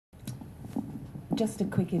just a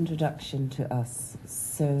quick introduction to us.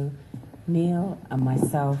 So, Neil and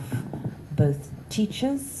myself, both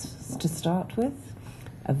teachers to start with,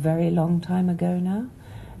 a very long time ago now,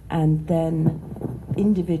 and then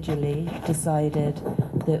individually decided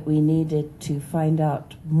that we needed to find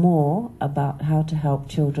out more about how to help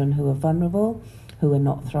children who are vulnerable, who are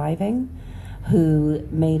not thriving, who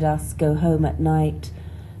made us go home at night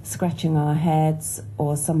scratching our heads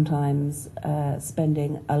or sometimes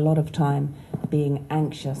spending a lot of time being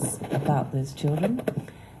anxious about those children.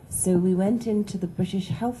 So we went into the British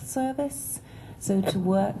Health Service, so to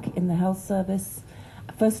work in the health service,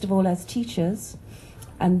 first of all as teachers,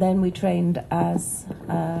 and then we trained as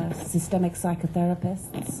systemic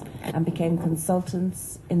psychotherapists and became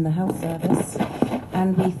consultants in the health service.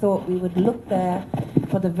 And we thought we would look there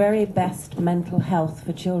for the very best mental health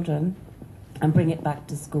for children and bring it back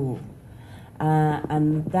to school.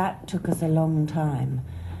 And that took us a long time,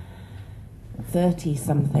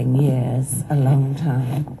 30-something years, a long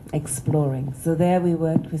time, exploring. So there we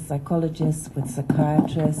worked with psychologists, with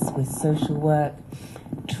psychiatrists, with social work,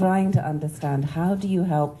 trying to understand how do you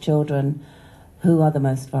help children who are the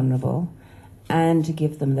most vulnerable and to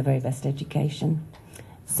give them the very best education.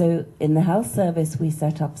 So in the health service we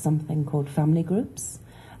set up something called family groups,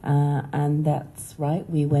 and that's right,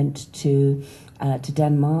 we went to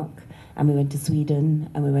Denmark, and we went to Sweden,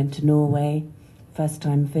 and we went to Norway, first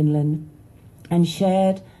time Finland, and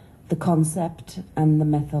shared the concept and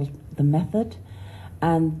the method.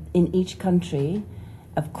 And in each country,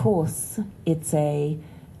 of course, it's a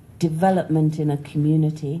development in a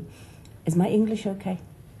community. Is my English okay?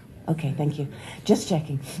 Okay, thank you. Just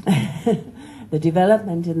checking. The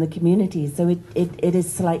development in the community. So it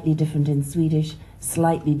is slightly different in Swedish,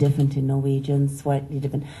 slightly different in Norwegian, slightly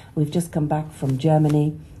different. We've just come back from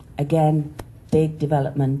Germany. Again, big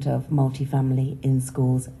development of multifamily in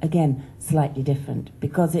schools. Again, slightly different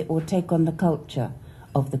because it will take on the culture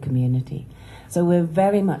of the community. So we're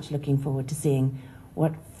very much looking forward to seeing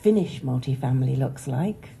what Finnish multifamily looks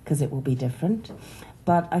like, because it will be different.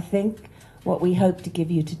 But I think what we hope to give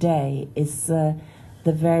you today is the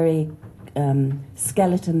very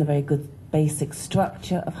skeleton, the very good basic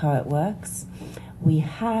structure of how it works. We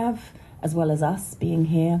have, as well as us being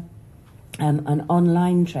here, an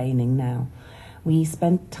online training now. We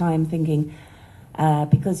spent time thinking,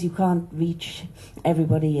 because you can't reach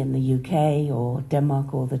everybody in the UK or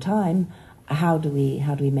Denmark all the time, how do we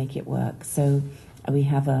make it work? So we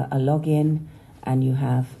have a login, and you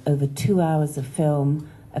have over 2 hours of film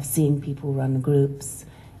of seeing people run groups.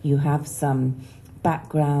 You have some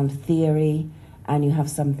background theory, and you have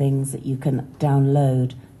some things that you can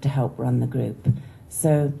download to help run the group.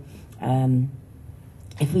 So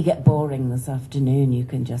if we get boring this afternoon, you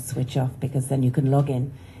can just switch off, because then you can log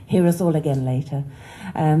in, hear us all again later.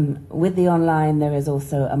 With the online, there is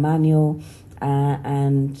also a manual,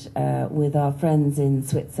 and with our friends in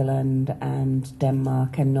Switzerland and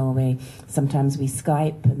Denmark and Norway, sometimes we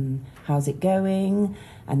Skype and how's it going?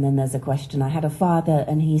 And then there's a question. I had a father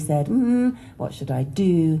and he said, what should I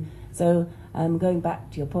do? So going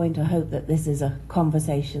back to your point, I hope that this is a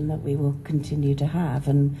conversation that we will continue to have,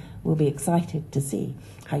 and we'll be excited to see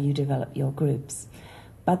how you develop your groups.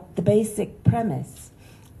 But the basic premise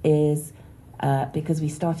is, because we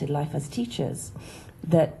started life as teachers,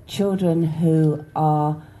 that children who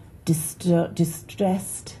are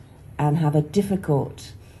distressed and have a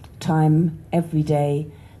difficult time every day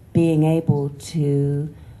being able to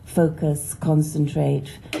focus,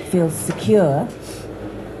 concentrate, feel secure,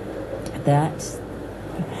 that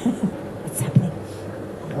what's happening?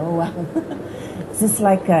 Oh wow. It's just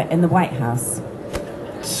like in the White House.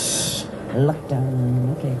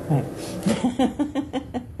 Lockdown. Okay, right.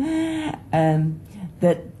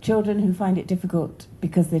 That children who find it difficult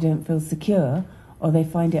because they don't feel secure, or they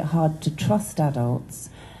find it hard to trust adults,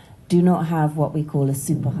 do not have what we call a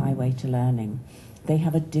superhighway to learning. They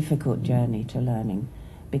have a difficult journey to learning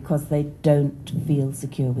because they don't feel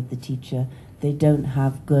secure with the teacher. They don't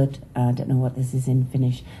have good, I don't know what this is in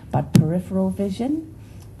Finnish, but peripheral vision.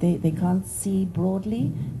 They can't see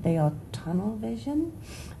broadly. They are tunnel vision.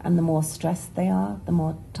 And the more stressed they are, the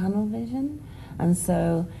more tunnel vision. And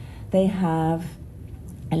so they have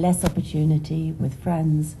a less opportunity with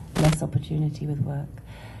friends, less opportunity with work.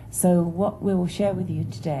 So what we will share with you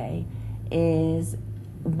today is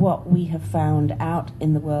what we have found out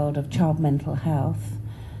in the world of child mental health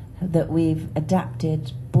that we've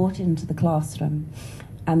adapted, brought into the classroom,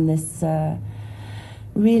 and this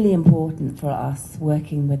really important for us,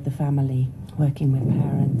 working with the family, working with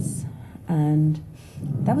parents. And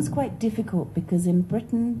that was quite difficult because in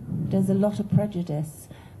Britain there's a lot of prejudice.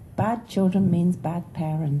 Bad children means bad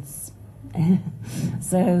parents.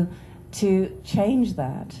 So to change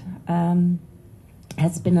that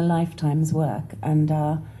has been a lifetime's work, and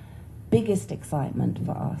our biggest excitement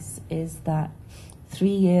for us is that 3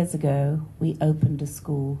 years ago we opened a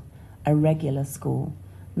school, a regular school,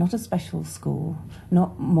 not a special school,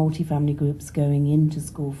 not multi-family groups going into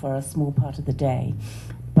school for a small part of the day,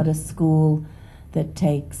 but a school that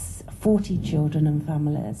takes 40 children and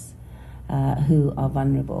families who are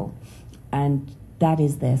vulnerable, and that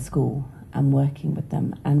is their school. I'm working with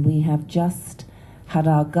them, and we have just had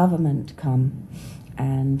our government come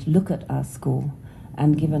and look at our school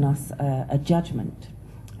and given us a judgment,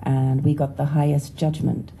 and we got the highest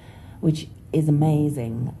judgment, which is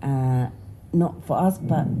amazing, not for us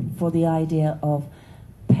but for the idea of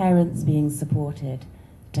parents being supported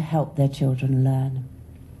to help their children learn.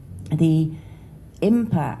 The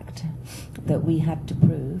impact that we had to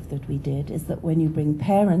prove that we did is that when you bring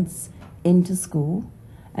parents into school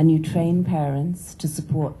and you train parents to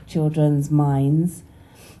support children's minds,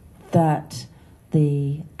 that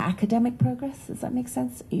the academic progress, does that make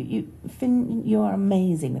sense? Finn, you are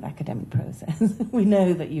amazing with academic process. We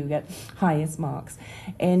know that you get highest marks.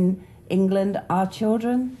 In England, our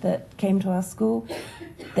children that came to our school,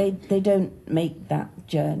 they don't make that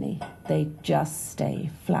journey. They just stay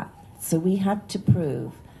flat. So we had to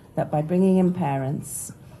prove that by bringing in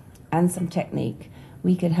parents and some technique,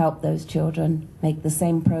 we could help those children make the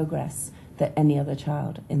same progress that any other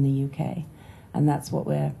child in the UK. And that's what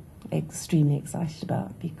we're extremely excited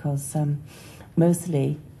about, because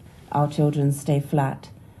mostly our children stay flat.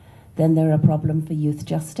 Then they're a problem for youth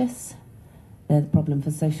justice, they're a problem for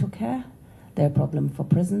social care, they're a problem for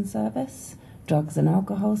prison service, drugs and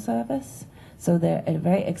alcohol service. So they're a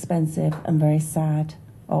very expensive and very sad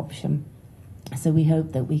option. So we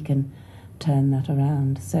hope that we can turn that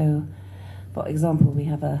around. So, for example, we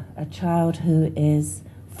have a child who is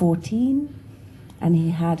 14, and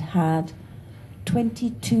he had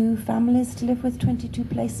 22 families to live with, 22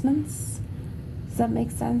 placements. Does that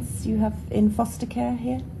make sense? You have in foster care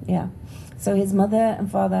here? Yeah. So his mother and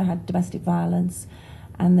father had domestic violence,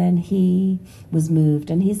 and then he was moved.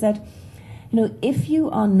 And he said, you know, if you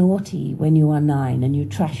are naughty when you are 9 and you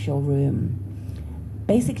trash your room,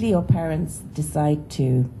 basically your parents decide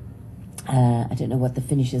to, I don't know what the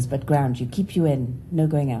finish is, but ground you, keep you in, no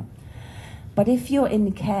going out. But if you're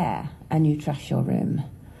in care and you trash your room,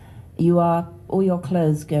 all your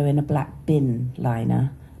clothes go in a black bin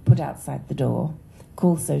liner, put outside the door,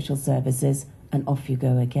 call social services, and off you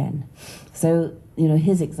go again. So, you know,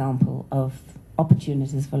 his example of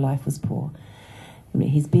opportunities for life was poor. I mean,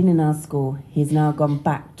 he's been in our school, he's now gone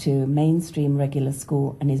back to mainstream regular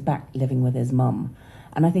school, and he's back living with his mum.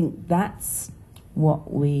 And I think that's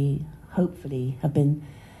what we hopefully have been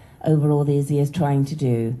over all these years trying to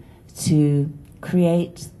do, to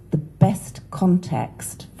create the best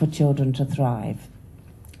context for children to thrive.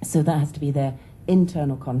 So that has to be their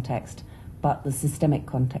internal context, but the systemic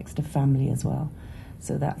context of family as well.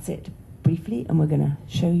 So that's it briefly, and we're going to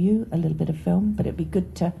show you a little bit of film, but it'd be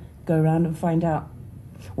good to go around and find out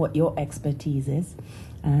what your expertise is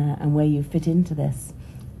and where you fit into this,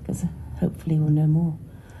 because hopefully we'll know more.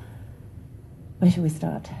 Where shall we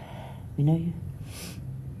start? We know you.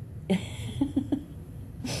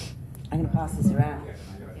 I'm going to pass this around.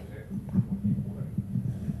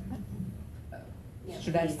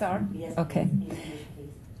 Should I start? Yes. Okay.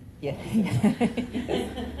 Yes.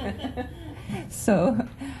 So,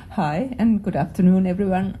 hi and good afternoon,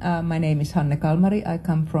 everyone. My name is Hanne Kalmari. I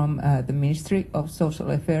come from the Ministry of Social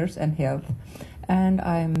Affairs and Health, and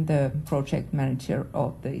I'm the project manager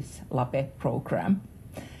of this Lape program.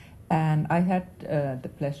 And I had the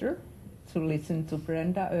pleasure to listen to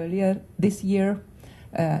Brenda earlier this year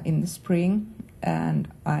in the spring, and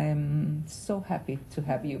I'm so happy to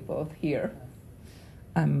have you both here.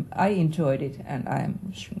 I enjoyed it, and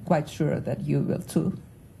I'm quite sure that you will too.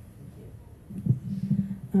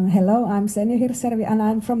 Hello, I'm Senja Hirservi, and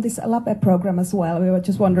I'm from this Lape program as well. We were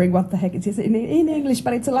just wondering what the heck it is in English,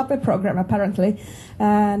 but it's a Lape program apparently.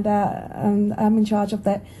 And I'm in charge of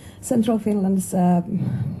the Central Finland's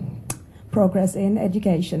progress in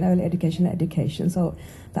education, early education. So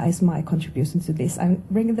that is my contribution to this. I'm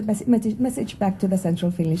bringing the message back to the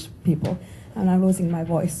Central Finnish people, and I'm losing my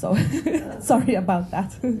voice, so sorry about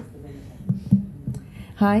that.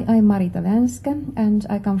 Hi, I'm Marita Vänskä, and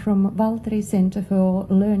I come from Valtteri Center for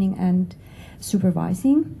Learning and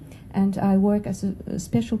Supervising, and I work as a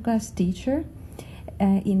special class teacher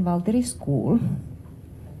in Valtteri School.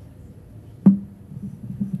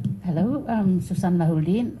 Hello, I'm Susanna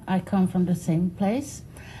Huldin. I come from the same place,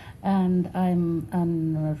 and I'm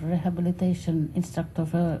a rehabilitation instructor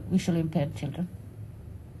for visually impaired children.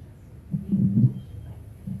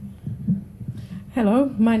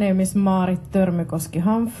 Hello, my name is Maarit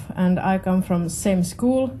Törmykoski-Hanf and I come from the same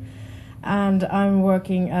school and I'm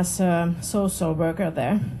working as a social worker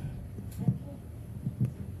there.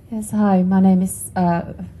 Yes, hi, my name is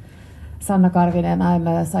Sanna Karvinen. I'm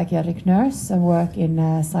a psychiatric nurse and work in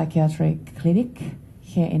a psychiatric clinic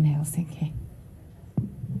here in Helsinki.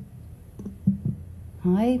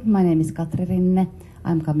 Hi, my name is Katri Rinne.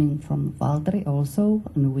 I'm coming from Valtteri also,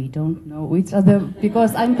 and we don't know each other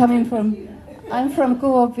because I'm from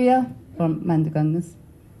Kuopio, from Mäntykangas,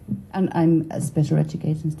 and I'm a special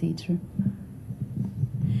education teacher.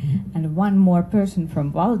 And one more person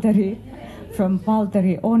from Valtteri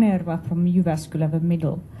Onerva from Jyväskylä, the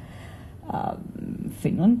middle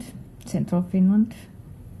Finland, central Finland,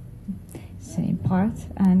 same part,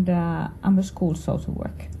 and I'm a school social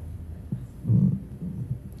worker.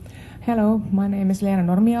 Hello, my name is Leena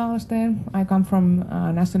Normi-Aalsteen. I come from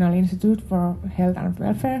National Institute for Health and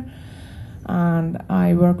Welfare, and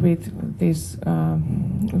I work with this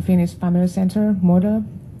Finnish Family Center model.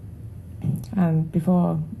 And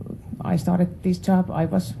before I started this job, I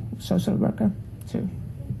was social worker too.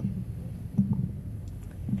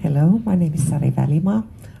 Hello, my name is Sari Välimaa.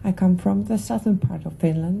 I come from the southern part of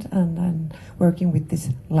Finland, and I'm working with this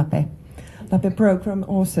Lape program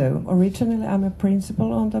also. Originally, I'm a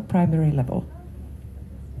principal on the primary level.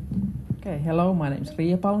 Okay, hello, my name is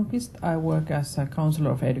Riia Palmqvist. I work as a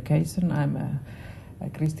counselor of education. I'm a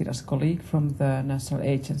Kristina's colleague from the National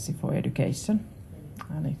Agency for Education.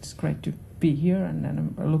 And it's great to be here, and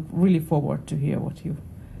I look really forward to hear what you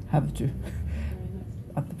have to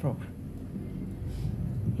at the program.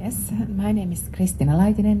 Yes, my name is Kristina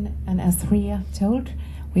Laitinen, and as Riia told,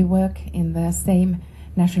 we work in the same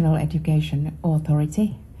National Education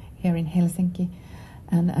Authority here in Helsinki,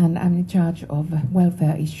 and I'm in charge of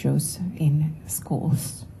welfare issues in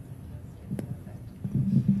schools.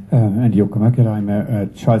 And Jukka Mäkelä, I'm a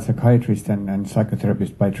child psychiatrist and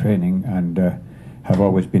psychotherapist by training, and have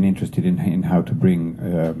always been interested in how to bring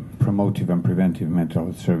promotive and preventive mental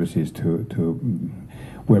health services to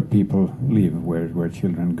where people live, where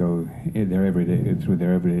children go through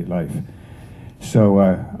their everyday life. So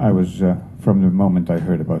I was, from the moment I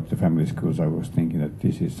heard about the family schools, I was thinking that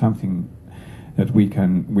this is something that we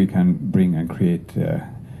can bring and create a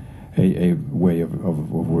way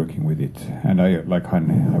of working with it. And I, like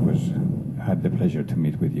Hanne, had the pleasure to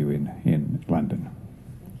meet with you in London.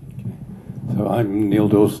 So I'm Neil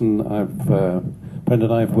Dawson. Brenda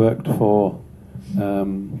and I have worked for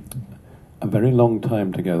a very long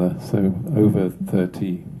time together, so over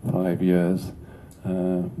 35 years.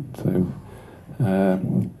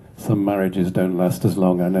 Some marriages don't last as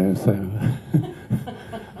long, I know. So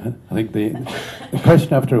I think the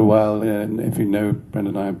question after a while, if you know Brenda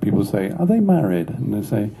and I, people say, "Are they married?" And they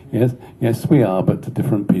say, "Yes, we are, but to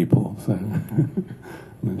different people." So.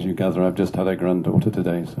 As you gather, I've just had a granddaughter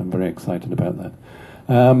today, so I'm very excited about that.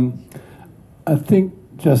 I think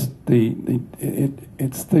just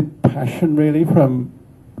it's the passion really from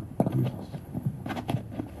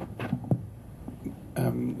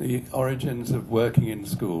the origins of working in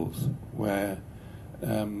schools, where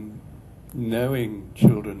knowing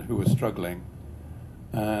children who were struggling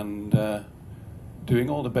and doing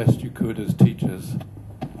all the best you could as teachers,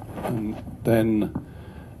 and then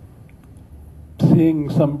seeing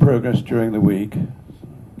some progress during the week,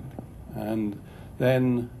 and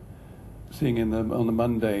then seeing on the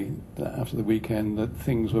Monday after the weekend that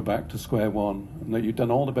things were back to square one, and that you'd done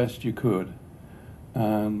all the best you could,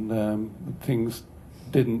 and things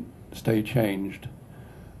didn't stay changed.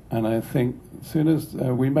 And I think as soon as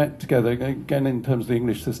we met together, again in terms of the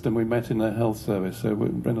English system, we met in a health service. So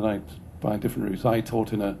Brenda and I, by different routes, I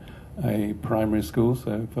taught in a primary school,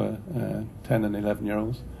 so for 10 and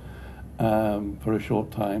 11-year-olds. For a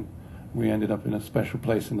short time. We ended up in a special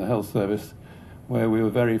place in the health service where we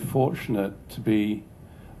were very fortunate to be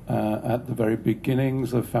at the very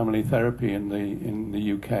beginnings of family therapy in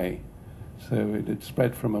the UK. So it had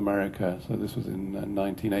spread from America, so this was in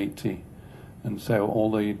 1980. And so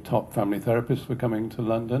all the top family therapists were coming to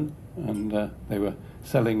London, and they were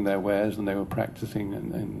selling their wares, and they were practicing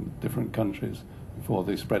in different countries before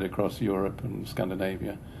they spread across Europe and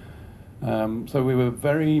Scandinavia. So we were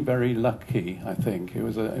very, very lucky, I think. It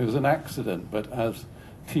was an accident, but as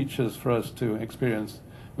teachers for us to experience.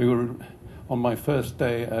 We were, on my first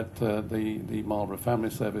day at the Marlborough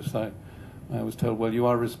Family Service, I was told, well, you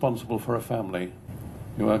are responsible for a family.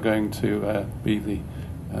 You are going to be the,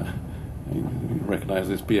 you recognise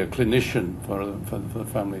this, be a clinician for the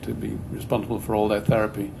family, to be responsible for all their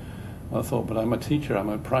therapy. I thought, but I'm a teacher, I'm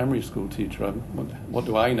a primary school teacher, what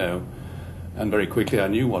do I know? And very quickly I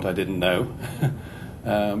knew what I didn't know.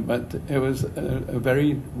 But it was a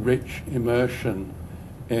very rich immersion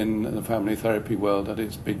in the family therapy world at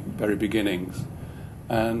its very beginnings.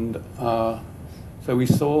 And so we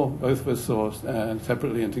saw, both of us saw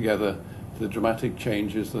separately and together, the dramatic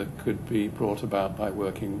changes that could be brought about by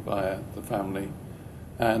working via the family.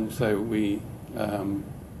 And so we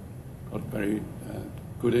got very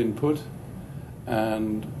good input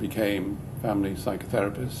and became family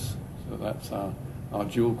psychotherapists. So that's our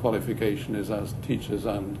dual qualification is as teachers,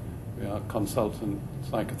 and we are consultant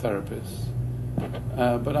psychotherapists.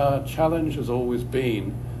 But our challenge has always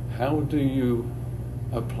been, how do you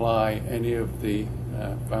apply any of the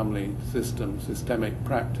family systemic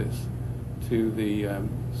practice to the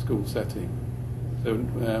school setting? So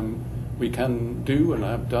we can do, and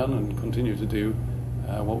have done and continue to do,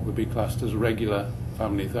 what would be classed as regular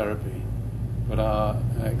family therapy. But our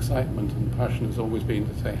excitement and passion has always been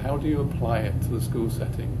to say, how do you apply it to the school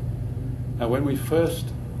setting? Now, when we first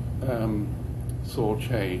saw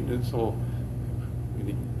change,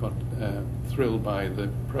 really got thrilled by the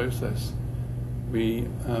process, we,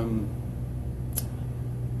 I'm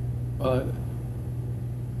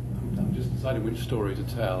just deciding which story to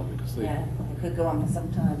tell, because it could go on for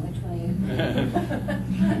some time. Which one are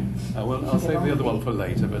you? Well, I'll save the other one for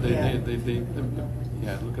later, but look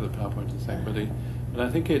at the PowerPoint in a second. But I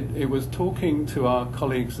think it was talking to our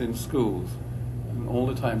colleagues in schools, and all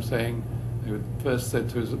the time saying, they would first said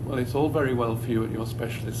to us, well, it's all very well for you at your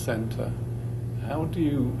specialist centre. How do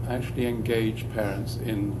you actually engage parents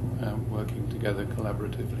in working together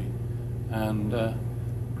collaboratively? And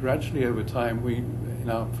gradually over time, in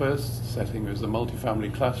our first setting, it was a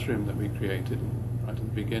multifamily classroom that we created right at the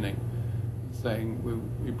beginning, saying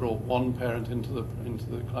we brought one parent into the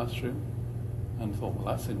classroom and thought, well,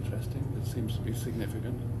 that's interesting, this seems to be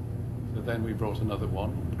significant. So then we brought another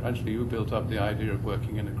one. Gradually we built up the idea of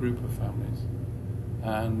working in a group of families,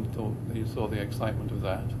 and you saw the excitement of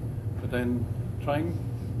that. But then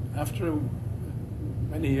after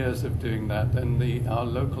many years of doing that, then our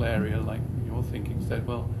local area, like you're thinking, said,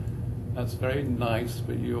 well, that's very nice,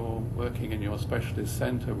 but you're working in your specialist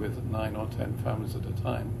centre with 9 or 10 families at a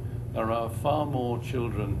time. There are far more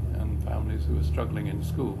children and families who are struggling in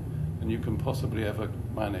school than you can possibly ever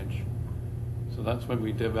manage. So that's when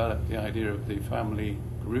we developed the idea of the family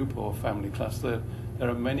group or family class. There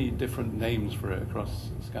are many different names for it across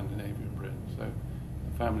Scandinavia and Britain. So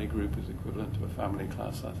a family group is equivalent to a family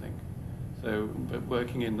class, I think. So, but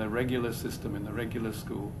working in the regular system, in the regular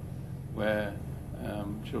school, where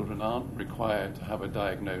children aren't required to have a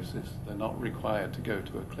diagnosis, they're not required to go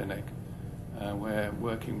to a clinic. We're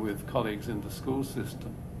working with colleagues in the school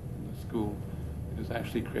system. The school is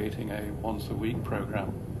actually creating a once-a-week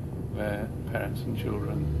program where parents and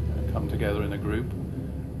children come together in a group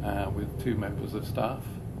with 2 members of staff,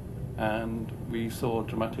 and we saw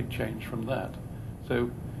dramatic change from that.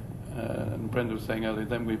 So, and Brenda was saying earlier,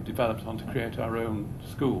 then we've developed on to create our own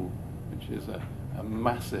school, which is a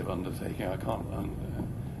massive undertaking. I can't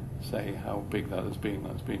say how big that has been.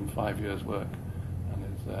 That's been 5 years' work, and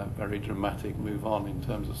it's a very dramatic move on in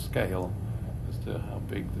terms of scale as to how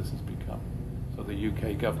big this has become. So the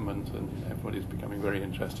UK government and everybody's becoming very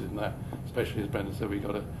interested in that, especially as Brenda said, we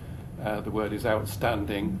got the word is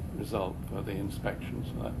outstanding result for the inspection,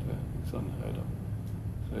 so that it's unheard of.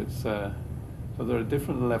 So it's so there are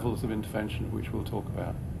different levels of intervention which we'll talk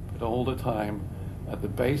about, but all the time at the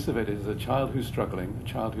base of it is a child who's struggling, a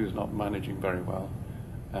child who's not managing very well,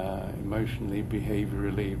 emotionally,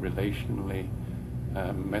 behaviourally, relationally,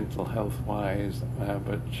 mental health-wise,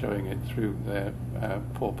 but showing it through their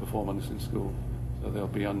poor performance in school. So they'll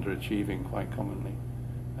be underachieving quite commonly.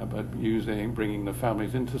 But bringing the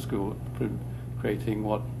families into school, creating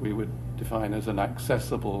what we would define as an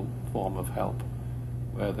accessible form of help,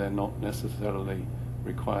 where they're not necessarily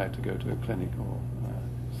required to go to a clinic or,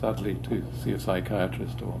 sadly, to see a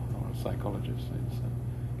psychiatrist or a psychologist.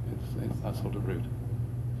 It's that sort of route.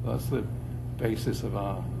 So that's the basis of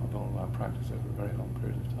all our practice over a very long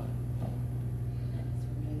period of time.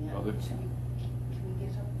 Can we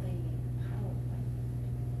get up the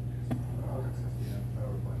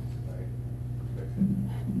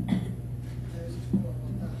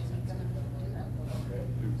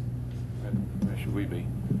Where should we be?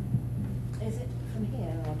 Is it from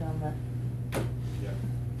here or down there? Yeah,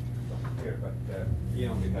 here, but we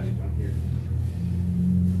only had it on here.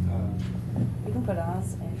 You can put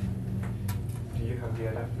ours in. Do you have the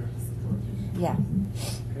adapter? Yeah.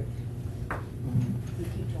 Okay. You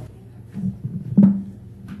keep talking.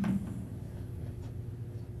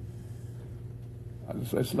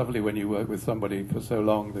 It's lovely when you work with somebody for so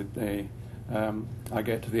long that they I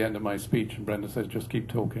get to the end of my speech and Brenda says, just keep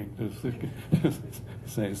talking, just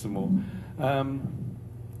say some more.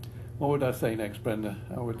 What would I say next, Brenda?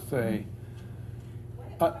 I would say...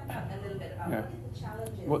 a little bit about yeah. what are the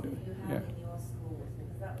challenges What, that you have yeah. in your schools,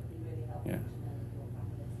 because that would be really helpful Yeah. to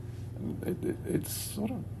know for your families. It's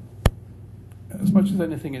sort of, as much as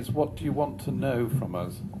anything, it's what do you want to know from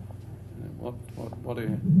us? You know, what are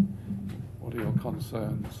your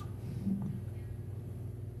concerns?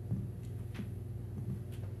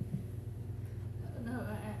 No,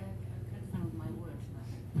 I can't find my words now.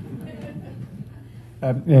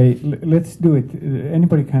 Let's do it.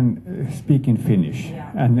 Anybody can speak in Finnish,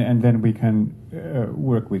 Yeah. and then we can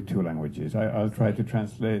work with two languages. I'll try to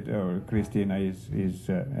translate, or Christina is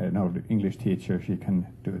an old English teacher. She can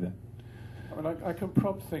do that. I mean, I can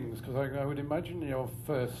prompt things because I would imagine your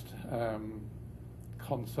first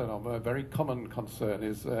concern, or a very common concern,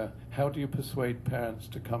 is how do you persuade parents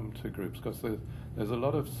to come to groups? Because there's a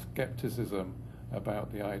lot of skepticism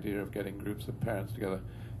about the idea of getting groups of parents together,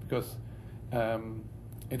 because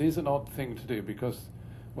it is an odd thing to do, because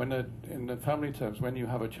in the family terms, when you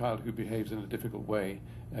have a child who behaves in a difficult way,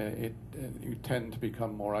 you tend to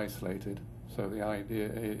become more isolated. So the idea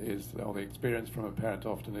is, or the experience from a parent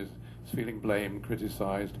often is feeling blamed,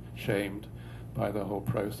 criticized, shamed by the whole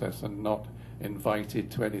process, and not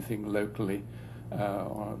invited to anything locally,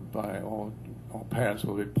 or parents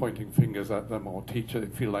will be pointing fingers at them, or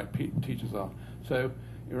feel like teachers are. So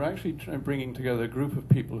you're actually bringing together a group of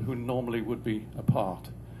people who normally would be apart.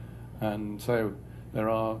 And so there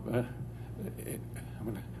are,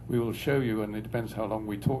 we will show you, and it depends how long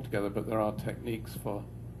we talk together, but there are techniques for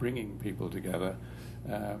bringing people together.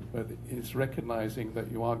 But it's recognizing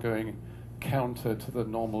that you are going counter to the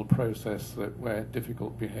normal process where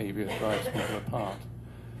difficult behavior drives people apart.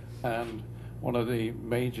 And one of the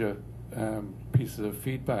major pieces of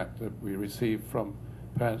feedback that we receive from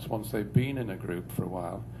parents once they've been in a group for a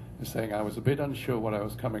while is saying, I was a bit unsure what I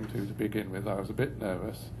was coming to begin with. I was a bit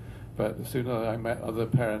nervous, but as soon as I met other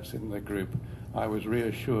parents in the group, I was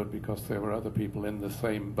reassured because there were other people in the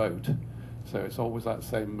same boat. So it's always that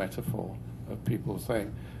same metaphor of people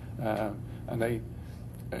saying, and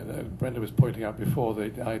Brenda was pointing out before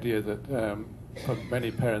the idea that for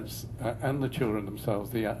many parents and the children themselves,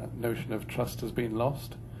 the notion of trust has been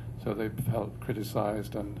lost. So they've felt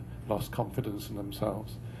criticized and lost confidence in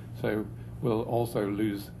themselves. So we'll also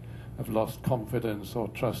have lost confidence or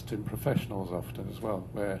trust in professionals often as well,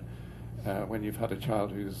 where when you've had a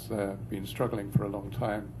child who's been struggling for a long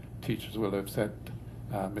time, teachers will have said,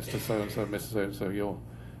 Mr. So-and-so, Mrs. So-and-so,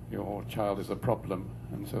 your child is a problem.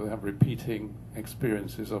 And so they have repeating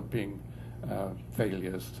experiences of being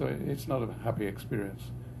failures. So it's not a happy experience.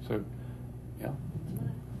 So, yeah,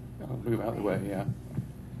 I'll move out of the way, yeah.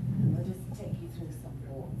 We'll just take you through some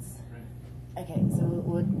thoughts. Okay, so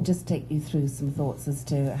we'll just take you through some thoughts as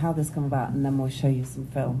to how this come about, and then we'll show you some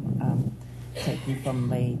film taken from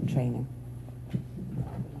the training.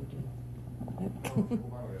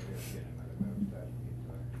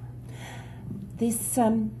 This,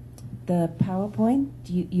 the PowerPoint,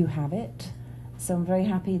 you have it. So I'm very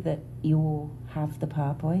happy that you all have the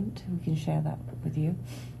PowerPoint. We can share that with you.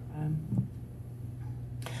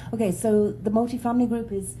 Okay, so the multifamily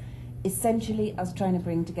group is essentially us trying to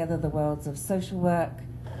bring together the worlds of social work,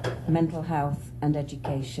 mental health, and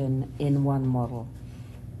education in one model.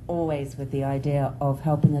 Always with the idea of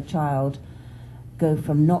helping a child go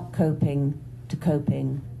from not coping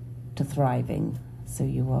to thriving. So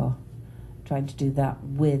you are trying to do that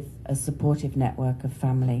with a supportive network of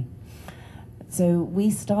family. So we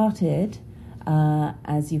started,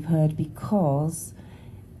 as you've heard, because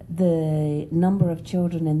the number of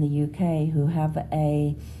children in the UK who have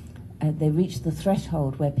they reach the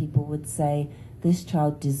threshold where people would say, this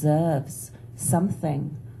child deserves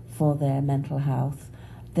something for their mental health.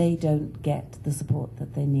 They don't get the support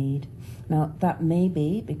that they need. Now, that may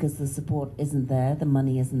be because the support isn't there, the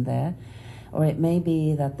money isn't there, or it may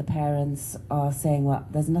be that the parents are saying, well,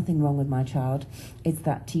 there's nothing wrong with my child. It's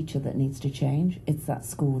that teacher that needs to change. It's that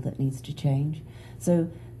school that needs to change. So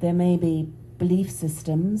there may be belief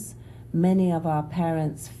systems. Many of our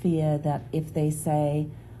parents fear that if they say,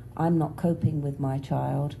 I'm not coping with my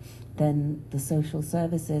child, then the social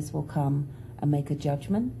services will come and make a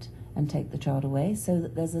judgment and take the child away. So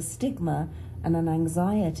that there's a stigma and an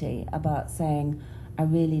anxiety about saying, I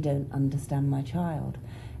really don't understand my child.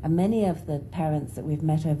 And many of the parents that we've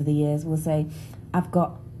met over the years will say, I've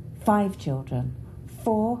got 5 children,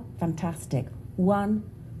 4, fantastic, 1,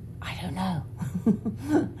 I don't know.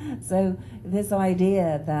 So this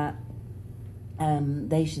idea that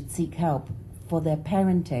they should seek help for their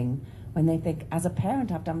parenting when they think, as a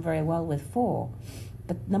parent, I've done very well with 4,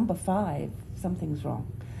 but number 5, something's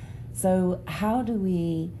wrong. So how do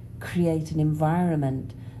we create an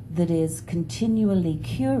environment that is continually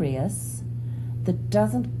curious, that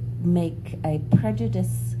doesn't make a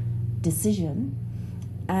prejudice decision,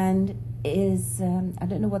 and is, I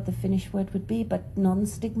don't know what the Finnish word would be, but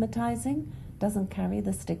non-stigmatizing, doesn't carry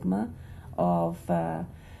the stigma of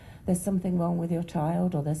there's something wrong with your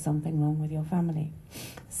child or there's something wrong with your family.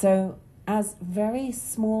 So as very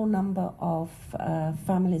small number of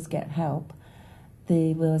families get help,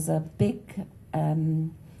 there was a big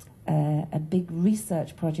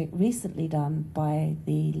research project recently done by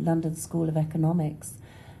the London School of Economics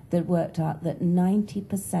that worked out that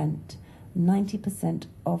 90%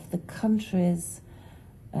 of the country's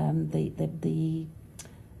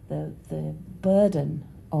the burden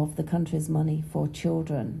of the country's money for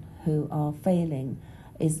children who are failing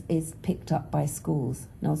is picked up by schools.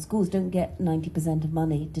 Now, schools don't get 90% of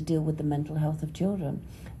money to deal with the mental health of children.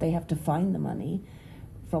 They have to find the money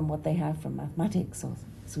from what they have from mathematics or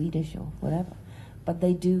Swedish or whatever. But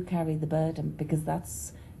they do carry the burden, because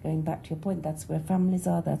that's, going back to your point, that's where families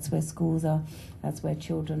are, that's where schools are, that's where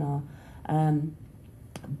children are.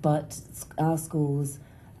 But our schools,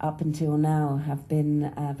 up until now, have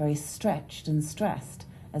been very stretched and stressed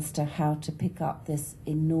as to how to pick up this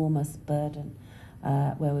enormous burden,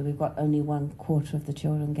 where we've got only 1/4 of the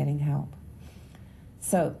children getting help.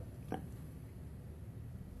 So,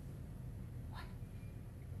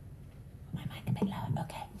 my mic a bit lower,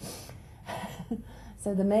 okay.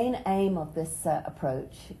 So the main aim of this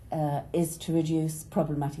approach is to reduce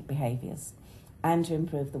problematic behaviours and to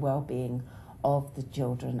improve the well-being of the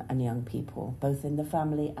children and young people, both in the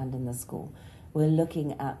family and in the school. We're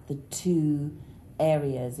looking at the 2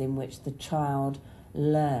 areas in which the child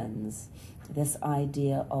learns this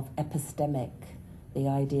idea of epistemic, the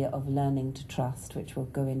idea of learning to trust, which we'll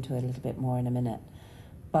go into a little bit more in a minute.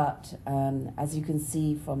 But as you can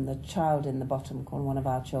see from the child in the bottom corner, one of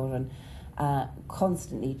our children,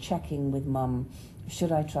 constantly checking with mum,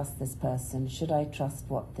 should I trust this person? Should I trust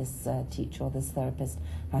what this teacher or this therapist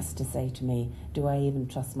has to say to me? Do I even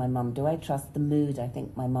trust my mum? Do I trust the mood I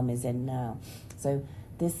think my mum is in now? So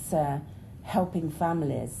this helping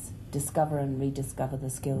families discover and rediscover the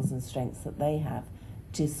skills and strengths that they have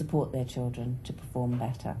to support their children to perform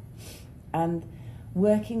better. And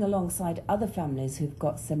working alongside other families who've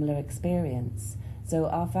got similar experience. So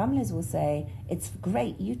our families will say, it's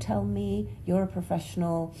great, you tell me, you're a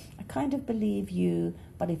professional, I kind of believe you,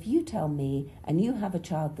 but if you tell me and you have a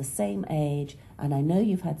child the same age and I know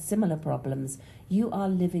you've had similar problems, you are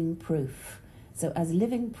living proof. So as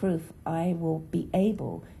living proof, I will be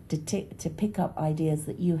able to pick up ideas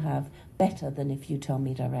that you have better than if you tell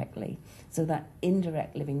me directly. So that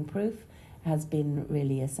indirect living proof has been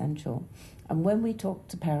really essential. And when we talk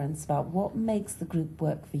to parents about what makes the group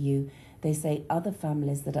work for you, they say other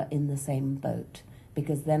families that are in the same boat,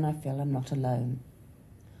 because then I feel I'm not alone.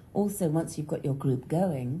 Also, once you've got your group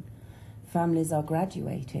going, families are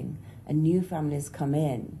graduating and new families come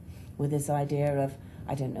in with this idea of,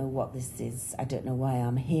 I don't know what this is, I don't know why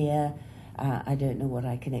I'm here, I don't know what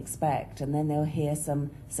I can expect. And then they'll hear some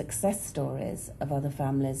success stories of other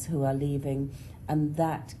families who are leaving, and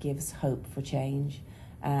that gives hope for change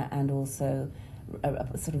and also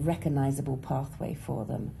a sort of recognizable pathway for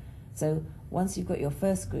them. So once you've got your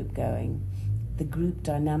first group going, the group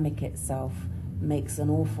dynamic itself makes an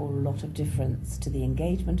awful lot of difference to the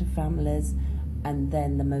engagement of families and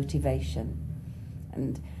then the motivation.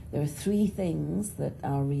 And there are 3 things that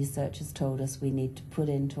our research has told us we need to put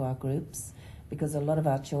into our groups, because a lot of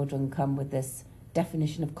our children come with this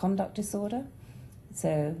definition of conduct disorder.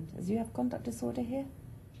 So, do you have conduct disorder here?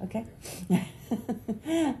 Okay.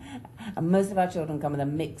 And most of our children come with a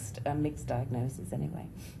mixed diagnosis anyway,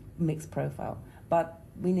 mixed profile. But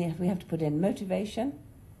we have to put in motivation,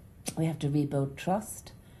 we have to rebuild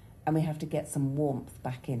trust, and we have to get some warmth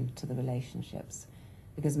back into the relationships.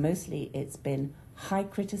 Because mostly it's been high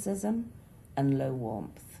criticism and low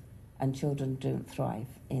warmth, and children don't thrive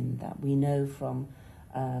in that. We know from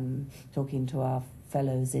talking to our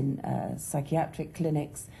fellows in psychiatric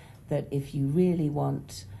clinics that if you really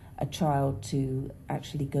want a child to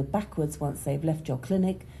actually go backwards once they've left your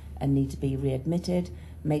clinic and need to be readmitted,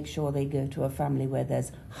 make sure they go to a family where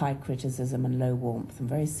there's high criticism and low warmth, and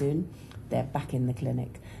very soon they're back in the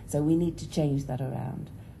clinic. So we need to change that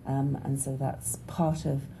around. And so that's part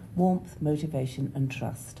of warmth, motivation and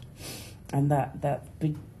trust. And that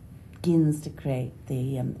begins to create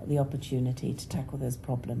the opportunity to tackle those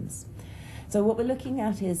problems. So what we're looking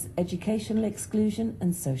at is educational exclusion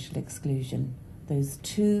and social exclusion, those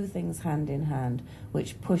two things hand in hand,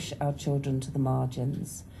 which push our children to the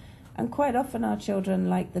margins. And quite often our children,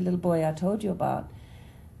 like the little boy I told you about,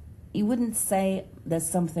 you wouldn't say there's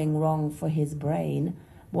something wrong for his brain.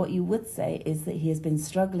 What you would say is that he has been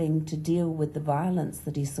struggling to deal with the violence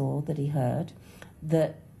that he saw, that he heard,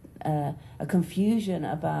 that a confusion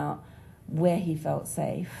about where he felt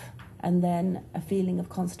safe, and then a feeling of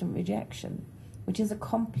constant rejection, which is a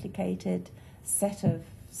complicated set of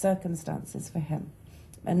circumstances for him,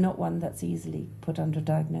 and not one that's easily put under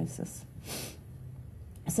diagnosis.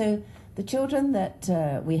 So the children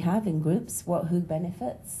that we have in groups, who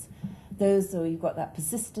benefits? Those who you've got that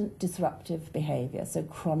persistent disruptive behaviour, so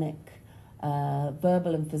chronic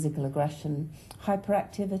verbal and physical aggression,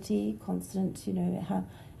 hyperactivity, constant,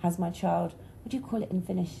 has my child, what do you call it in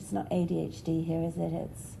Finnish? It's not ADHD here, is it?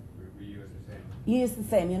 It's... We use the same. You use the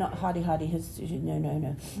same, you're not hardy,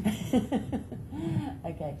 no.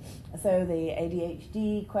 Okay, so the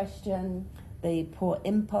ADHD question, the poor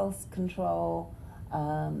impulse control,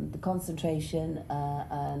 the concentration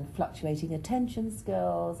and fluctuating attention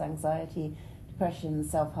skills, anxiety, depression,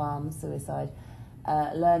 self-harm, suicide,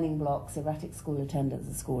 learning blocks, erratic school attendance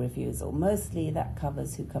and school refusal. Mostly that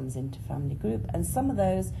covers who comes into family group, and some of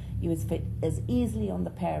those you would fit as easily on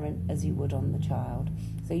the parent as you would on the child.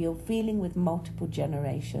 So you're feeling with multiple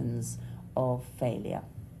generations of failure,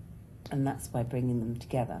 and that's by bringing them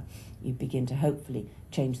together you begin to hopefully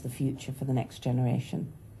change the future for the next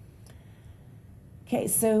generation. Okay,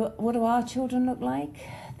 so what do our children look like?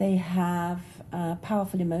 They have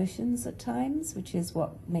powerful emotions at times, which is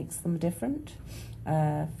what makes them different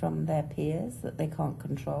from their peers that they can't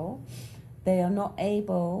control. They are not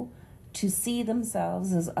able to see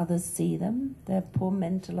themselves as others see them. They're poor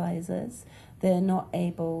mentalizers. They're not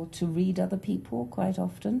able to read other people quite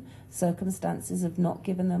often. Circumstances have not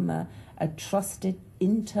given them a trusted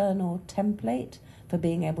internal template for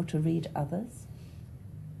being able to read others.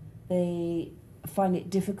 They find it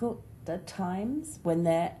difficult at times when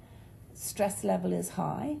their stress level is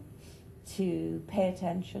high to pay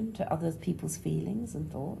attention to other people's feelings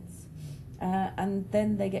and thoughts. And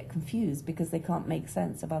then they get confused because they can't make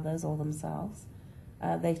sense of others or themselves.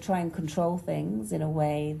 They try and control things in a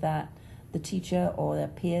way that the teacher or their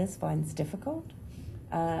peers finds difficult.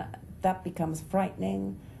 That becomes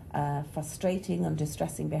frightening, frustrating and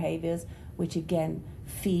distressing behaviors, which again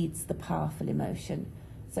feeds the powerful emotion.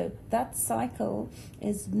 So that cycle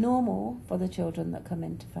is normal for the children that come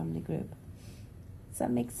into family group. Does that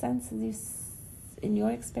make sense in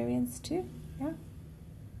your experience too? Yeah?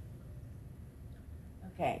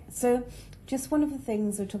 Okay, so just one of the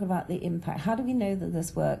things we're talking about, the impact. How do we know that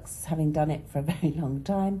this works, having done it for a very long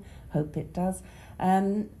time? Hope it does.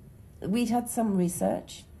 We'd had some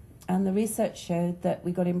research, and the research showed that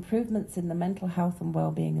we got improvements in the mental health and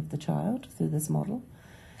well-being of the child through this model,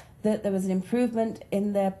 that there was an improvement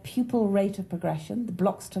in their pupil rate of progression. The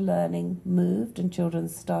blocks to learning moved and children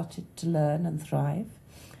started to learn and thrive.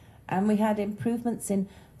 And we had improvements in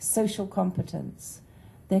social competence,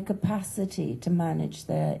 their capacity to manage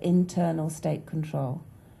their internal state control,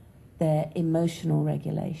 their emotional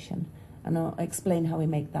regulation. And I'll explain how we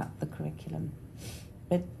make that the curriculum.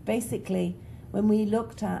 But basically, when we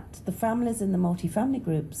looked at the families in the multifamily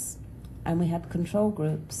groups, and we had control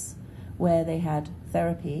groups where they had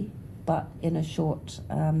therapy, but in a short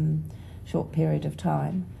period of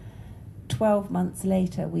time, 12 months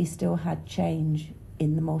later, we still had change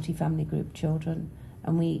in the multifamily group children.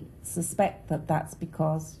 And we suspect that that's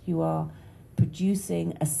because you are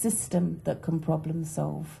producing a system that can problem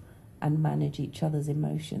solve and manage each other's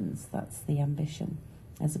emotions. That's the ambition,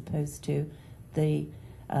 as opposed to the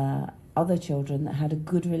other children that had a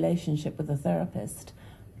good relationship with the therapist,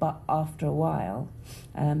 but after a while,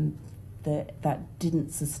 that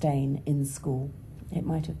didn't sustain in school. It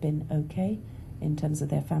might have been okay in terms of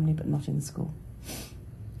their family, but not in school.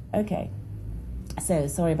 Okay, so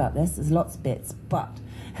sorry about this, there's lots of bits, but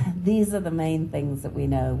these are the main things that we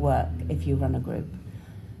know work if you run a group.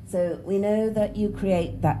 So we know that you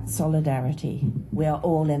create that solidarity. We are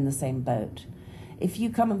all in the same boat. If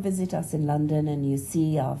you come and visit us in London and you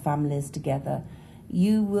see our families together,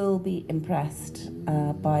 you will be impressed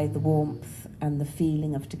by the warmth and the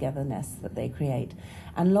feeling of togetherness that they create.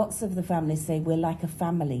 And lots of the families say we're like a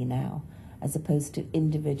family now, as opposed to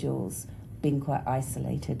individuals being quite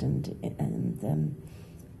isolated and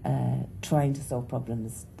trying to solve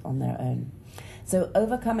problems on their own. So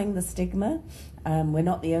overcoming the stigma, we're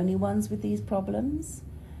not the only ones with these problems.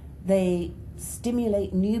 They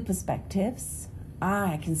stimulate new perspectives.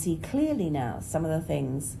 I can see clearly now some of the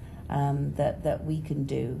things that we can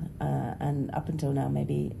do, and up until now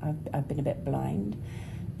maybe I've been a bit blind.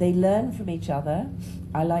 they learn from each other.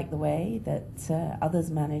 I like the way that others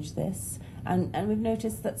manage this. And we've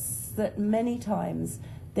noticed that many times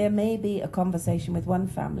there may be a conversation with one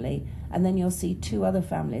family, and then you'll see two other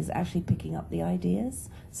families actually picking up the ideas.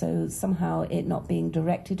 So somehow it not being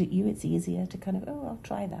directed at you, it's easier to kind of, oh, I'll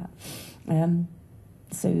try that.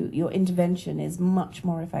 So your intervention is much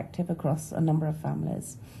more effective across a number of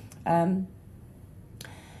families. There's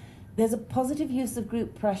a positive use of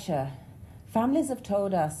group pressure. Families have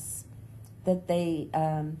told us that they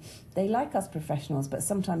like us professionals, but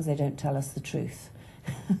sometimes they don't tell us the truth.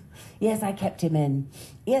 Yes, I kept him in.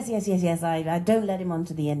 Yes, I don't let him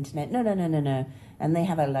onto the internet. No. And they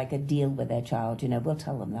have a deal with their child, we'll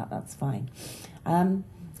tell them that's fine. And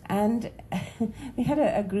we had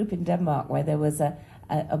a group in Denmark where there was a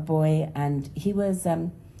boy, and he was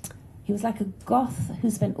like a goth who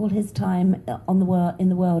spent all his time in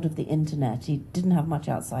the world of the internet. He didn't have much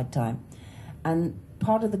outside time. And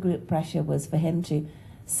part of the group pressure was for him to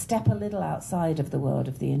step a little outside of the world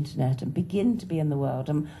of the internet and begin to be in the world.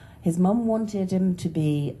 And his mum wanted him to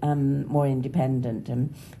be more independent.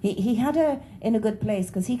 And he had her in a good place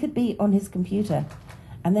because he could be on his computer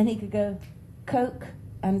and then he could go, Coke,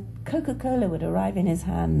 and Coca-Cola would arrive in his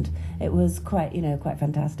hand. It was quite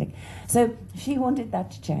fantastic. So she wanted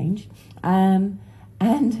that to change. And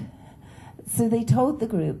so they told the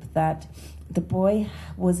group that the boy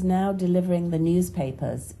was now delivering the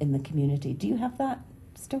newspapers in the community. Do you have that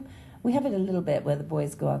still? We have it a little bit where the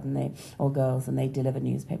boys go out or girls, and they deliver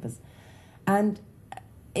newspapers. And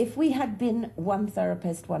if we had been one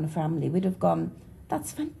therapist, one family, we'd have gone,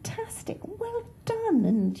 that's fantastic, well done,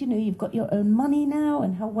 and you've got your own money now,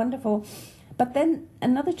 and how wonderful. But then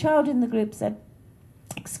another child in the group said,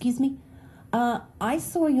 excuse me, I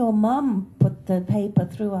saw your mum put the paper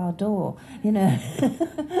through our door,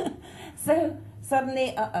 So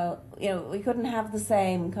suddenly, we couldn't have the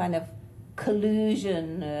same kind of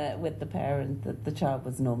collusion with the parent that the child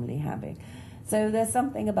was normally having. So there's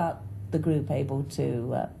something about the group able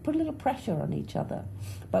to put a little pressure on each other.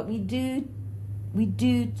 But we do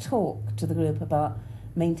talk to the group about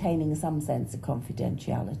maintaining some sense of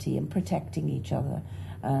confidentiality and protecting each other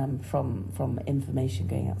from information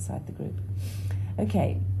going outside the group.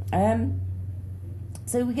 Okay,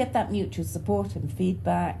 so we get that mutual support and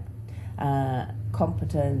feedback,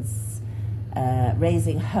 competence,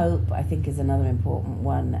 raising hope, I think, is another important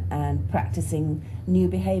one, and practicing new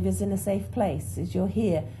behaviours in a safe place. As you'll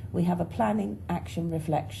hear, we have a planning, action,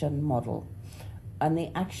 reflection model. And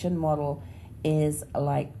the action model is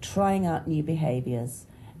like trying out new behaviours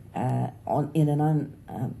in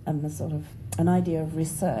a sort of an idea of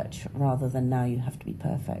research rather than now you have to be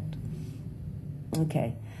perfect.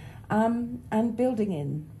 Okay. And building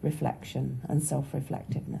in reflection and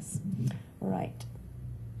self-reflectiveness. Right.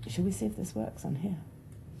 Shall we see if this works on here?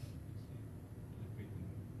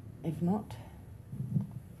 If not...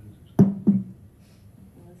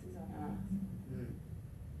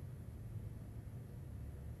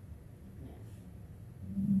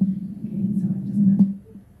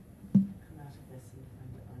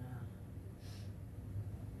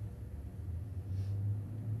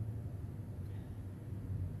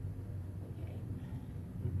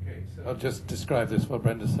 I'll just describe this while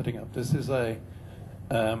Brenda's setting up. This is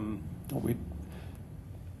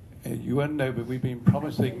you won't know, but we've been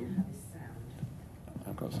promising...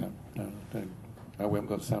 I've got sound. No, don't. Oh, we haven't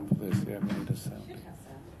got sound for this. Yeah, we need a sound.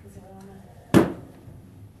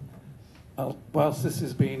 Whilst this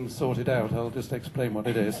is being sorted out, I'll just explain what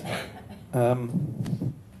it is.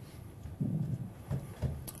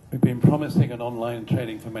 We've been promising an online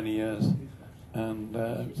training for many years. And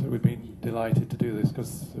so we've been delighted to do this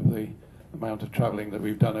because of the amount of travelling that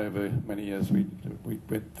we've done over many years. We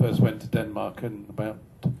first went to Denmark in about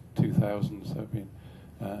 2000, so we've been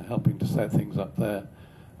helping to set things up there.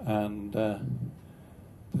 And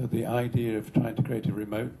the idea of trying to create a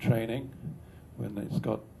remote training when it's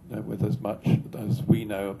got with as much as we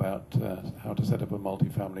know about how to set up a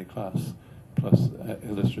multifamily class plus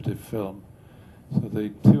illustrative film. So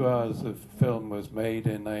the 2 hours of film was made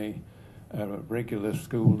in a regular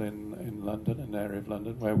school in London, an area of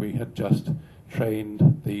London, where we had just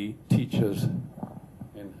trained the teachers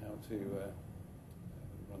in how to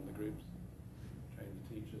run the groups, trained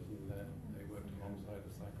the teachers, and they worked alongside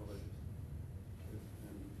the psychologists.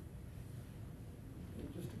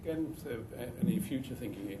 Just again, so any future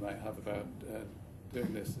thinking you might have about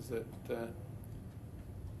doing this is that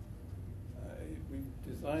we've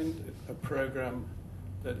designed a program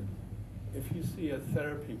that if you see a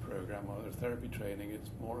therapy program or a therapy training, it's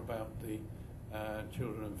more about the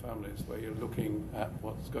children and families, where you're looking at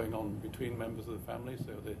what's going on between members of the family,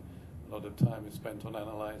 so the A lot of time is spent on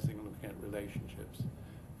analysing and looking at relationships.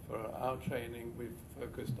 For our training, we've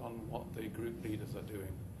focused on what the group leaders are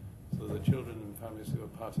doing. So the children and families who are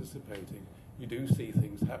participating, you do see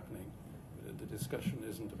things happening, but the discussion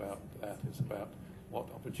isn't about that. It's about what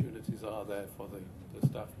opportunities are there for the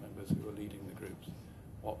staff members who are leading the groups.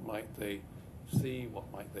 What might they see?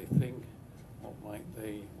 What might they think?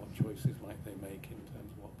 What choices might they make in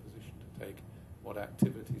terms of what position to take, what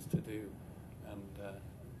activities to do, and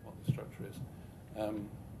what the structure is.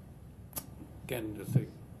 Again, just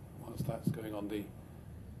whilst that's going on,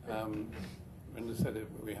 Brenda said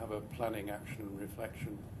we have a planning, action and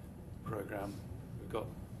reflection program. We've got,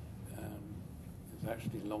 it's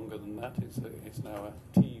actually longer than that. It's now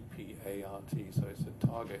a TPART, so it's a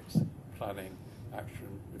targets, planning,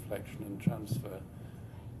 action, reflection and transfer.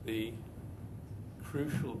 The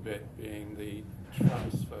crucial bit being the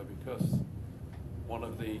transfer, because one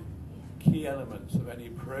of the key elements of any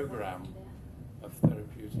program of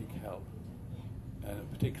therapeutic help,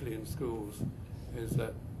 particularly in schools, is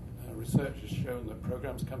that research has shown that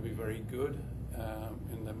programs can be very good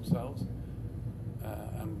in themselves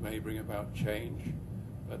and may bring about change,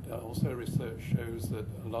 but also research shows that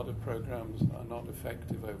a lot of programs are not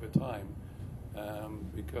effective over time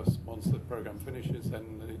because once the program finishes,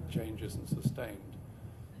 then the change isn't sustained.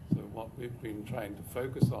 So what we've been trying to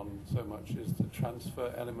focus on so much is the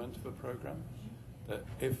transfer element of a program, that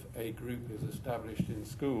if a group is established in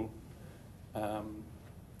school,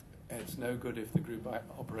 it's no good if the group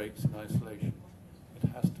operates in isolation. It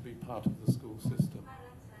has to be part of the school system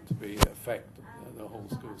to affect the whole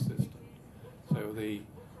school system. So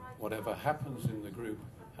whatever happens in the group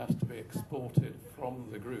has to be exported from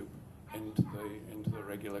the group into the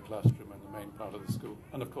regular classroom and the main part of the school,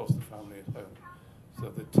 and of course the family at home. So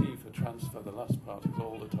the T for transfer, the last part, is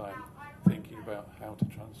all the time thinking about how to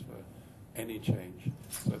transfer any change.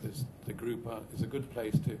 So the group is a good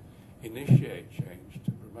place to initiate change,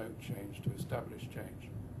 to promote change, to establish change,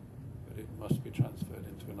 but it must be transferred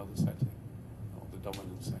into another setting, or the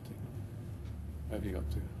dominant setting. Where have you got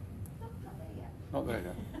to? Not there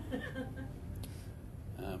yet.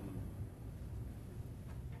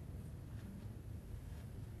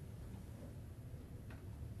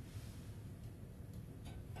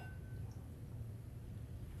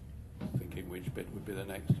 Thinking which bit would be the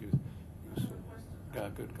next useful.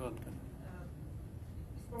 Good, go on.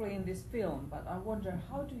 Probably in this film, but I wonder,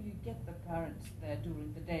 how do you get the parents there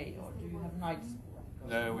during the day, or do you have night school?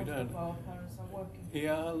 No, we don't. Most of our parents are working.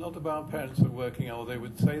 Yeah, a lot of our parents are working, or they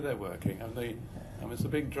would say they're working, and it's a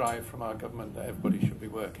big drive from our government that everybody should be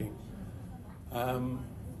working.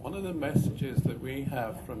 One of the messages that we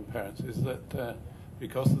have from parents is that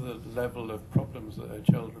because of the level of problems that their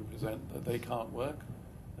children present, that they can't work.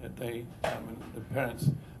 That the parents,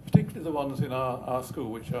 particularly the ones in our school,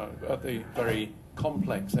 which are at the very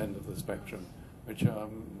complex end of the spectrum, which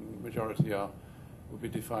majority would be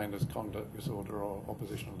defined as conduct disorder or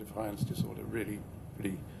oppositional defiance disorder, really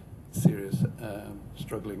pretty serious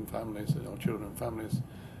struggling families or children families.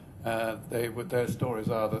 Their stories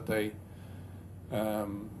are that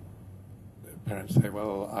parents say,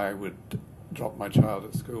 well, I would drop my child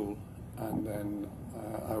at school and then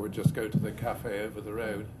I would just go to the cafe over the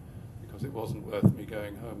road because it wasn't worth me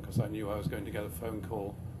going home, because I knew I was going to get a phone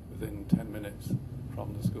call within 10 minutes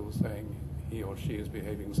from the school saying he or she is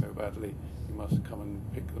behaving so badly, you must come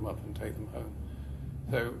and pick them up and take them home.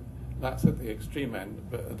 So that's at the extreme end,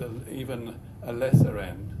 but at even a lesser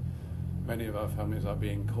end, many of our families are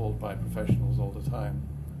being called by professionals all the time,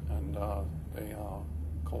 and they are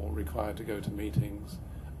required to go to meetings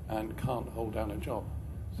and can't hold down a job.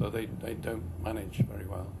 So they don't manage very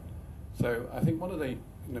well. So I think one of the,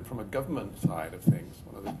 from a government side of things,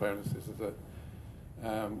 one of the bonuses is that,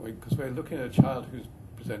 because we're looking at a child who's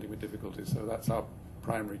presenting with difficulties, so that's our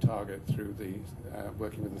primary target through the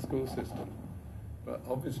working with the school system. But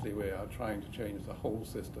obviously we are trying to change the whole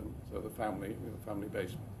system, so the family, we have a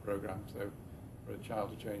family-based program, so for a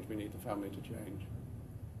child to change, we need the family to change.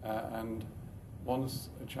 And once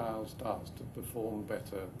a child starts to perform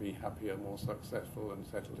better, be happier, more successful and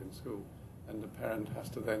settled in school, then the parent has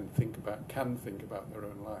to then can think about their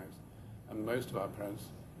own lives. And most of our parents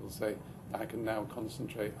will say, I can now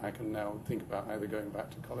concentrate, I can now think about either going back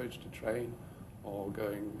to college to train or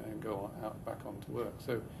go out back onto work.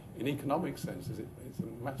 So in economic sense, it's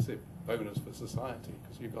a massive bonus for society,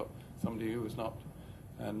 because you've got somebody who is not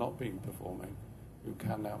been performing, who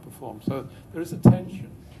can now perform. So there is a tension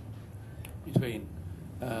between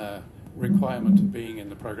requirement of being in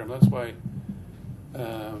the program. That's why,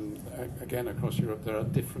 again, across Europe, there are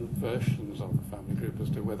different versions of the family group as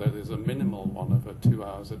to whether there's a minimal one of 2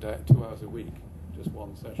 hours a day, 2 hours a week, just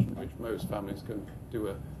one session, which most families can do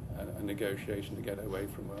a negotiation to get away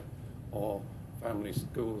from work, or family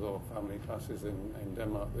schools or family classes in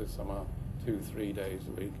Denmark. There's some are 2-3 days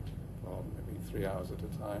a week, or maybe 3 hours at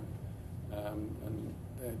a time, and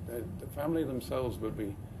the family themselves would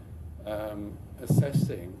be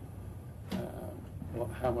assessing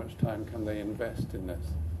how much time can they invest in this.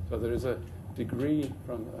 So there is a degree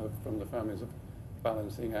from the families of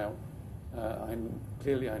balancing out.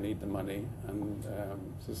 Clearly I need the money, and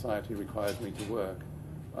society requires me to work.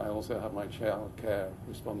 I also have my child care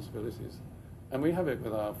responsibilities. And we have it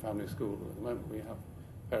with our family school at the moment. We have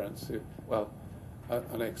parents who,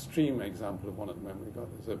 an extreme example of one at the moment we've got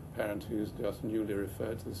is a parent who's just newly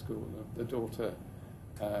referred to the school. The daughter,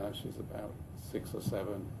 she's about 6 or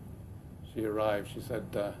 7. She arrived, she said,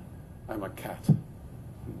 I'm a cat.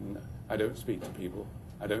 I don't speak to people.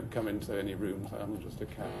 I don't come into any rooms. I'm just a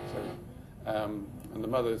cat. So, and the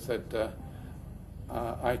mother said,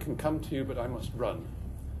 I can come to you, but I must run.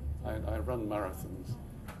 I run marathons.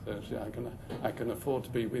 So I can afford to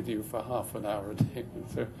be with you for half an hour a day.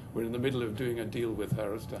 So we're in the middle of doing a deal with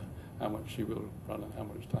her as to how much she will run and how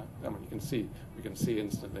much time. We can see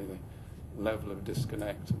instantly the level of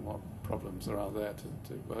disconnect and what problems are out there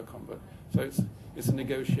to work on. But so it's a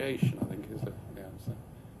negotiation, I think, is the answer.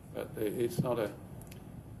 But it's not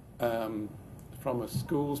from a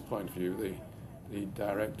school's point of view, the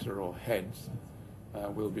director or heads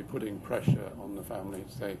will be putting pressure on the family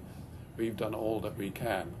to say, we've done all that we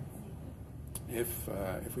can. If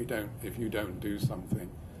you don't do something,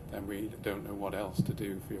 then we don't know what else to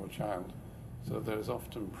do for your child. So there's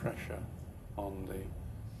often pressure on the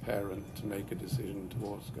parent to make a decision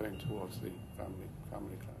towards going towards the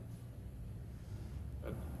family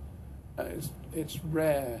class. But it's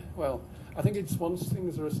rare. Well, I think it's once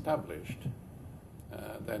things are established,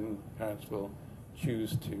 then parents will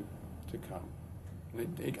choose to come.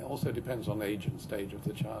 And it also depends on age and stage of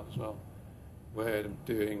the child as well. At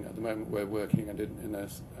the moment we're working in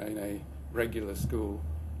a regular school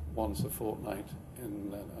once a fortnight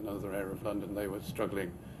in another area of London. They were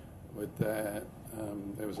struggling with there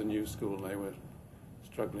was a new school, and they were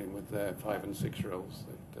struggling with their 5 and 6 year olds.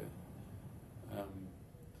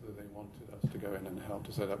 So they wanted us to go in and help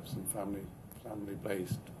to set up some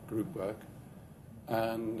family-based group work.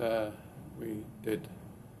 And we did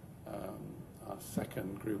our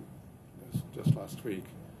second group just last week,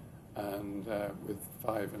 and with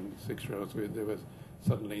 5 and 6 year olds, there was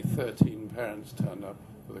suddenly 13 parents turned up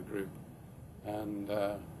for the group, and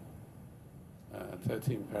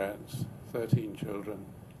 13 parents, 13 children,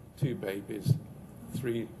 2 babies,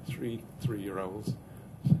 3 year olds.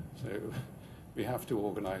 So we have to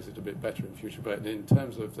organise it a bit better in future, but in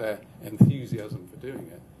terms of their enthusiasm for doing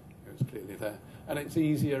it, it was clearly there. And it's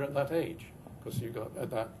easier at that age, because you've got at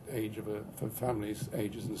that age for families,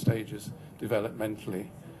 ages and stages, developmentally,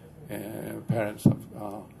 parents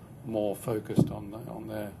are more focused on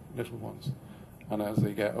their little ones. And as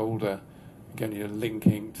they get older, again, you're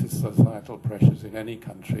linking to societal pressures in any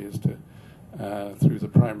country as to, through the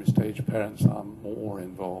primary stage, parents are more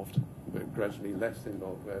involved, but gradually less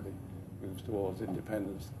involved where they move towards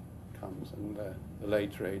independence comes. And the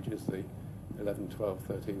later ages, the 11, 12,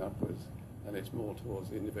 13 upwards, and it's more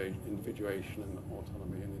towards individuation and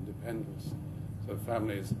autonomy and independence. So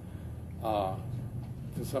families are,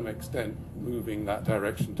 to some extent, moving that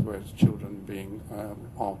direction towards children being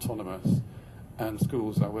autonomous, and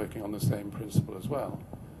schools are working on the same principle as well.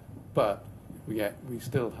 But we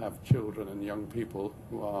still have children and young people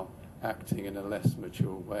who are acting in a less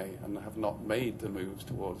mature way and have not made the moves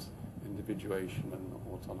towards individuation and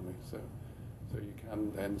autonomy. So you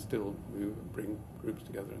can then still bring groups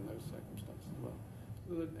together in those circumstances as well.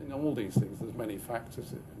 So in all these things, there's many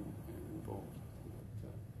factors involved.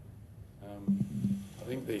 But, I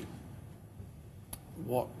think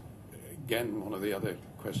one of the other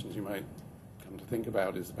questions you might come to think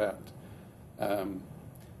about is about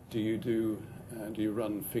do you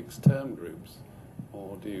run fixed term groups,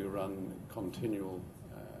 or do you run continual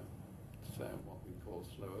what we call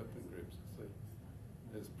slow open groups? So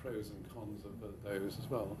there's pros and cons of those as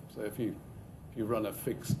well. So if you run a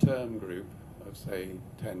fixed term group of say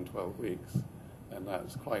 10, 12 weeks, then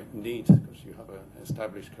that's quite neat because you have an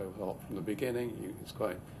established cohort from the beginning. It's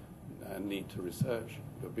quite neat to research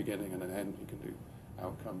the beginning and an end. You can do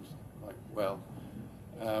outcomes quite well.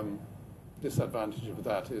 Disadvantage of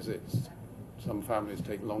that is some families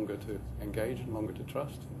take longer to engage and longer to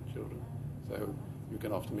trust in children. So you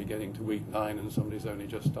can often be getting to week 9 and somebody's only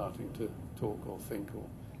just starting to talk or think or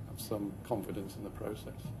have some confidence in the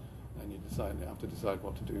process. And you have to decide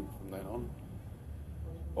what to do from then on.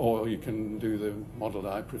 Or you can do the model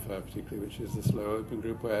that I prefer particularly, which is the slow open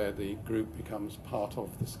group, where the group becomes part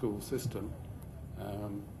of the school system.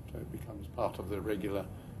 So it becomes part of the regular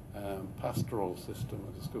pastoral system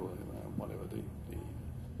of the school, whatever the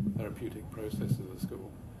therapeutic process of the school.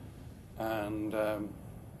 And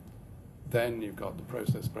then you've got the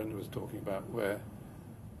process Brenda was talking about, where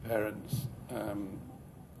parents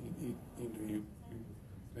you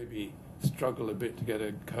maybe struggle a bit to get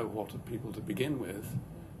a cohort of people to begin with,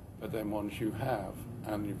 but then once you have,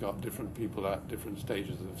 and you've got different people at different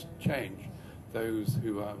stages of change, those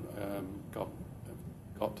who have got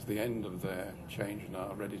to the end of their change and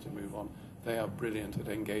are ready to move on, they are brilliant at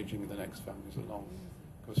engaging the next families along,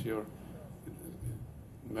 because your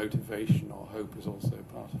motivation or hope is also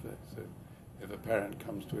part of it. So if a parent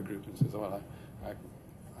comes to a group and says, well, I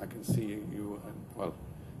can see you, and well,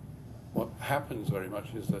 what happens very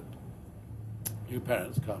much is that new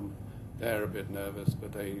parents come, they're a bit nervous,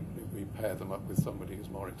 but we pair them up with somebody who's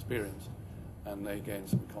more experienced, and they gain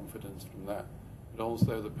some confidence from that. But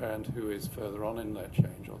also the parent who is further on in their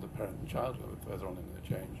change, or the parent and child who are further on in their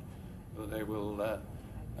change, they will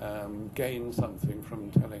gain something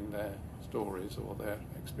from telling their stories or their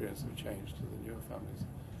experience of change to the newer families.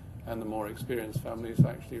 And the more experienced families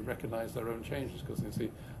actually recognize their own changes, because they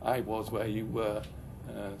see, I was where you were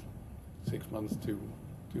 6 months, 2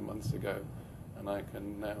 months ago, and I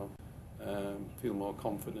can now feel more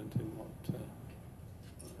confident in what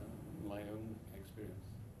my own experience.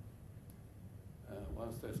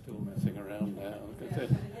 Whilst they're still messing around now,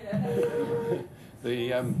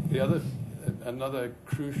 another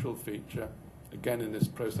crucial feature, again in this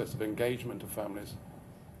process of engagement of families,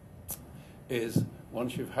 is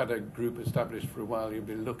once you've had a group established for a while, you'll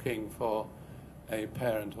be looking for a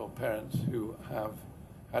parent or parents who have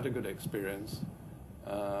had a good experience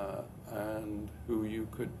and who you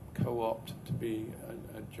could co-opt to be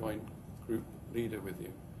a joint group leader with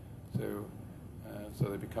you. So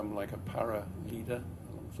they become like a para-leader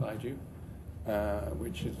alongside you,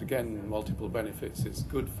 which is, again, multiple benefits. It's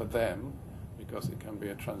good for them because it can be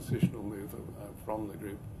a transitional move from the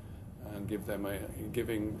group and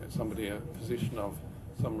giving somebody a position of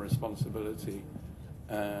some responsibility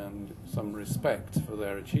and some respect for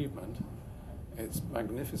their achievement. It's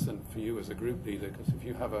magnificent for you as a group leader, because if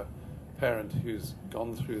you have a parent who's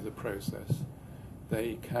gone through the process,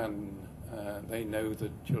 they know the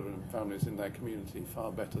children and families in their community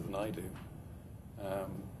far better than I do.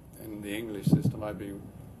 In the English system, I'd be,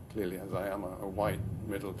 clearly as I am, a white,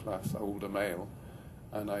 middle-class, older male,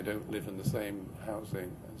 and I don't live in the same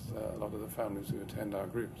housing as a lot of the families who attend our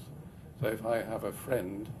groups. So if I have a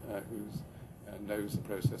friend who knows the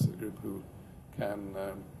process of the group, who can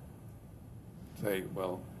say,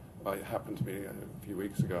 well, it happened to me a few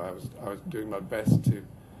weeks ago, I was doing my best to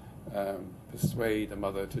persuade a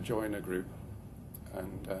mother to join a group,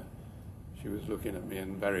 and she was looking at me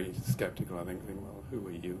and very skeptical, I think, thinking, well, who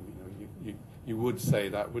are you? You would say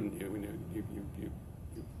that, wouldn't you?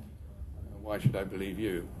 Why should I believe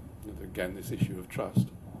you? And again, this issue of trust.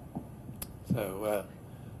 So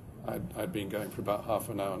I'd been going for about half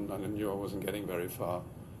an hour, and I knew I wasn't getting very far.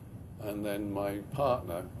 And then my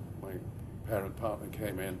partner, my parent partner,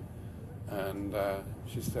 came in, and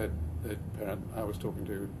she said, the parent I was talked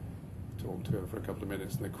to her for a couple of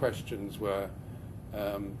minutes, and the questions were,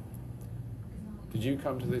 did you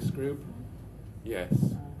come to this group? Yes.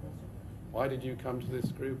 Why did you come to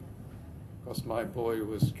this group? Because my boy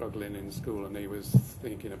was struggling in school and he was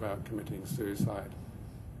thinking about committing suicide.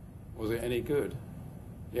 Was it any good?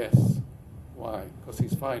 Yes. Why? Because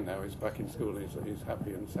he's fine now, he's back in school, he's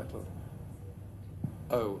happy and settled.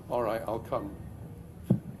 Oh, all right, I'll come.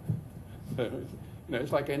 So,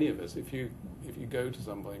 it's like any of us. If you go to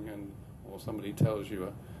something or somebody tells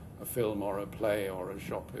you a film or a play or a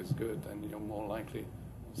shop is good, then you're more likely,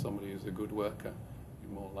 or somebody who's a good worker,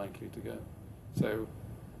 you're more likely to go. So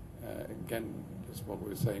again, just what we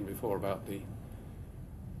were saying before about the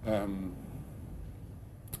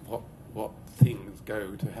what things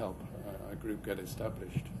go to help a group get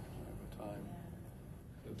established over time.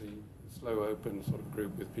 So the slow open sort of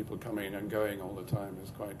group with people coming and going all the time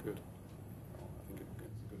is quite good. I think it's a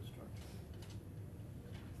good structure.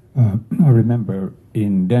 I remember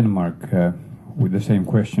in Denmark, with the same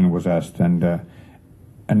question was asked, and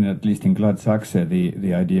at least in Gladsaxe,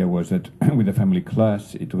 the idea was that with the family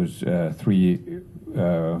class, it was 3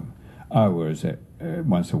 hours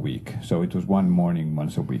once a week. So it was one morning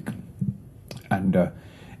once a week, and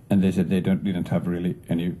they said they didn't have really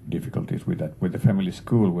any difficulties with that. With the family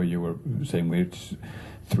school, where you were saying it's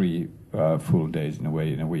 3 full days in a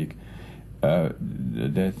week,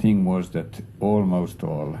 the thing was that almost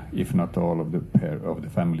all, if not all, of the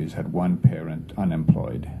families had one parent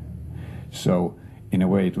unemployed. So in a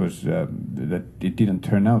way it was that it didn't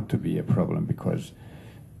turn out to be a problem, because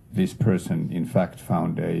this person in fact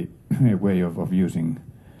found a way of using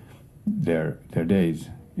their days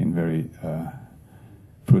in very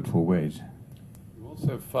fruitful ways. You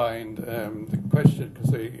also find the question,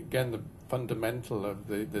 because again the fundamental of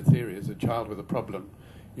the theory is a child with a problem.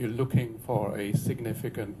 You're looking for a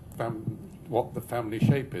significant what the family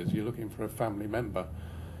shape is. You're looking for a family member,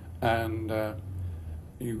 and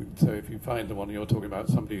so if you find the one you're talking about,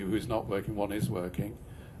 somebody who is not working, one is working,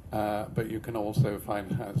 but you can also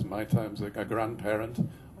find, as in my terms, a grandparent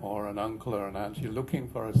or an uncle or an aunt. You're looking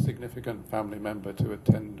for a significant family member to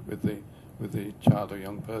attend with the child or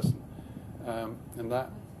young person, and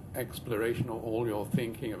that exploration, or all you're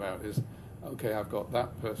thinking about is, okay, I've got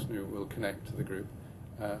that person who will connect to the group.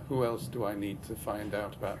 Who else do I need to find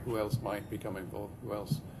out about? Who else might become involved? Who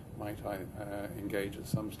else might I engage at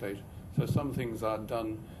some stage? So some things are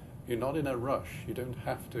done. You're not in a rush. You don't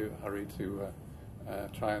have to hurry to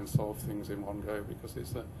try and solve things in one go, because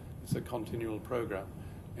it's a continual program.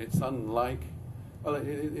 It's unlike, well,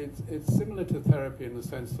 it's similar to therapy in the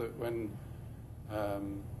sense that when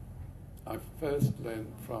I first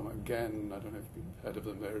learned from, again, I don't know if you've heard of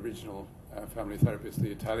them, the original family therapists,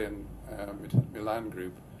 the Italian Milan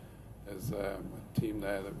group. There's a team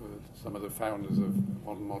there that were some of the founders of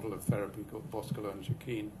one model of therapy called Boscolo and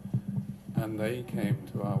Jacquin, and they came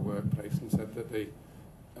to our workplace and said that the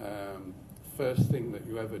first thing that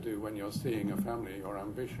you ever do when you're seeing a family, your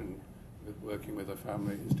ambition with working with a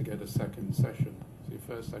family, is to get a second session. So your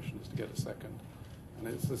first session is to get a second, and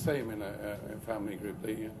it's the same in a family group.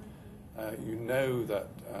 You know that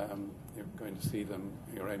you're going to see them,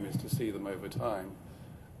 your aim is to see them over time.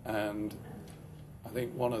 And I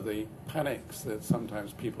think one of the panics that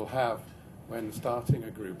sometimes people have when starting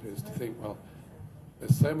a group is to think, well,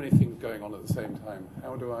 there's so many things going on at the same time.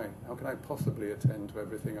 How can I possibly attend to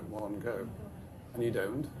everything at one go? And you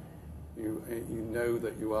don't. You know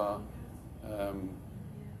that you are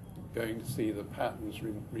going to see the patterns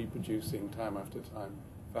reproducing time after time.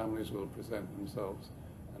 Families will present themselves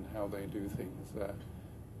and how they do things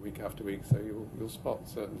week after week, so you'll spot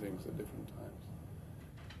certain things at different times.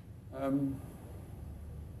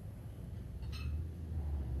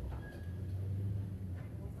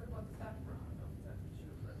 What about the background of the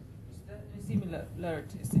children? Is there any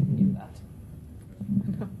similarities in that?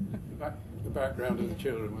 The background of the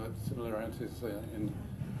children, well, similarities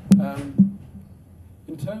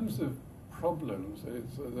in terms of problems.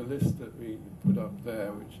 It's the list that we put up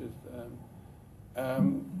there, which is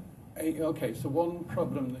okay. So one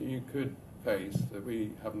problem that you could face that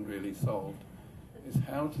we haven't really solved is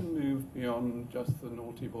how to move beyond just the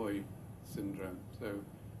naughty boy syndrome. So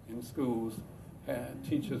in schools,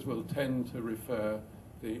 teachers will tend to refer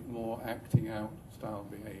the more acting out style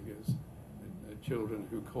behaviours, the children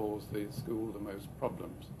who cause the school the most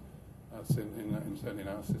problems. That's certainly in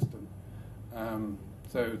our system.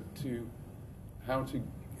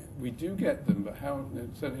 We do get them, but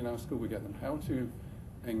certainly in our school we get them. How to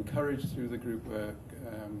encourage through the group work,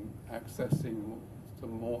 accessing a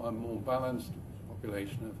more balanced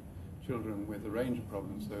population of children with a range of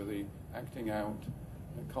problems. So the acting out,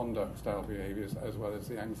 conduct style behaviours, as well as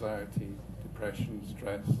the anxiety, depression,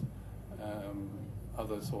 stress,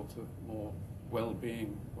 other sorts of more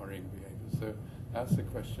well-being, worrying behaviours. So that's the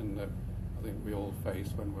question that I think we all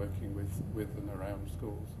face when working with and around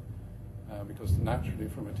schools. Because naturally,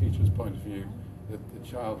 from a teacher's point of view, the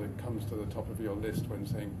child that comes to the top of your list when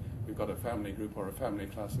saying, we've got a family group or a family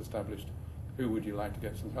class established, who would you like to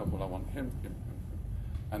get some help? Well, I want him.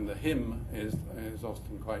 And the him is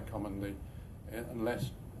often quite common.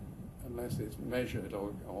 Unless it's measured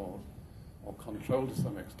or controlled to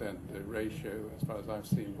some extent, the ratio, as far as I've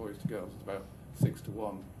seen, boys to girls is about 6 to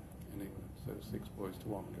 1 in England. So 6 boys to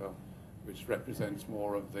 1 girl, which represents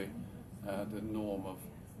more of the norm of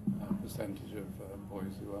percentage of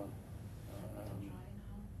boys who are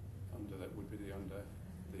would be under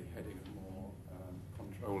the heading of more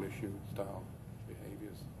control issue style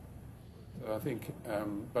behaviours. So I think,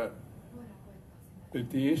 but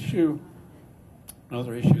the issue,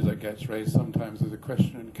 another issue that gets raised sometimes is the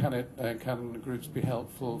question: can groups be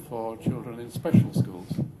helpful for children in special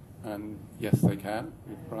schools? And yes, they can.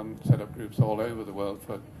 We've set up groups all over the world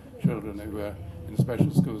for children who are in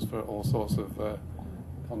special schools for all sorts of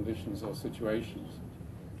conditions or situations.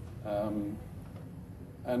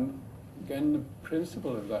 And again, the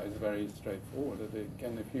principle of that is very straightforward.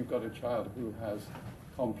 Again, if you've got a child who has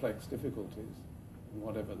complex difficulties,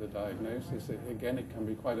 whatever the diagnosis. Again, it can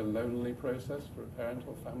be quite a lonely process for a parent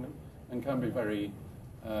or family, and can be very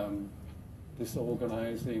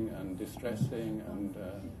disorganizing and distressing, and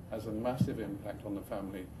has a massive impact on the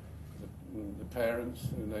family. The parents,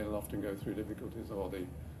 they'll often go through difficulties, or the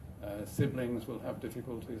siblings will have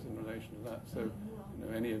difficulties in relation to that. So,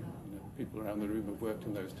 any of people around the room who've worked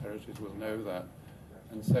in those territories will know that.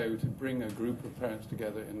 And so to bring a group of parents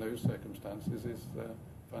together in those circumstances is a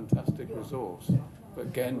fantastic resource. But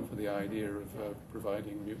again, for the idea of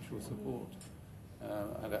providing mutual support,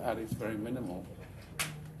 at its very minimal.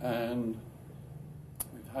 And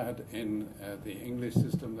we've had in the English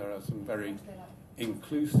system, there are some very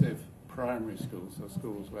inclusive primary schools, so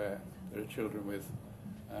schools where there are children with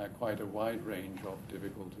quite a wide range of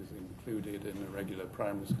difficulties included in a regular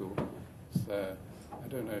primary school. I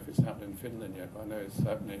don't know if it's happened in Finland yet, but I know it's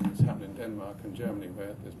happened in Denmark and Germany,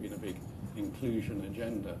 where there's been a big inclusion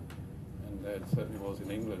agenda, and there certainly was in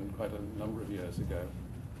England quite a number of years ago.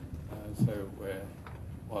 So where,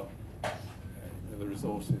 the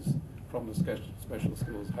resources from the special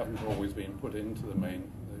schools haven't always been put into the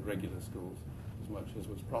regular schools as much as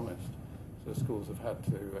was promised. So schools have had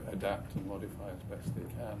to adapt and modify as best they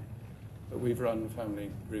can. But we've run family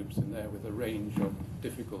groups in there with a range of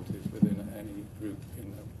difficulties within any group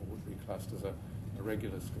in what would be classed as a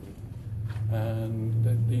regular school. And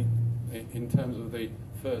in terms of the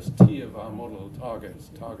first T of our model, targets,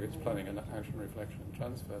 planning and action, reflection and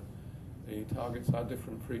transfer, the targets are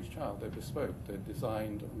different for each child. They're bespoke, they're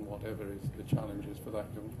designed on whatever is the challenges for that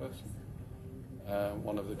young person.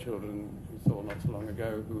 One of the children we saw not so long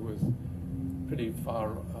ago, who was pretty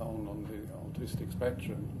far on the autistic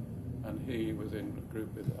spectrum, and he was in a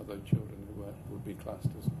group with other children who would be classed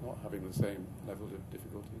as not having the same level of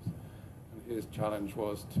difficulties. And his challenge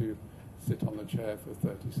was to sit on the chair for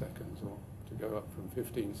 30 seconds, or to go up from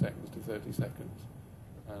 15 seconds to 30 seconds.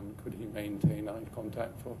 And could he maintain eye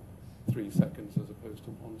contact for 3 seconds as opposed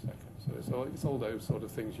to 1 second? So it's all those sort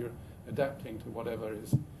of things. You're adapting to whatever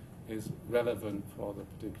is relevant for the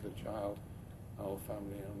particular child or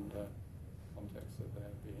family and context that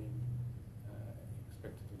they're being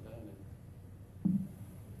expected to learn in.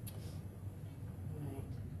 Right.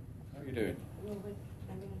 How are you doing? Well,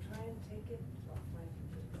 I'm going to try and take it off my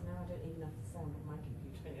computer, because now I don't even have the sound of my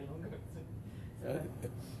computer any longer.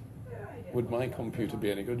 Would my computer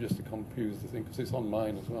be any good just to compose the thing? Because it's on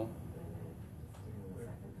mine as well.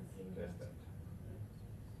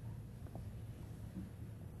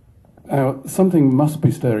 Something must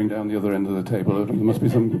be staring down the other end of the table. There must be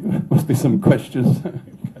some questions.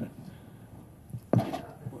 What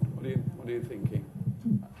are you thinking?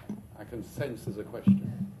 I can sense there's a question.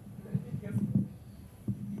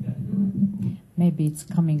 Maybe it's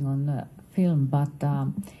coming on the film, but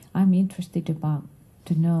I'm interested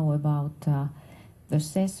to know about the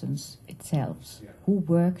sessions itself. Yeah. Who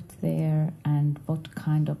worked there and what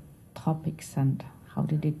kind of topics and how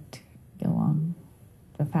did it go on?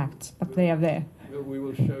 The facts, but they are there. We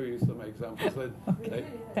will show you some examples. Okay,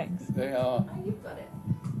 thanks. They are. Oh, you've got it.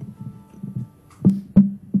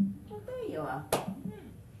 Well, there you are.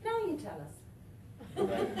 Now you tell us.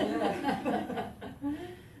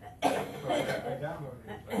 I downloaded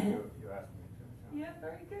it, but you asked me to. So. Yeah,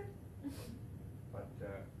 very good. But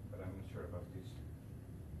I'm not sure about this.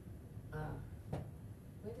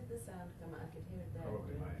 Where did the sound come out? I could hear it there.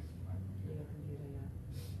 Probably my computer. Your computer, yeah.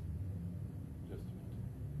 Just a minute.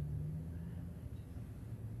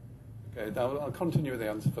 Okay, now I'll continue with the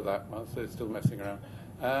answer for that whilst they're still messing around.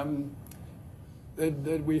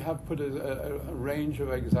 We have put a range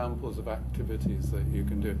of examples of activities that you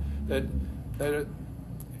can do.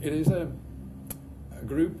 It is a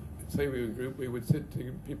group. Say we would sit,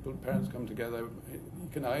 parents come together. You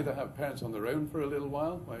can either have parents on their own for a little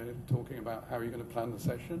while, where you're talking about how you're going to plan the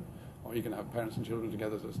session, or you can have parents and children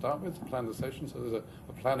together to start with, to plan the session. So there's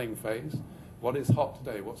a planning phase. What is hot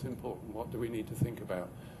today? What's important? What do we need to think about?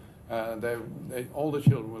 All the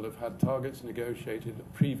children will have had targets negotiated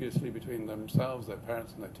previously between themselves, their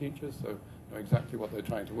parents and their teachers, so know exactly what they're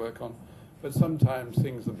trying to work on. But sometimes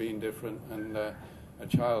things have been different, and a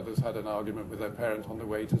child has had an argument with their parent on the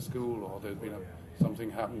way to school, or there's been something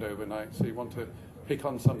happened overnight. So you want to pick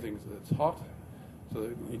on something that's hot, so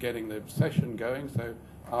that you're getting the session going. So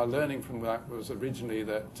our learning from that was originally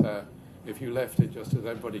that if you left it just as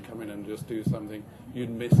everybody come in and just do something,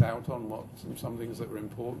 you'd miss out on some things that were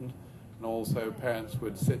important. And also parents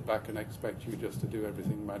would sit back and expect you just to do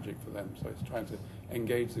everything magic for them. So it's trying to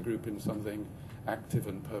engage the group in something active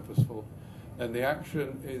and purposeful. And the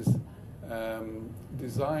action is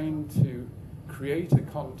designed to create a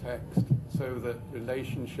context so that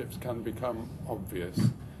relationships can become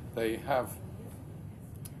obvious. They have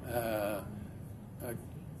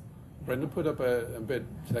Brenda put up a bit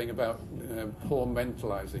saying about poor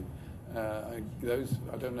mentalising. I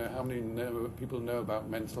don't know how many people know about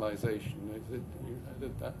mentalisation. You heard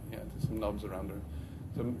of that? Yeah, there's some nods around it.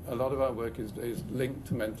 So a lot of our work is linked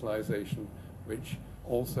to mentalisation, which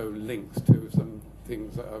also links to some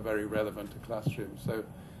things that are very relevant to classrooms. So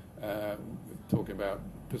talking about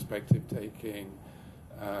perspective taking,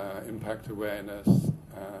 impact awareness,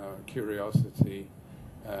 curiosity,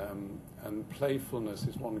 and playfulness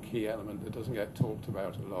is one key element that doesn't get talked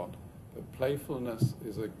about a lot. But playfulness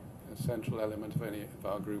is a central element of any of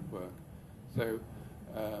our group work. So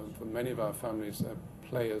for many of our families,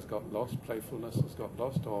 play has got lost, playfulness has got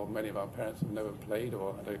lost, or many of our parents have never played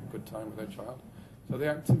or had a good time with their child. So the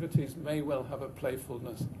activities may well have a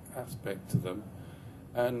playfulness aspect to them.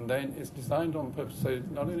 And then it's designed on purpose, so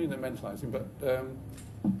not only the mentalising, but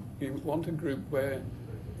you want a group where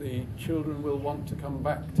the children will want to come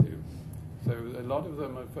back to. So a lot of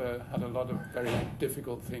them have had a lot of very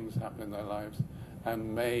difficult things happen in their lives,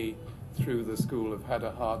 and may, through the school, have had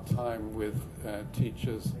a hard time with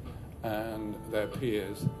teachers and their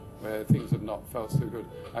peers, where things have not felt so good.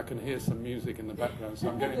 I can hear some music in the background, so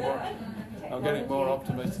I'm getting more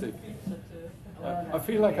optimistic. I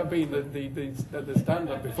feel like I've been the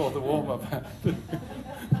stand-up before the warm-up.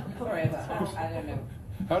 Forever. I don't know.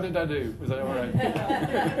 How did I do? Was that all right?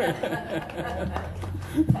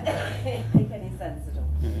 Make any sense at all?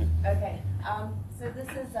 Yeah. Okay. So this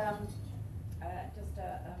is just a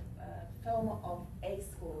film of a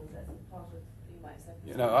school as part of.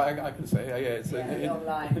 You know, I can say,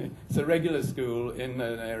 it's a regular school in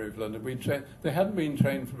an area of London. They hadn't been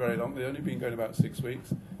trained for very long. They'd only been going about 6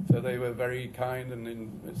 weeks. So they were very kind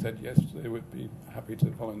and said yes, they would be happy to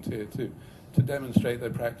volunteer to demonstrate their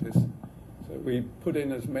practice. So we put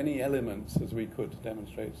in as many elements as we could to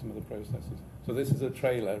demonstrate some of the processes. So this is a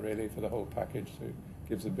trailer, really, for the whole package, so it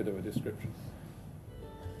gives a bit of a description.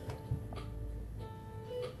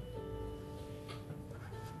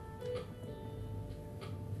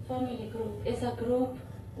 Family group is a group.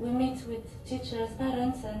 We meet with teachers,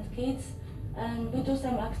 parents and kids, and we do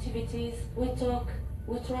some activities, we talk,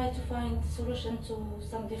 we try to find solution to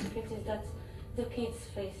some difficulties that the kids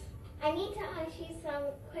face. I need to ask you some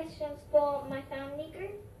questions for my family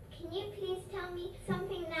group. Can you please tell me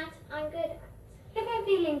something that I'm good at? If I'm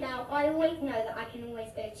feeling down, I always know that I can always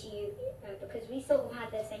go to you because we sort of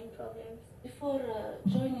had the same problems. Before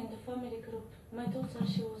joining the family group, my daughter,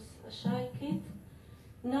 she was a shy kid.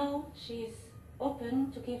 Now she's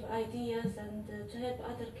open to give ideas and to help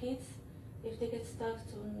other kids. If they get stuck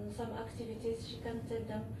on some activities, she can tell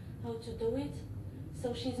them how to do it.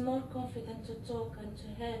 So she's more confident to talk and to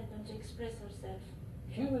help and to express herself.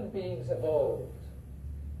 Human beings evolved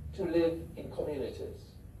to live in communities.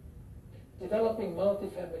 Developing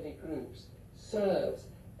multi-family groups serves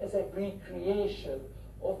as a recreation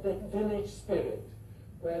of that village spirit,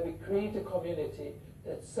 where we create a community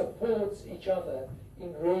that supports each other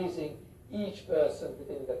in raising each person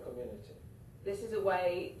within the community. This is a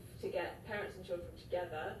way to get parents and children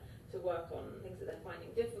together to work on things that they're finding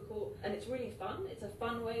difficult, and it's really fun. It's a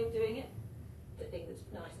fun way of doing it. The thing that's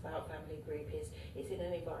nice about family group is it's in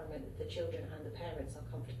an environment that the children and the parents are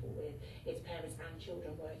comfortable with. It's parents and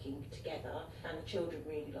children working together, and the children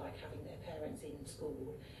really like having their parents in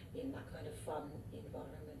school in that kind of fun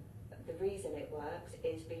environment. The reason it works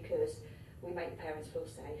is because we make the parents feel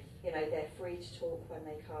safe. You know, they're free to talk when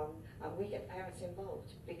they come, and we get the parents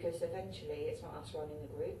involved, because eventually it's not us running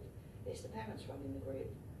the group, it's the parents running the group.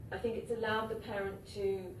 I think it's allowed the parent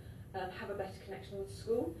to have a better connection with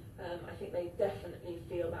school. I think they definitely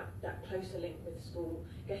feel that closer link with school.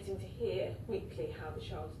 Getting to hear weekly how the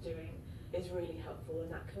child's doing is really helpful,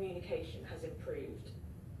 and that communication has improved.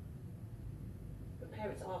 The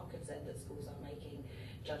parents are concerned that schools are making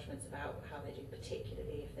judgments about how they do,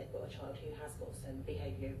 particularly if they've got a child who has got some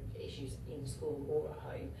behaviour issues in school or at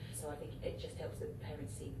home. So I think it just helps the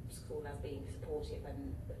parents see school as being supportive,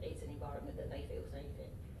 and it's an environment that they feel safe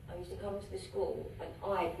in. I used to come to the school and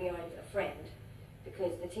hide behind a friend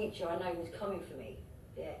because the teacher I know was coming for me.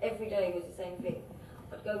 Yeah, every day was the same thing.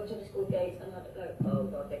 I'd go to the school gate and I'd go, oh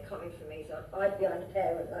God, they're coming for me. So I'd hide behind a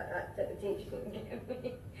parent like that so the teacher couldn't get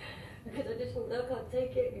me. Because I just thought, no, I can't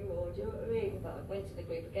take it anymore, do you know what I mean? But I went to the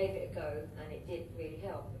group, I gave it a go, and it did really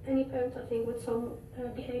help. Any parent, I think, with some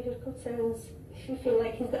behaviour concerns, if you feel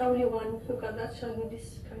like he's the only one who got that child with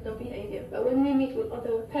this kind of behaviour. But when we meet with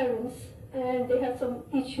other parents, and they have some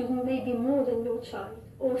issues, maybe more than your child,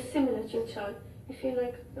 or similar to your child, you feel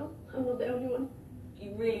like, no, I'm not the only one.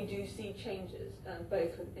 You really do see changes,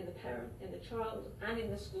 both in the parent, in the child, and in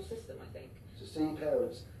the school system, I think. To see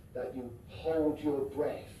parents that you hold your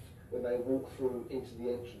breath when they walk through into the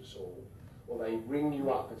entrance hall, or they ring you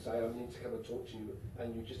up and say, I need to come and talk to you,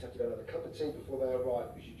 and you just have to go and have a cup of tea before they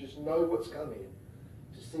arrive, because you just know what's coming.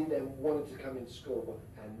 To see them wanting to come into school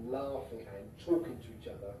and laughing and talking to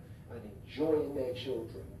each other and enjoying their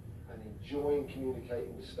children and enjoying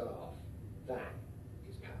communicating with staff, that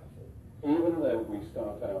is powerful. Even though we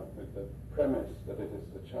start out with the premise that it is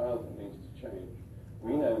the child that needs to change,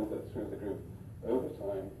 we know that through the group, over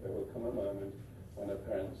time, there will come a moment when a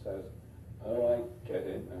parent says, oh, I get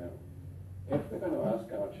it now. If we're going to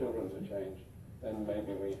ask our children to change, then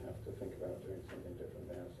maybe we have to think about doing something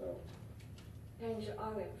differently ourselves. Change that I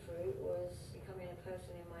went through was becoming a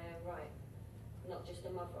person in my own right, not just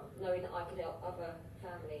a mother, knowing that I could help other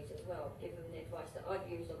families as well, give them the advice that I've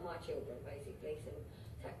used on my children, basically, some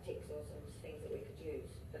tactics or some things that we could use.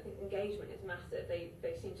 I think engagement is massive. They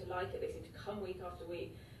seem to like it, they seem to come week after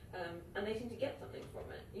week, and they seem to get something from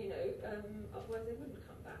it, you know, otherwise they wouldn't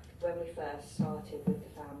come back. When we first started with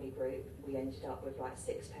the family group, we ended up with like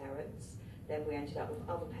 6 parents, then we ended up with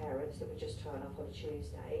other parents that would just turn up on a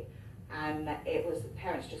Tuesday. And it was, the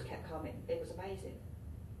parents just kept coming. It was amazing.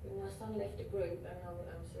 When my son left the group,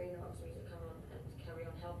 and Serena asked me to come on and carry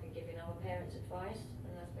on helping, giving other parents advice,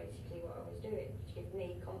 and that's basically what I was doing, to give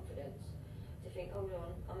me confidence, to think, hold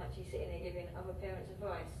on, I'm actually sitting here giving other parents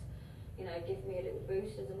advice, you know, give me a little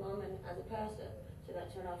boost as a mum and as a person. So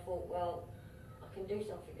that's when I thought, well, I can do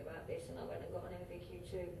something about this, and I went and got an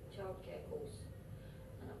MVQ2 childcare course,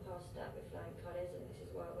 and I passed that with flying colours, and this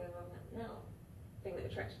is where I'm at now. Thing that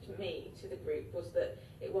attracted me to the group was that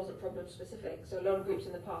it wasn't problem specific. So a lot of groups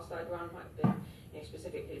in the past I'd run might have been, you know,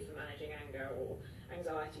 specifically for managing anger or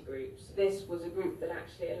anxiety groups. This was a group that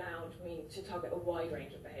actually allowed me to target a wide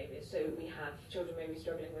range of behaviours. So we have children maybe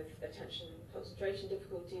struggling with attention concentration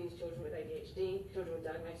difficulties, children with ADHD, children with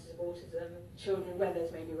diagnosis of autism, children where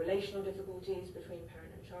there's maybe relational difficulties between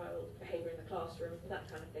parent and child, behaviour in the classroom, that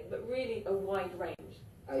kind of thing. But really a wide range.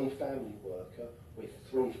 A family worker with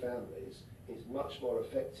 3 families is much more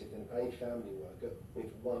effective than a family worker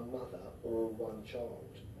with 1 mother or 1 child.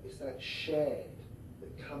 It's that shared, the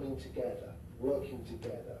coming together, working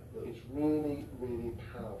together, that is really, really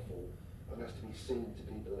powerful and has to be seen to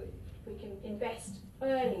be believed. We can invest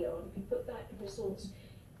early on, if we put that resource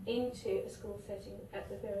into a school setting at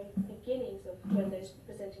the very beginnings of when those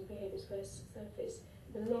presenting behaviours first surface,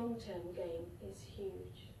 the long-term gain is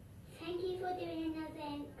huge. Thank you for doing another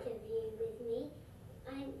interview with me.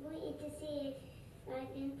 I wanted to see if I've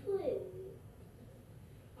improved.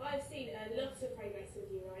 I've seen lots of progress with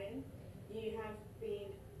you, Ryan. You have been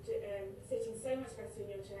sitting so much better in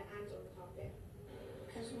your chair and on the carpet.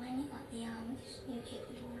 Because when you got the arms, you kick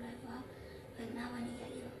it all over, but now when you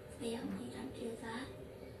get your feet up, you don't do that.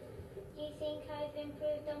 Do you think I've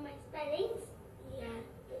improved on my spellings? Yeah,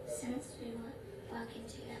 since we were working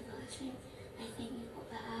together, I think you've got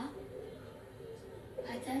better.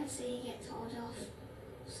 I don't see you get told off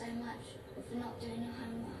so much for not doing your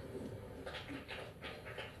homework.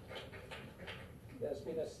 There's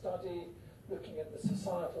been a study looking at the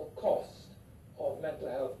societal cost of mental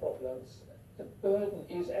health problems. The burden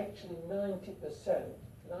is actually 90%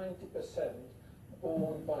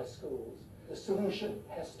 borne by schools. The solution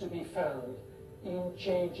has to be found in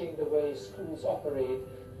changing the way schools operate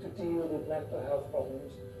to deal with mental health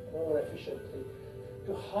problems more efficiently,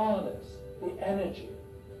 to harness the energy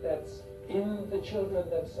that's in the children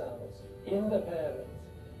themselves, in the parents,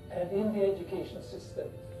 and in the education system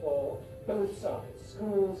for both sides,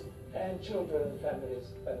 schools and children and families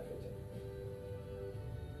benefiting.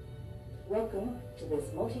 Welcome to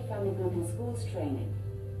this multi-family group in schools training.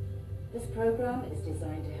 This program is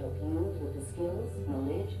designed to help you with the skills,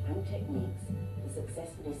 knowledge and techniques for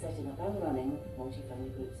successfully setting up and running multi-family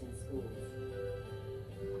groups in schools.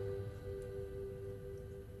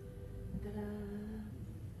 Ta-da!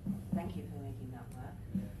 Thank you for making that work.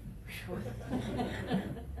 Do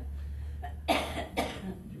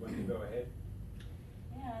you want to go ahead?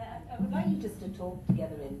 Yeah, I would like you just to talk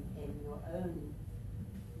together in your own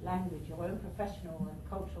language, your own professional and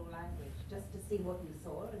cultural language, just to see what you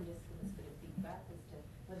saw and just give us a bit of feedback as to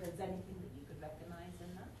whether there's anything that you could recognise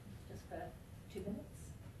in that, just for 2 minutes.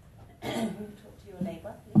 Talk to your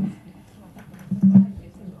neighbour, please.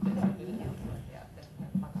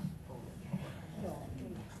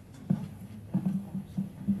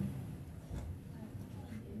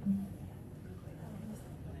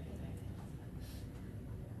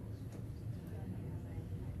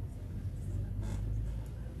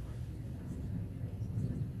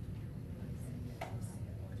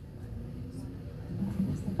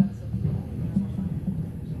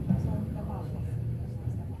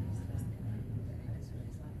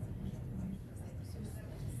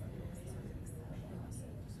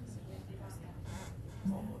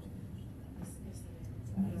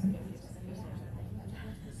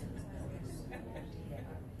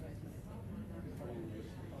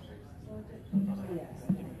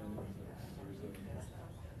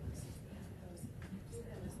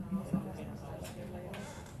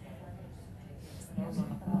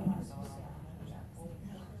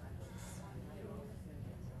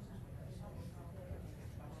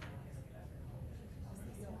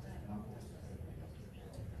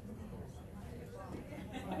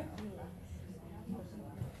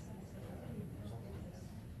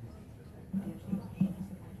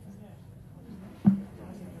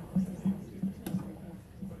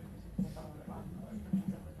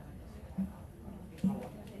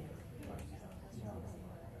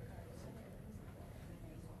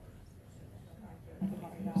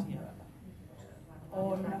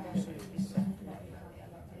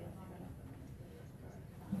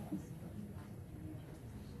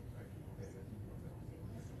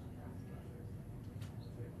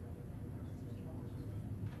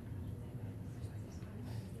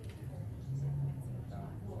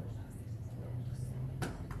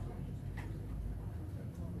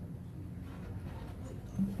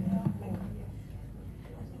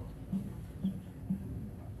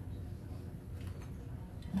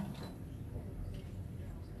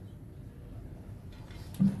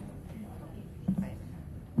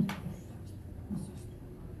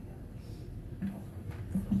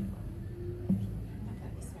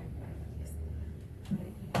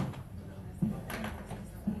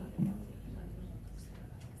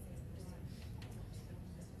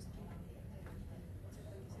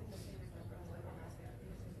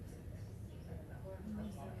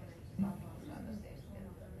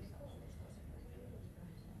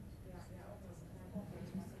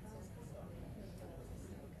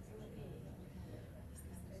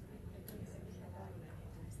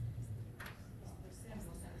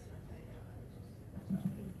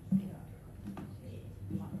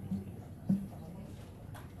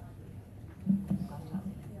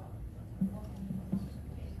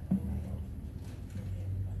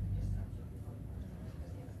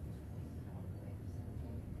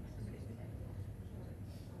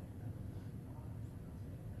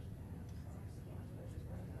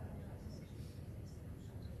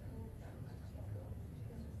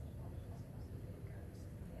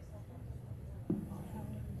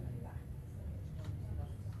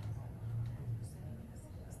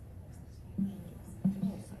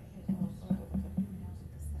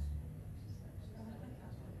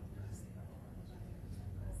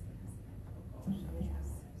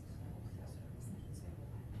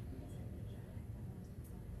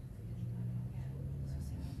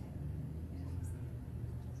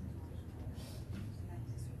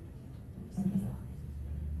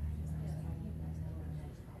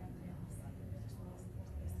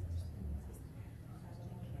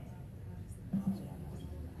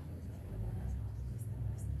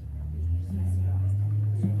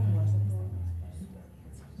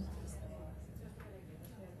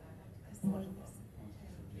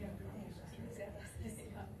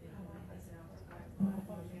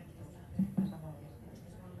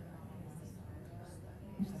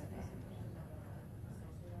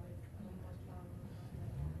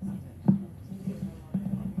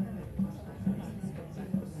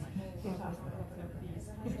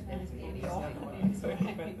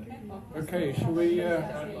 Okay, shall we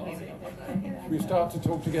start to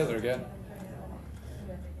talk together again?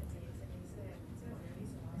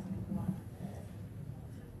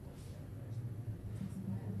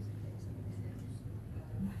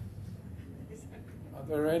 Are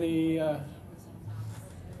there any... What a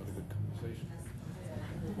good conversation.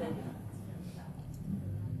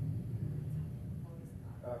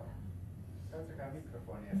 Käyttäkää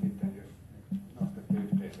mikrofonia sitten, jos nostatte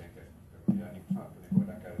yhteiseen keskusteluun. Ja niin kuin sanottu, niin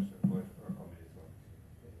voidaan käydä se voice or comedy.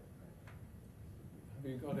 Have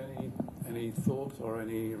you got any thoughts or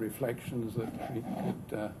any reflections that we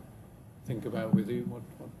could think about with you?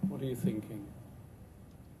 What are you thinking?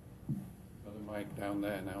 Got a mic down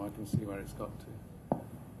there now. I can see where it's got to.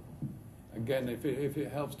 Again, if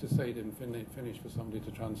it helps to say it in Finnish for somebody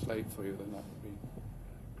to translate for you, then that would be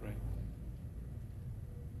great.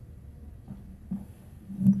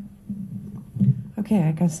 Okay,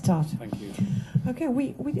 I can start. Thank you. Okay,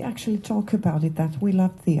 we actually talk about it, that we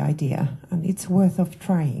love the idea and it's worth of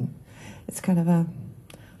trying. It's kind of a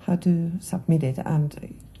how to submit it,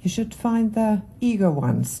 and you should find the eager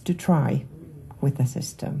ones to try with the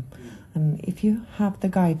system. And if you have the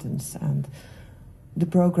guidance and the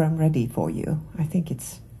program ready for you, I think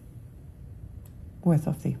it's worth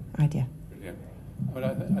of the idea. Brilliant. But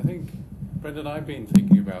I think, Brenda, I've been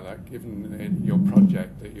thinking about that, given your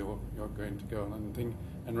project that you're going to go on,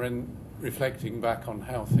 and reflecting back on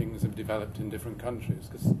how things have developed in different countries.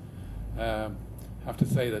 Because I have to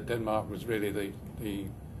say that Denmark was really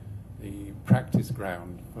the practice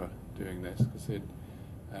ground for doing this, because it,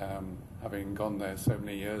 having gone there so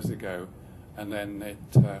many years ago, and then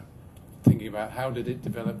thinking about how did it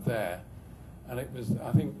develop there, and it was,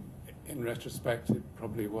 I think, in retrospect, it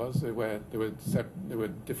probably was. There were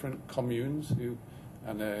different communes who,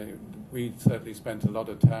 and we certainly spent a lot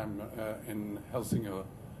of time in Helsinki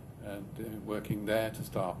working there to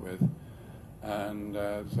start with, and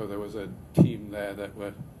so there was a team there that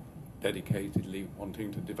were dedicatedly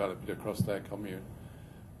wanting to develop it across their commune,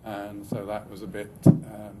 and so that was a bit.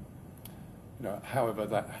 However,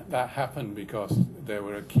 that happened because there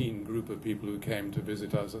were a keen group of people who came to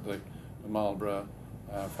visit us at the Marlborough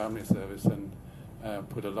family service and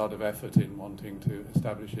put a lot of effort in wanting to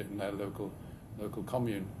establish it in their local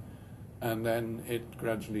commune. And then it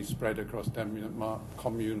gradually spread across Denmark,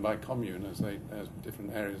 commune by commune, as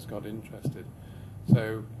different areas got interested.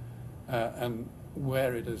 So, and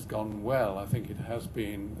where it has gone well, I think it has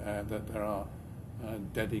been that there are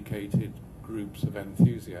dedicated groups of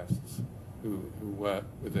enthusiasts who work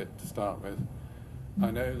with it to start with.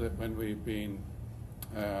 I know that when we've been,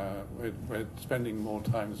 we're spending more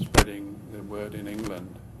time spreading the word in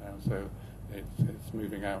England now, so it's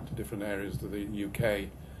moving out to different areas of the UK.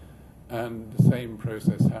 And the same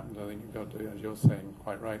process happens. I think you've got to, as you're saying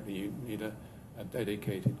quite rightly, you need a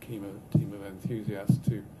dedicated team of enthusiasts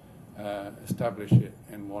to establish it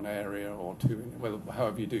in one area or two, well,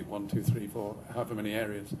 however you do, 1, 2, 3, 4, however many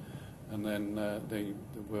areas, and then the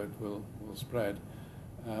word will spread.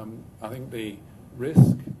 I think the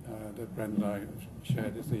risk that Brenda and I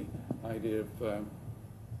shared is the idea of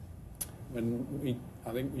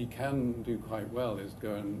I think we can do quite well is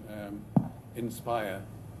go and inspire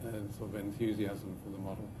sort of enthusiasm for the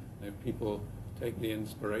model. And if people take the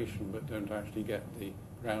inspiration but don't actually get the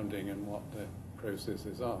grounding and what the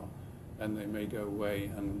processes are, then they may go away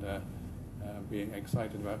and be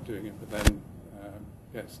excited about doing it, but then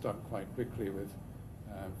get stuck quite quickly with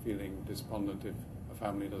feeling despondent if a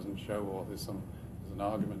family doesn't show, or there's an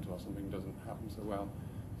argument or something doesn't happen so well.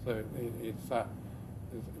 So it's that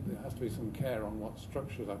there has to be some care on what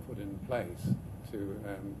structures are put in place to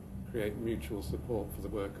create mutual support for the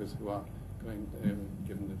workers who are going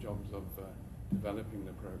given the jobs of developing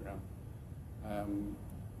the program.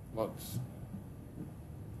 What's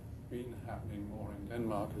been happening more in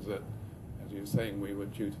Denmark is that, as you were saying, we were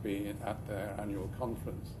due to be at their annual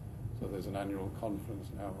conference. So there's an annual conference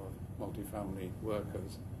now of multifamily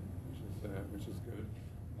workers, which is good.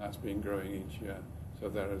 That's been growing each year. So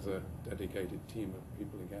there is a dedicated team of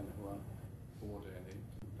people again who are coordinating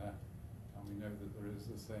that. And we know that there is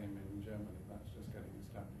the same in Germany. That's just getting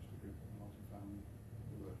established, a group of multifamily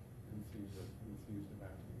who are enthused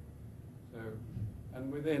about it. So,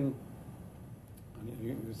 and within,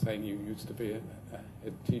 you were saying you used to be a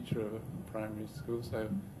head teacher of a primary school, so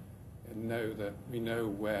we know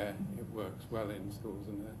where it works well in schools,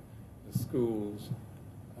 and the schools,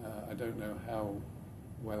 I don't know how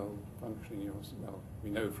well functioning yours. Well,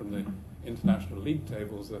 we know from the international league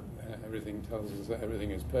tables that everything tells us that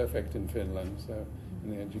everything is perfect in Finland, so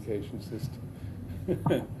in the education system.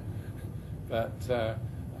 But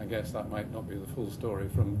I guess that might not be the full story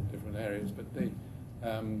from different areas. But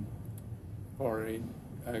for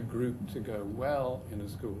a group to go well in a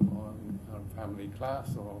school, or a family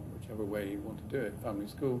class, or whichever way you want to do it, family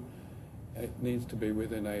school, it needs to be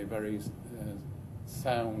within a very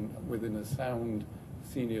sound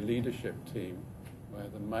senior leadership team, where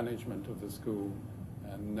the management of the school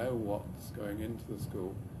know what's going into the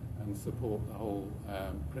school and support the whole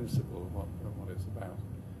principle of what it's about.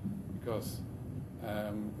 Because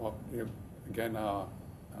again, our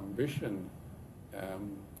ambition,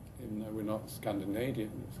 even though we're not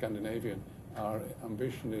Scandinavian, our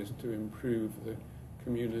ambition is to improve the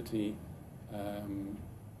community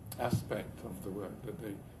aspect of the work.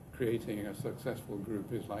 That creating a successful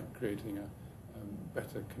group is like creating a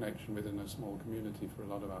better connection within a small community for a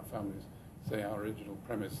lot of our families. Say our original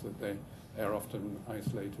premise that they are often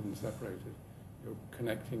isolated and separated. You're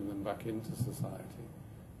connecting them back into society.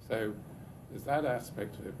 So there's that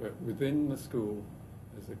aspect of it, but within the school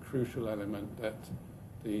there's a crucial element that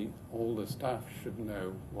all the staff should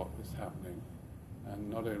know what is happening, and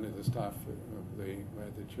not only the staff of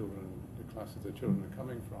where the classes the children are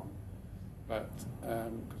coming from, but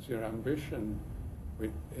because your ambition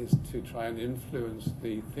is to try and influence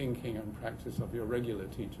the thinking and practice of your regular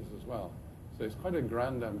teachers as well. So it's quite a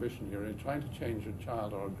grand ambition. You're trying to change a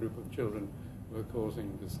child or a group of children who are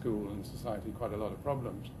causing the school and society quite a lot of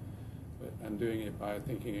problems, and doing it by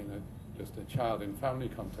thinking in just a child in family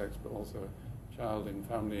context, but also a child in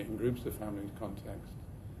family and groups of family context,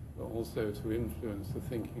 but also to influence the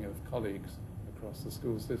thinking of colleagues across the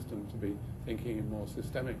school system to be thinking in more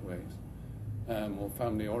systemic ways, more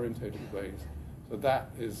family-orientated ways. So that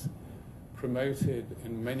is promoted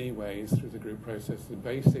in many ways through the group process. The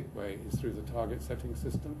basic way is through the target setting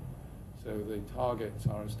system. So the targets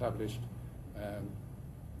are established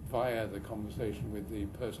via the conversation with the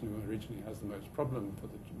person who originally has the most problem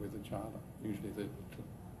with the child, usually the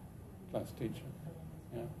class teacher.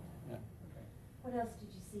 Yeah. Okay. What else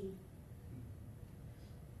did you see?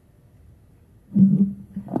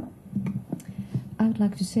 I would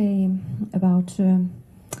like to say about,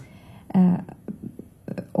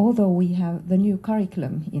 although we have the new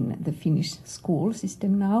curriculum in the Finnish school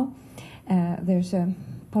system now, there's a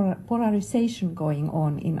polarization going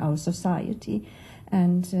on in our society,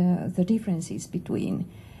 and the differences between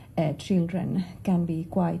children can be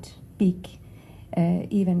quite big,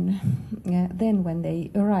 even then when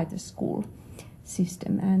they arrive at the school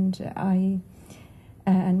system.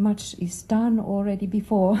 And much is done already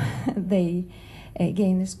before they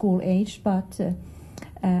gain the school age, but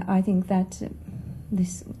I think that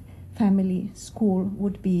this family school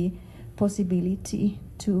would be possibility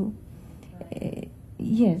to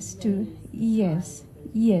yes.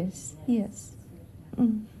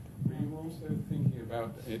 Mm. Were you also thinking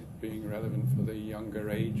about it being relevant for the younger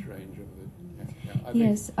age range of the?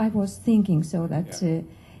 Yes, I was thinking so that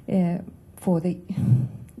for the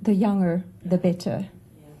younger, the better.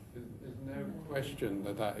 There's no question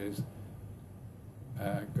that is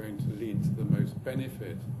going to lead to the most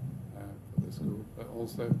benefit for the school, but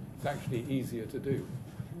also it's actually easier to do.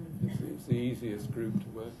 It's the easiest group to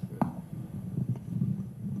work with.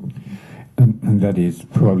 And that is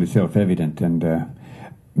probably self-evident, and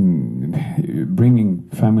bringing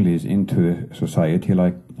families into society,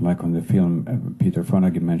 like on the film Peter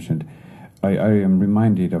Fonagy mentioned, I am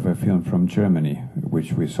reminded of a film from Germany,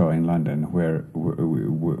 which we saw in London, where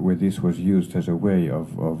this was used as a way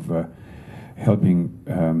of helping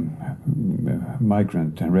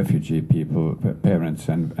migrant and refugee people, parents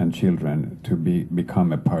and children, to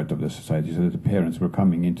become a part of the society. So that the parents were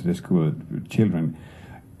coming into the school, children,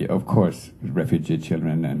 of course, refugee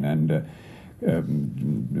children and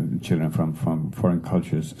children from foreign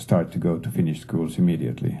cultures start to go to Finnish schools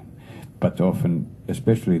immediately. But often,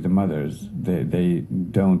 especially the mothers, they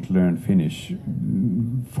don't learn Finnish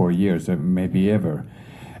for years, maybe ever.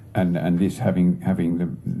 And this having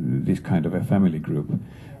this kind of a family group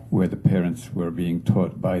where the parents were being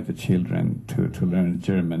taught by the children to learn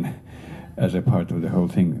German as a part of the whole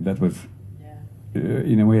thing, that was,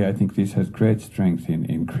 in a way, I think this has great strength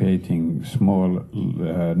in creating small,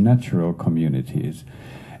 natural communities.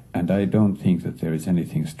 And I don't think that there is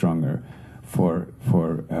anything stronger for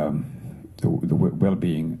the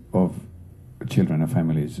well-being of children and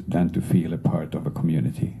families than to feel a part of a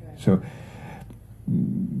community. So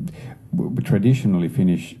traditionally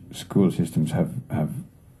Finnish school systems have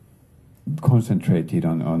concentrated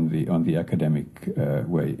on the academic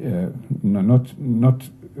way. Not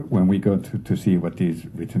when we go to see what is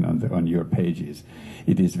written on your pages.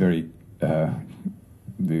 It is very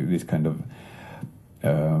this kind of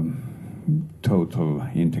total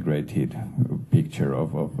integrated picture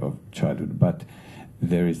of childhood, but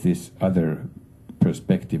there is this other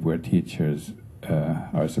perspective where teachers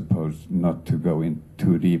are supposed not to go in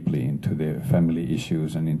too deeply into the family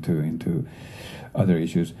issues and into other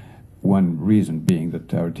issues. One reason being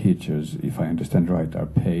that our teachers, if I understand right, are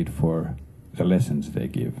paid for the lessons they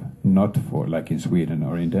give, not for, like in Sweden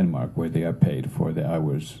or in Denmark, where they are paid for the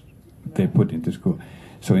hours they put into school.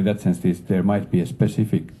 So in that sense, there might be a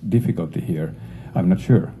specific difficulty here. I'm not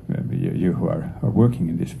sure. You who are working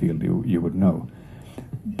in this field, you would know.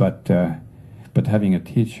 But having a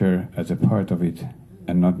teacher as a part of it,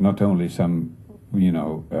 and not only some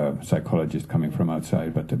psychologist coming from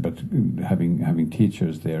outside, but having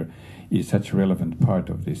teachers there is such a relevant part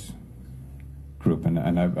of this group. And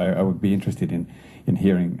I would be interested in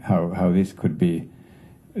hearing how this could be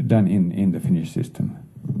done in the Finnish system.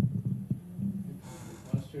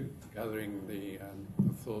 Gathering the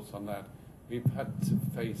thoughts on that, we've had to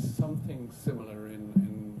face something similar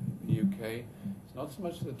in the UK. It's not so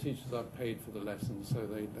much that the teachers are paid for the lessons, so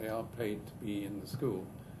they are paid to be in the school,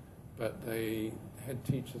 but the head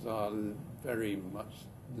teachers are very much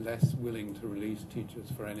less willing to release teachers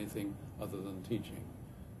for anything other than teaching.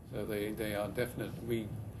 So they are definitely,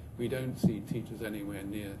 we don't see teachers anywhere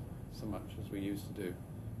near so much as we used to do.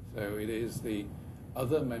 So it is the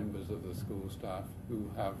other members of the school staff who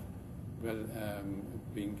have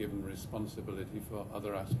being given responsibility for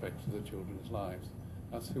other aspects of the children's lives.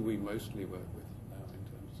 That's who we mostly work with now in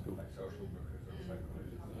terms of school. Like social workers or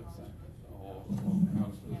psychologists. Or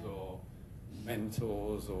counsellors or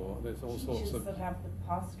mentors, or there's all sorts of... Teachers that have the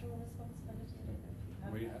pastoral responsibility. I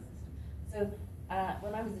don't know if you have that system.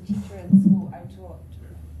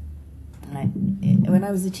 So when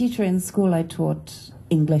I was a teacher in school, I taught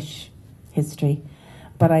English, history,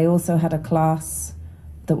 but I also had a class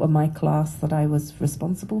that were my class that I was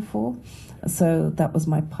responsible for. So that was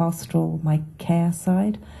my pastoral, my care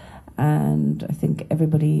side. And I think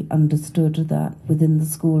everybody understood that within the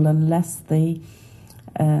school, unless the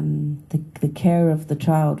care of the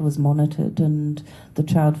child was monitored and the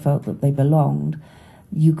child felt that they belonged,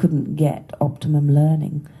 you couldn't get optimum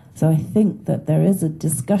learning. So I think that there is a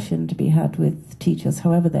discussion to be had with teachers,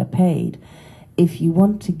 however they're paid, if you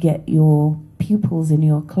want to get your pupils in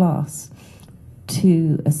your class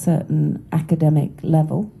to a certain academic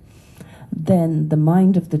level, then the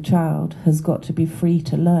mind of the child has got to be free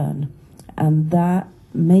to learn. And that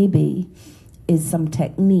maybe is some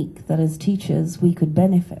technique that as teachers we could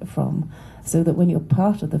benefit from, so that when you're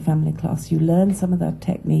part of the family class you learn some of that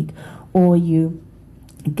technique, or you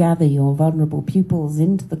gather your vulnerable pupils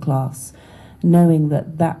into the class knowing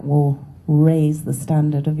that that will raise the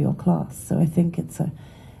standard of your class. So I think it's an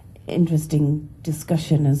interesting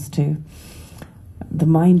discussion as to the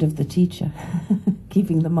mind of the teacher,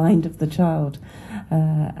 keeping the mind of the child,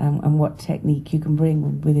 and what technique you can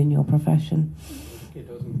bring within your profession. It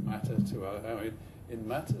doesn't matter to us. I mean, it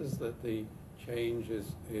matters that the change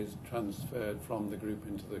is transferred from the group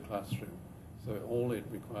into the classroom. So all it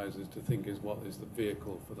requires is to think is what is the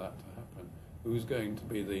vehicle for that to happen? Who's going to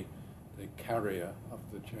be the carrier of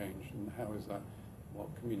the change, and how is that, what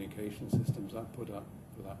communication systems are put up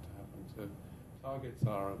for that to happen? So targets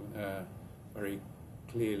are very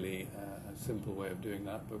clearly a simple way of doing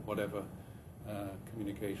that, but whatever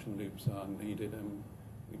communication loops are needed, and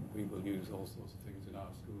we will use all sorts of things in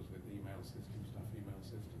our schools with email systems, staff email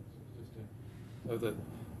systems, so that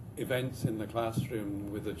events in the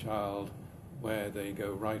classroom with the child where they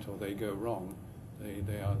go right or they go wrong,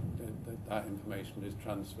 that information is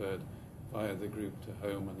transferred via the group to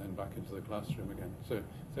home and then back into the classroom again. So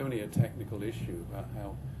it's only a technical issue about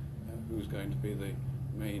how who's going to be the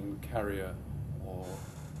main carrier or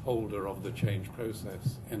holder of the change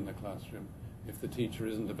process in the classroom. If the teacher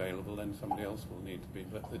isn't available, then somebody else will need to be.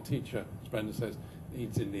 But the teacher, as Brenda says,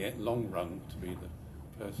 needs in the long run to be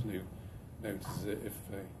the person who notices it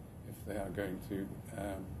if they are going to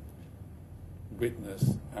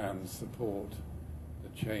witness and support the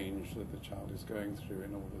change that the child is going through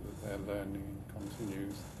in order that their learning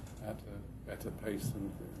continues at a better pace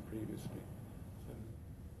than previously. So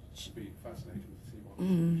it should be fascinating to see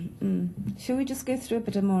what Shall we just go through a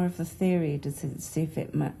bit more of the theory to see if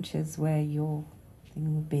it matches where your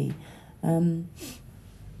thing would be? I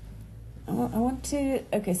want to...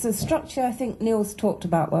 Okay, so structure, I think Neil's talked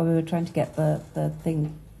about while we were trying to get the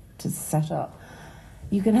thing to set up.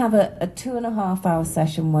 You can have a 2.5-hour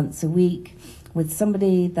session once a week with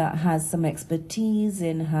somebody that has some expertise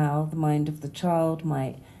in how the mind of the child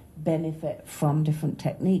might benefit from different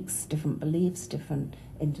techniques, different beliefs, different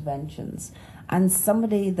interventions, and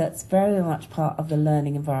somebody that's very much part of the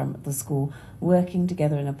learning environment of the school, working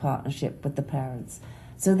together in a partnership with the parents.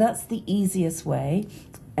 So that's the easiest way,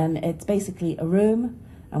 and it's basically a room,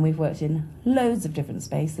 and we've worked in loads of different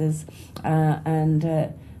spaces,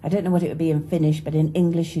 and I don't know what it would be in Finnish, but in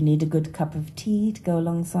English you need a good cup of tea to go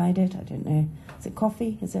alongside it. I don't know. Is it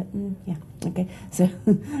coffee? Is it? Yeah. Okay. So,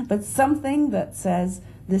 but something that says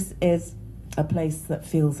this is a place that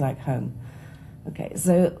feels like home. Okay.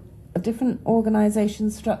 So a different organisation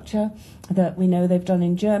structure that we know they've done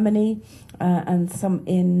in Germany and some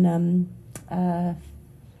in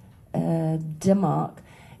Denmark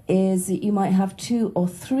is that you might have 2 or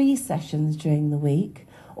 3 sessions during the week,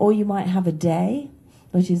 or you might have a day,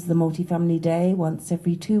 which is the multi-family day, once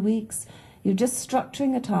every 2 weeks. You're just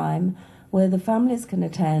structuring a time where the families can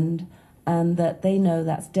attend and that they know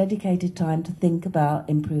that's dedicated time to think about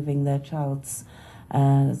improving their child's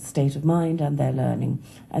state of mind and their learning.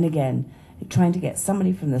 And again, trying to get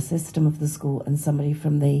somebody from the system of the school and somebody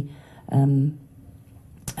from the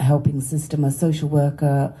helping system, a social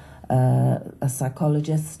worker, a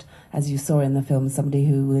psychologist, as you saw in the film, somebody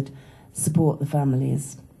who would support the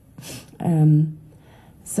families.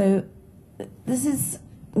 So this is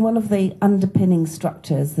one of the underpinning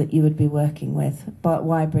structures that you would be working with, but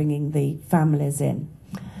why bringing the families in?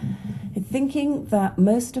 Thinking that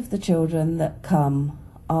most of the children that come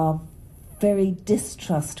are very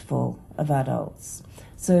distrustful of adults.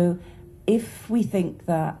 So if we think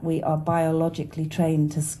that we are biologically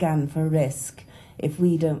trained to scan for risk, if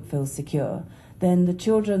we don't feel secure, then the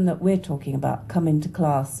children that we're talking about come into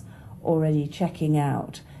class already checking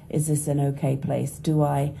out, is this an okay place? Do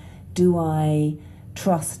I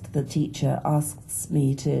trust the teacher asks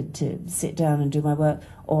me to sit down and do my work,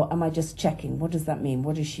 or am I just checking? What does that mean?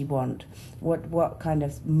 What does she want? What kind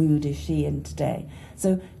of mood is she in today?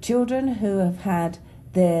 So children who have had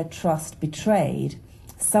their trust betrayed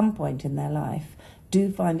some point in their life do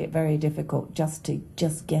find it very difficult just to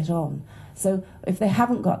get on. So if they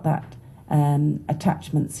haven't got that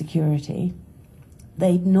attachment security,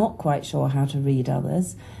 they're not quite sure how to read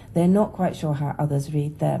others, they're not quite sure how others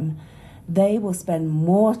read them, they will spend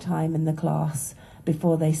more time in the class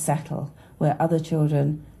before they settle, where other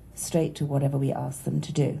children straight to whatever we ask them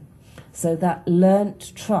to do. So that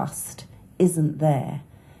learnt trust isn't there.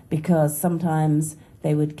 because sometimes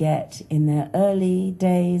they would get in their early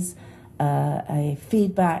days a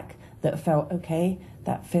feedback that felt okay,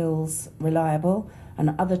 that feels reliable,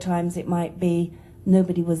 and other times it might be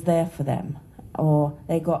nobody was there for them, or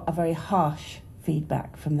they got a very harsh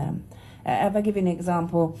feedback from them. If I give you an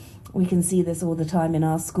example, we can see this all the time in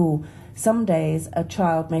our school. Some days a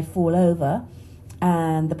child may fall over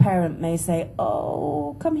and the parent may say,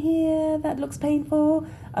 "Oh, come here, that looks painful."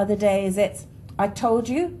 Other days it's, "I told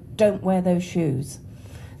you, don't wear those shoes."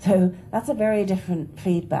 So that's a very different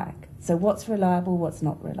feedback. So what's reliable, what's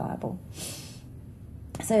not reliable?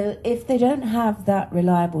 So if they don't have that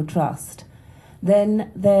reliable trust,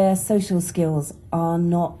 then their social skills are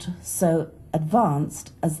not so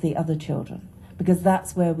advanced as the other children, because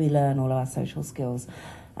that's where we learn all our social skills.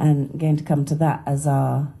 And I'm going to come to that as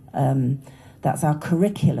that's our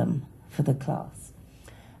curriculum for the class.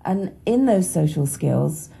 And in those social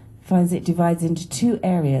skills, finds it divides into two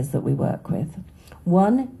areas that we work with.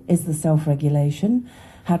 One is the self-regulation.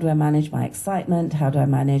 How do I manage my excitement? How do I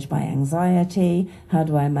manage my anxiety? How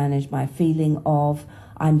do I manage my feeling of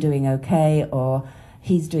I'm doing okay or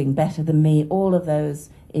he's doing better than me? All of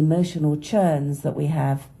those emotional churns that we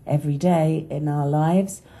have every day in our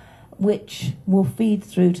lives, which will feed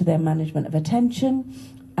through to their management of attention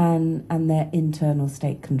and their internal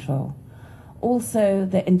state control. Also,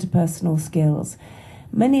 their interpersonal skills.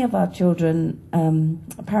 Many of our children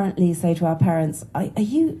apparently say to our parents, are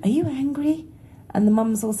you angry? And the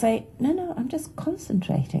mums will say, no, I'm just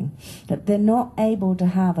concentrating. That they're not able to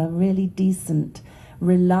have a really decent,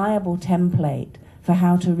 reliable template for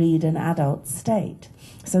how to read an adult state.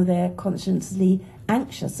 So they're consciously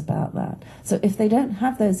anxious about that. So if they don't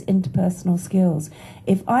have those interpersonal skills,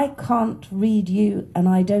 if I can't read you and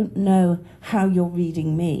I don't know how you're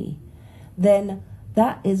reading me, then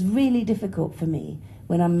that is really difficult for me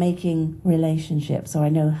when I'm making relationships or I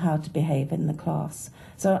know how to behave in the class.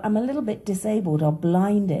 So I'm a little bit disabled or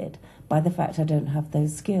blinded by the fact I don't have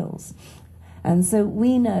those skills. And so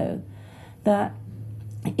we know that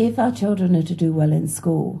if our children are to do well in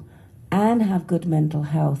school and have good mental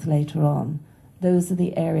health later on, those are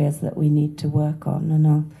the areas that we need to work on, and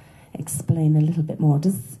I'll explain a little bit more.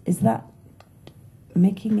 Is that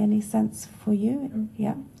making any sense for you?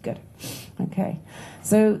 Yeah, good. Okay.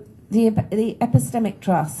 So the epistemic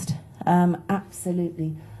trust,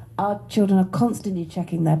 absolutely. Our children are constantly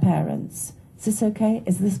checking their parents. Is this okay?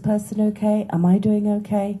 Is this person okay? Am I doing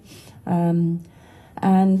okay?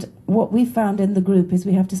 And what we found in the group is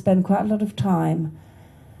we have to spend quite a lot of time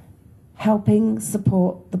helping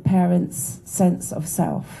support the parents' sense of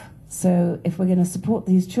self. So if we're going to support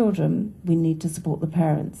these children, we need to support the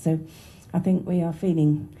parents. So I think we are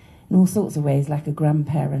feeling in all sorts of ways like a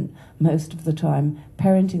grandparent most of the time,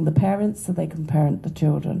 parenting the parents so they can parent the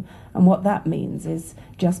children. And what that means is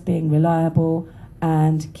just being reliable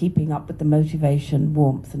and keeping up with the motivation,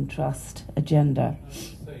 warmth and trust agenda. I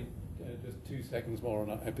would say just 2 seconds more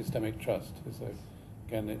on epistemic trust. So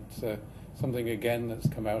again, it's something again that's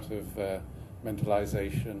come out of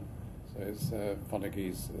mentalization. So it's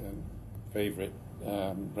Vonnegui's favourite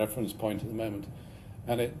reference point at the moment.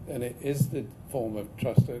 And it is the form of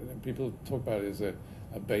trust. People talk about it as a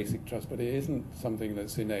basic trust, but it isn't something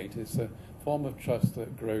that's innate. It's a form of trust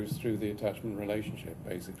that grows through the attachment relationship,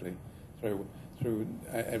 basically, through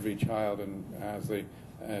every child, and has the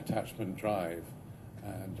attachment drive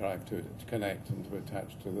to connect and to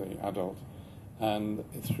attach to the adult. And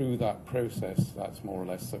through that process, that's more or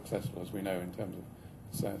less successful, as we know, in terms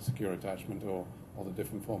of secure attachment or the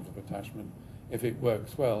different forms of attachment. If it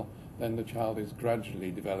works well, then the child is gradually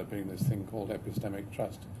developing this thing called epistemic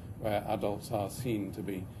trust, where adults are seen to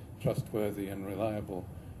be trustworthy and reliable.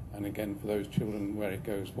 And again, for those children where it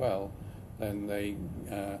goes well, then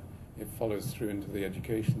it follows through into the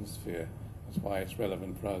education sphere. That's why it's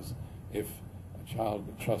relevant for us. If a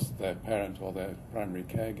child trusts their parent or their primary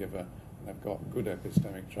caregiver, and they've got good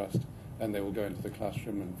epistemic trust, then they will go into the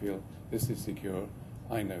classroom and feel, this is secure,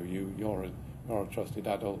 I know you, you're a trusted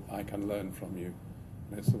adult, I can learn from you.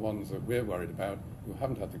 And it's the ones that we're worried about who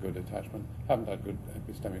haven't had the good attachment, haven't had good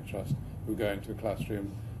epistemic trust, who go into a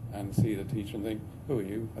classroom and see the teacher and think, who are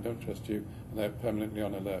you? I don't trust you. And they're permanently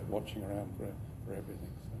on alert, watching around for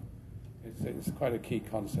everything. So it's quite a key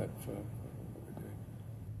concept for what we're doing.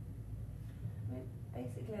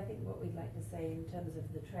 Basically, I think what we'd like to say in terms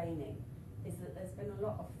of the training is that there's been a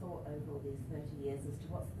lot of thought over all these 30 years as to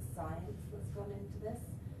what's the science that's gone into this.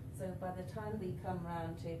 So by the time we come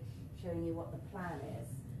round to showing you what the plan is,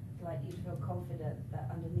 I'd like you to feel confident that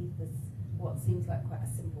underneath this, what seems like quite a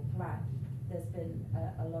simple plan, there's been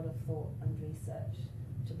a lot of thought and research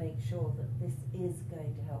to make sure that this is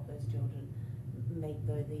going to help those children make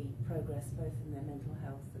the progress both in their mental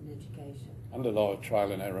health and education. And a lot of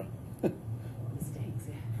trial and error. Mistakes,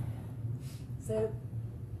 yeah. So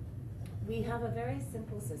we have a very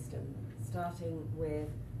simple system, starting with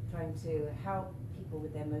trying to help people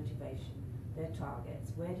with their motivation, their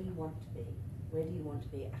targets. Where do you want to be? Where do you want to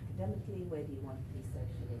be academically? Where do you want to be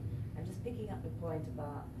socially? And just picking up the point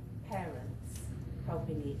about parents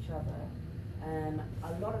helping each other.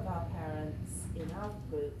 A lot of our parents in our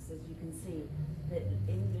groups, as you can see, that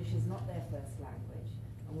English is not their first language.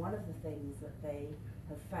 And one of the things that they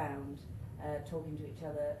have found talking to each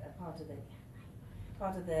other,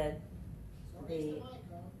 maybe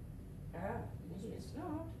it's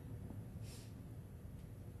not.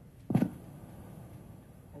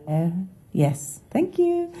 Yes, thank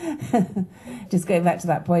you. Just going back to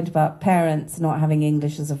that point about parents not having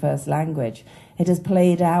English as a first language, it has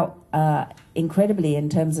played out incredibly in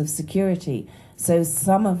terms of security. So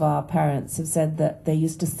some of our parents have said that they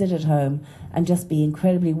used to sit at home and just be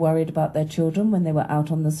incredibly worried about their children when they were out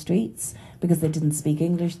on the streets because they didn't speak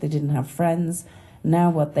English, they didn't have friends. Now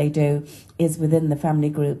what they do is within the family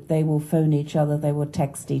group, they will phone each other, they will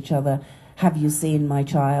text each other, have you seen my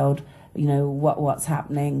child? You know, what's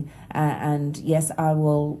happening, and yes, I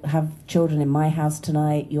will have children in my house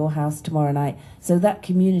tonight, your house tomorrow night. So that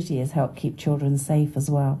community has helped keep children safe as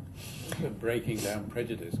well. Breaking down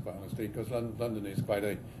prejudice, quite honestly, because London is quite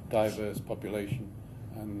a diverse population,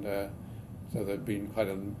 and so there have been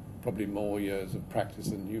probably more years of practice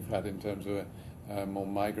than you've had in terms of more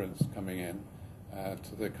migrants coming in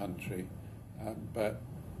to the country. But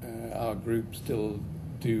our group still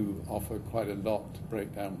do offer quite a lot to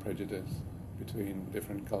break down prejudice between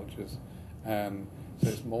different cultures. So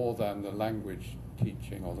it's more than the language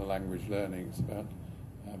teaching or the language learning. It's about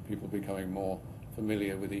people becoming more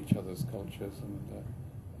familiar with each other's cultures and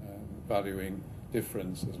valuing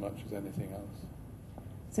difference as much as anything else.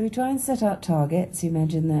 So we try and set out targets, you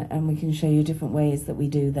imagine that, and we can show you different ways that we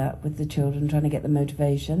do that with the children, trying to get the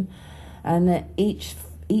motivation. And each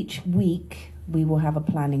week we will have a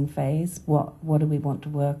planning phase. What do we want to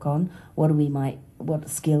work on? What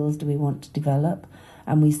skills do we want to develop?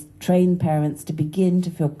 And we train parents to begin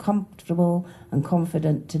to feel comfortable and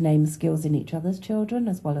confident to name skills in each other's children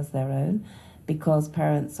as well as their own, because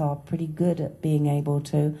parents are pretty good at being able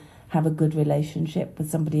to have a good relationship with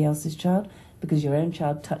somebody else's child, because your own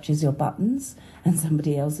child touches your buttons and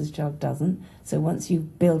somebody else's child doesn't. So once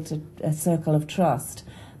you've built a circle of trust,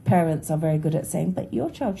 parents are very good at saying, but your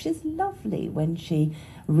child, she's lovely when she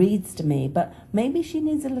reads to me, but maybe she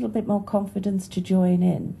needs a little bit more confidence to join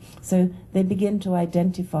in. So they begin to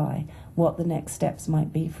identify what the next steps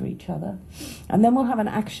might be for each other. And then we'll have an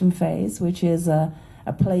action phase, which is a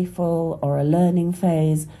playful or a learning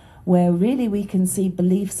phase, where really we can see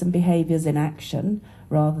beliefs and behaviours in action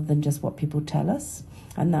rather than just what people tell us.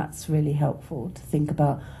 And that's really helpful to think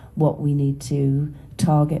about what we need to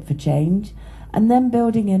target for change. And then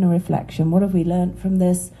building in a reflection. What have we learned from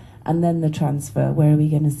this? And then the transfer. Where are we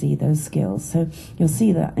going to see those skills? So you'll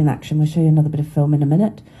see that in action. We'll show you another bit of film in a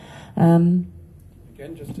minute. Again,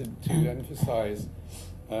 just to emphasise,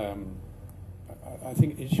 I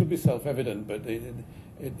think it should be self-evident, but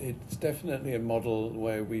it's definitely a model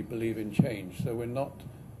where we believe in change. So we're not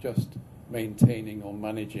just maintaining or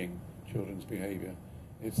managing children's behaviour.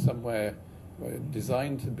 It's somewhere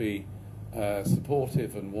designed to be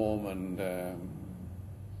supportive and warm and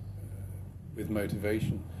with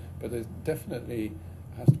motivation, but there definitely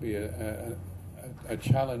has to be a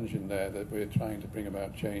challenge in there that we're trying to bring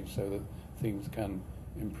about change so that things can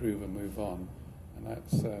improve and move on, and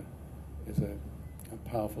that's is a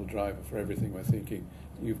powerful driver for everything we're thinking.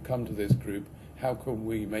 You've come to this group, how can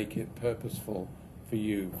we make it purposeful for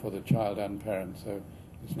you, for the child and parent? So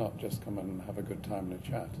it's not just come and have a good time and a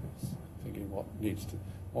chat, it's thinking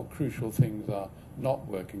what crucial things are not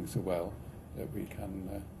working so well that we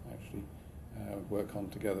can actually work on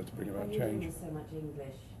together to bring about change. You're so much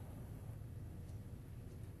English.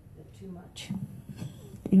 Too much.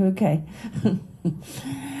 You okay?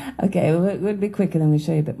 Okay, we'll be quicker, then we'll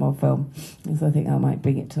show you a bit more film, because I think that might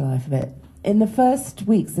bring it to life a bit. In the first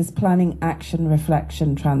weeks, there's planning, action,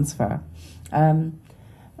 reflection, transfer.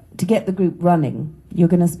 To get the group running, you're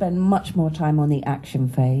going to spend much more time on the action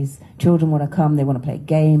phase. Children want to come, they want to play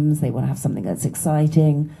games, they want to have something that's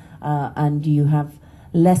exciting, and you have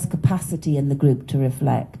less capacity in the group to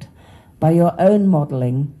reflect. By your own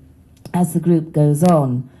modelling, as the group goes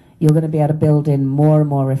on, you're going to be able to build in more and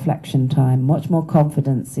more reflection time, much more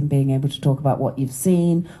confidence in being able to talk about what you've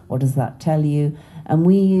seen, what does that tell you. And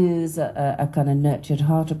we use a kind of nurtured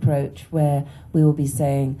heart approach where we will be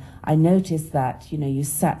saying, I noticed that, you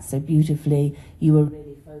sat so beautifully, you were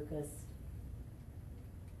really focused.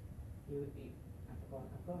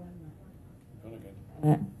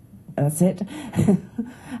 That's it.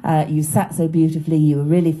 You sat so beautifully, you were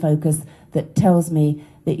really focused. That tells me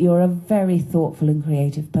that you're a very thoughtful and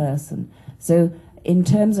creative person. So in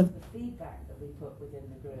terms of the feedback that we put within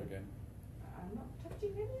the group, I'm not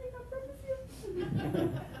touching anything, I promise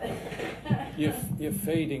you. You're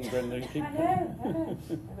fading, Brenda. I know.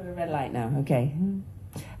 I've got a red light now, okay.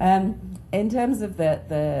 In terms of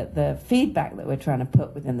the feedback that we're trying to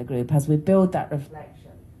put within the group, as we build that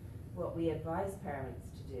reflection, what we advise parents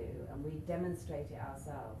to do, and we demonstrate it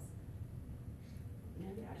ourselves,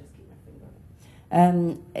 I'll just keep my finger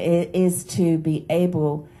on it, is to be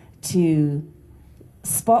able to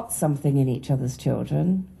spot something in each other's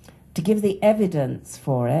children, to give the evidence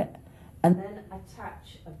for it, and then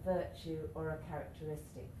attach a virtue or a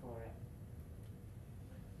characteristic for it.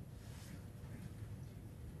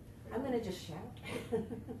 I'm going to just shout. No,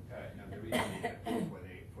 the reason is that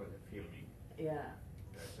for the filming. Yeah.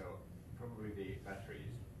 So probably the battery is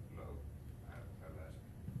low.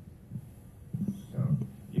 So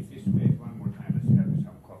if this plays one more time, let's have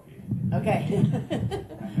some coffee. Okay.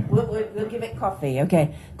 we'll give it coffee.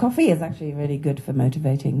 Okay. Coffee is actually really good for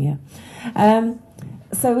motivating, yeah.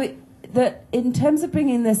 In terms of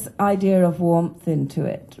bringing this idea of warmth into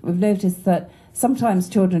it, we've noticed that sometimes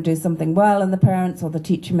children do something well and the parents or the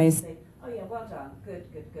teacher may say, oh yeah, well done, good.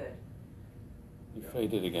 You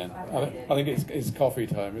faded again. I think it's coffee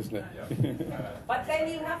time, isn't it? But then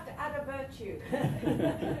you have to add a virtue.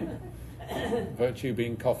 Virtue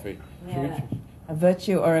being coffee. Yeah. A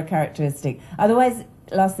virtue or a characteristic. Otherwise,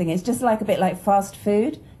 last thing, it's just like a bit like fast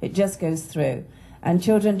food. It just goes through. And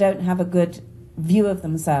children don't have a good view of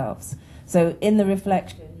themselves. So in the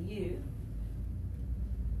reflection, you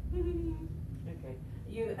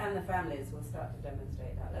and the families will start to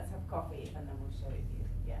demonstrate that. Let's have coffee and then we'll show it you.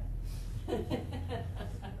 Yeah.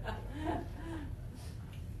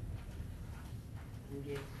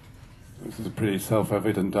 This is a pretty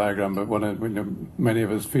self-evident diagram, but many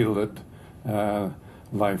of us feel that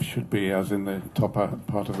life should be as in the top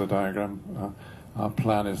part of the diagram. Our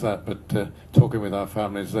plan is that, but talking with our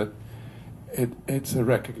families, that it's a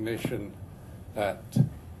recognition that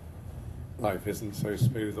life isn't so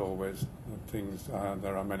smooth always.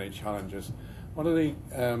 There are many challenges. One of the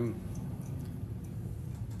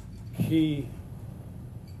key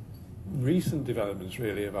recent developments,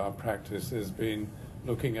 really, of our practice has been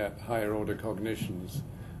looking at higher order cognitions,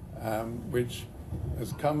 which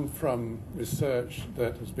has come from research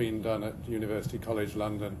that has been done at University College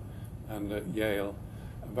London and at Yale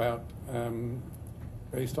about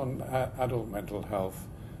based on adult mental health,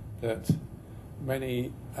 that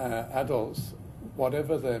many adults,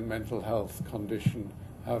 whatever their mental health condition,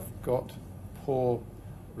 have got poor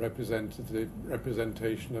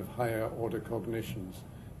representation of higher order cognitions.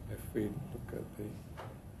 If we look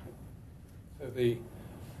at the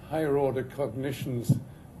higher order cognitions,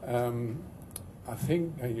 I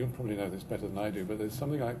think you'll probably know this better than I do, but there's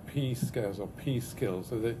something like P scales or P skills,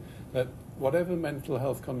 so that whatever mental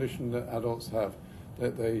health condition that adults have,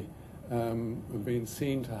 that they have been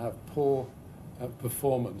seen to have poor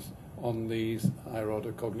performance on these higher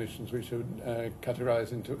order cognitions, which are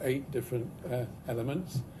categorized into 8 different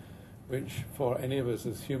elements, which for any of us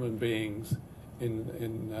as human beings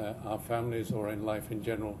in our families or in life in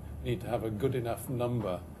general need to have a good enough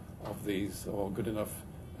number of these, or good enough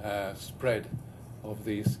spread of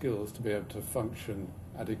these skills to be able to function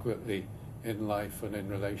adequately in life and in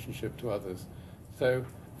relationship to others. So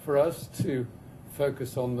for us to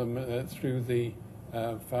focus on them through the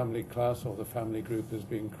family class or the family group has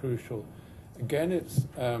been crucial. Again, it's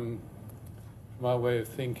from our way of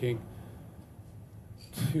thinking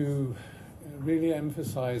to really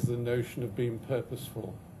emphasize the notion of being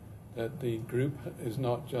purposeful, that the group is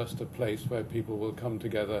not just a place where people will come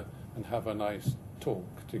together and have a nice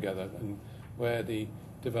talk together, and where the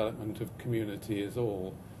development of community is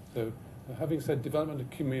all. So having said development of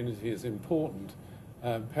community is important,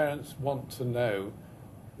 parents want to know,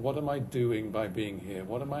 what am I doing by being here?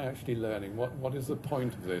 What am I actually learning? What is the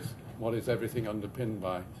point of this? What is everything underpinned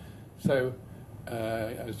by? So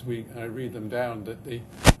as I read them down, that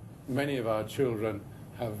many of our children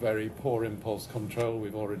have very poor impulse control.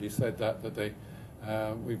 We've already said that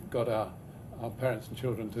we've got our parents and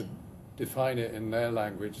children to define it in their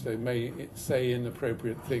language. They may say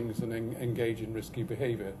inappropriate things and engage in risky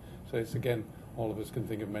behavior. So it's, again, all of us can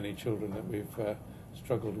think of many children that we've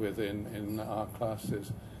struggled with in our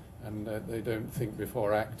classes, and they don't think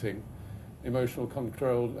before acting. Emotional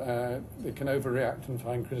control, they can overreact and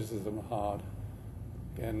find criticism hard.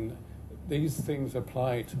 Again, these things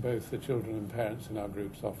apply to both the children and parents in our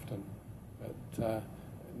groups often, but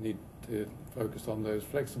need to focused on those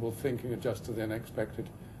flexible thinking, adjust to the unexpected,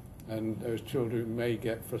 and those children who may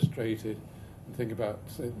get frustrated and think about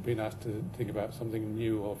being asked to think about something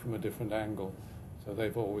new or from a different angle. So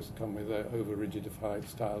they've always come with over-rigidified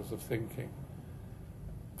styles of thinking.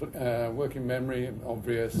 Working memory,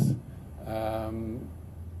 obvious.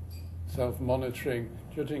 Self-monitoring,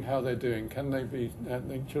 judging how they're doing. Can they be,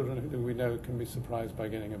 children who we know can be surprised by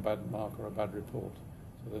getting a bad mark or a bad report.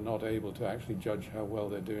 So they're not able to actually judge how well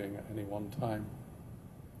they're doing at any one time.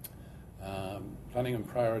 Planning and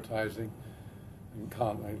prioritizing, and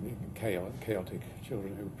chaotic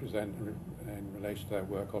children who present in relation to their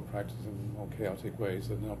work or practice in more chaotic ways.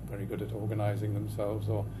 They're not very good at organizing themselves,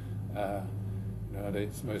 or at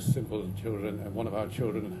its most simple children. One of our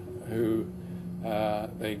children who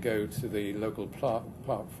they go to the local park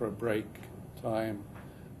for a break time,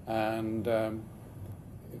 and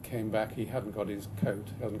came back, he hadn't got his coat,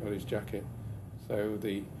 he hadn't got his jacket. So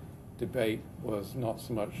the debate was not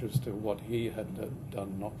so much as to what he had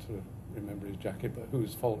done not to remember his jacket, but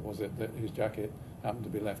whose fault was it that his jacket happened to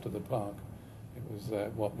be left at the park. It was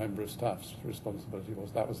what member of staff's responsibility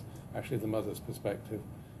was. That was actually the mother's perspective,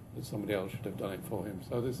 that somebody else should have done it for him.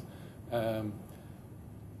 So there's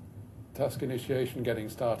task initiation, getting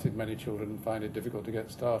started. Many children find it difficult to get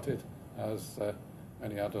started, as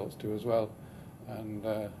many adults do as well. And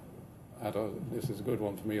this is a good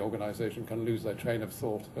one for me. Organisation can lose their train of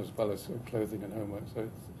thought as well as clothing and homework. So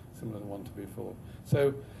it's similar to one to before.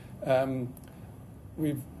 So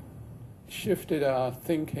we've shifted our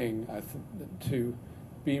thinking to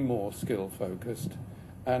be more skill-focused.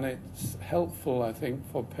 And it's helpful, I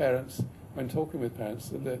think, for parents, when talking with parents,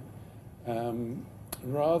 that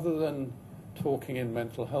rather than talking in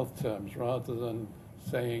mental health terms, rather than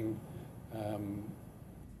saying that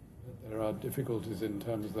there are difficulties in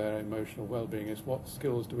terms of their emotional well-being, is what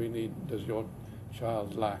skills do we need, does your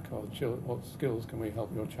child lack, or what skills can we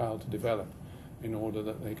help your child to develop in order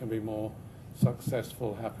that they can be more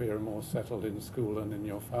successful, happier, and more settled in school and in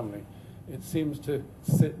your family. It seems to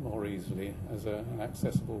sit more easily as an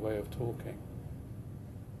accessible way of talking.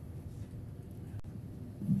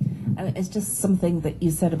 It's just something that you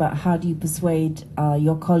said about how do you persuade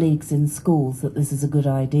your colleagues in schools that this is a good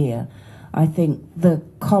idea. I think the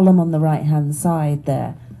column on the right-hand side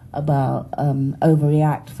there about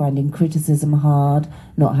overreact, finding criticism hard,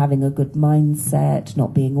 not having a good mindset,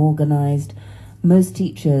 not being organised. Most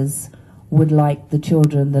teachers would like the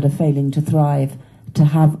children that are failing to thrive to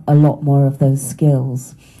have a lot more of those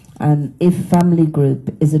skills. And if family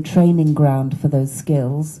group is a training ground for those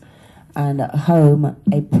skills, and at home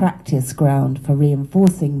a practice ground for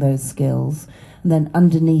reinforcing those skills, and then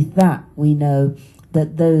underneath that we know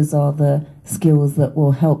that those are the skills that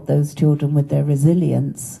will help those children with their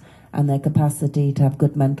resilience and their capacity to have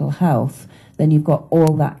good mental health, then you've got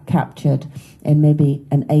all that captured in maybe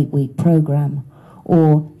an 8-week program.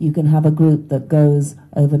 Or you can have a group that goes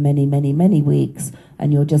over many, many, many weeks,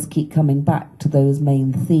 and you'll just keep coming back to those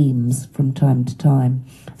main themes from time to time.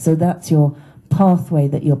 So that's your pathway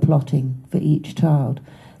that you're plotting for each child.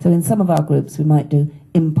 So in some of our groups, we might do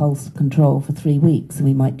impulse control for 3 weeks, and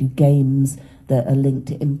we might do games that are linked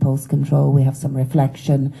to impulse control. We have some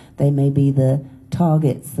reflection. They may be the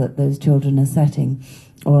targets that those children are setting,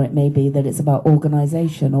 or it may be that it's about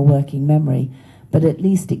organisation or working memory. But at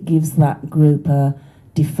least it gives that group a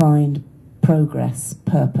defined progress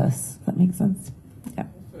purpose. Does that make sense? Yeah.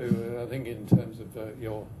 So I think in terms of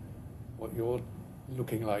what you're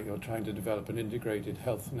looking like, you're trying to develop an integrated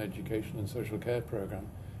health and education and social care program.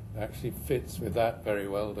 It actually fits with that very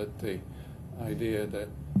well, that the idea that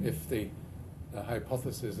if the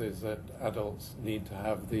hypothesis is that adults need to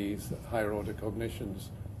have these higher order cognitions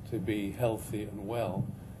to be healthy and well,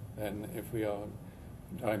 then if we are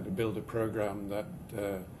trying to build a program that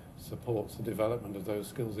supports the development of those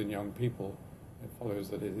skills in young people, it follows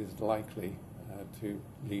that it is likely to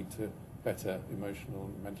lead to better emotional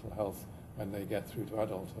and mental health when they get through to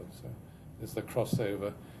adulthood. So there's the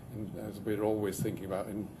crossover, as we're always thinking about,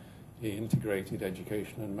 in the integrated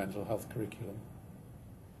education and mental health curriculum.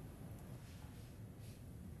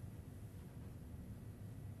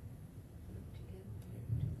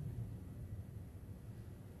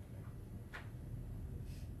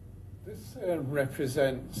 This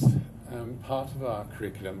represents part of our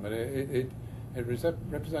curriculum, but it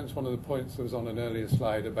represents one of the points that was on an earlier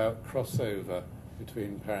slide about crossover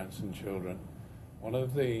between parents and children. One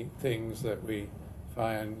of the things that we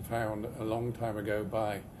found a long time ago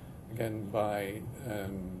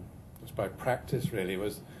just by practice really,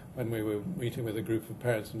 was when we were meeting with a group of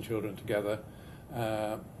parents and children together,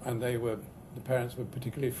 and the parents were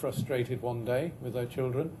particularly frustrated one day with their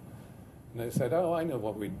children, And they said, oh, I know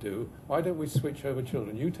what we'd do. Why don't we switch over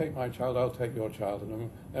children? You take my child, I'll take your child, and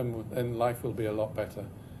then life will be a lot better.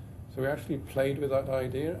 So we actually played with that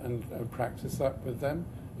idea and practiced that with them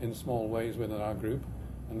in small ways within our group,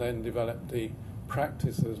 and then developed the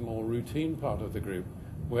practice as more routine part of the group,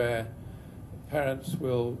 where parents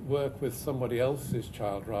will work with somebody else's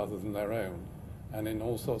child rather than their own, and in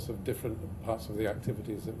all sorts of different parts of the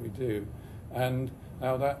activities that we do. And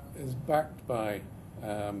now that is backed by,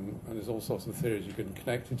 and there's all sorts of theories you can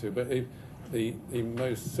connect it to, but the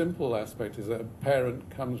most simple aspect is that a parent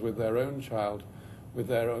comes with their own child with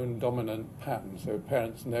their own dominant pattern. So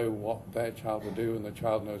parents know what their child will do and the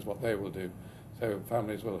child knows what they will do. So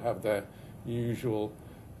families will have their usual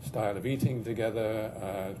style of eating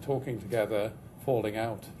together, talking together, falling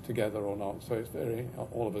out together or not. So it's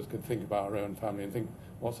all of us could think about our own family and think,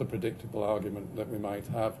 what's a predictable argument that we might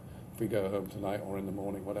have if we go home tonight or in the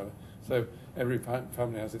morning, whatever. So every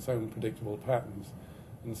family has its own predictable patterns.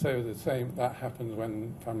 And so the same, that happens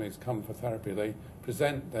when families come for therapy. They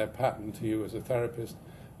present their pattern to you as a therapist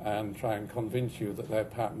and try and convince you that their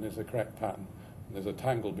pattern is the correct pattern. And there's a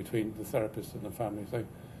tangle between the therapist and the family. So,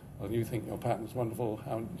 well, you think your pattern's wonderful,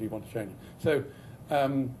 how do you want to change it? So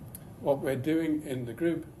what we're doing in the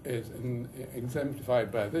group is,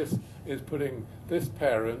 exemplified by this, is putting this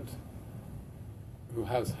parent who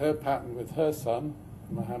has her pattern with her son,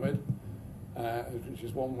 Mohammed, which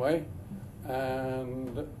is one way,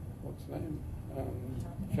 and what's his name?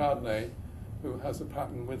 Chardonnay, who has a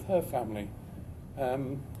pattern with her family.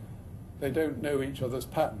 They don't know each other's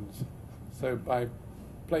patterns. So by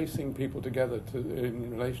placing people together in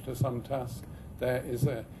relation to some task, there is,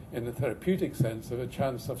 in the therapeutic sense, of a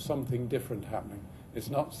chance of something different happening. It's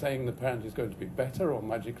not saying the parent is going to be better or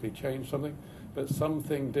magically change something, but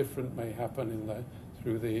something different may happen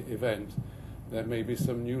through the event. There may be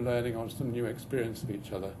some new learning or some new experience of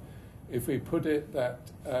each other. If we put it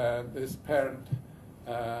that this parent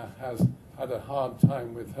has had a hard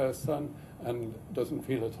time with her son and doesn't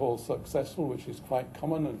feel at all successful, which is quite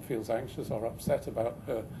common, and feels anxious or upset about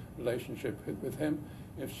her relationship with him,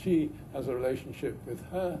 if she has a relationship with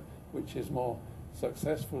her which is more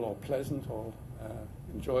successful or pleasant or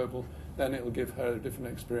enjoyable, then it will give her a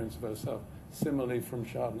different experience of herself. Similarly, from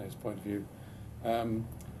Chardonnay's point of view.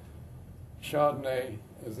 Chardonnay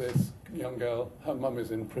is this young girl, her mum is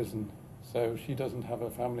in prison, so she doesn't have a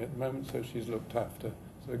family at the moment, so she's looked after.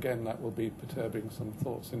 So again, that will be perturbing some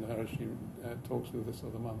thoughts in her as she talks with this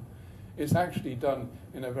other mum. It's actually done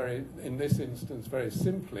in this instance, very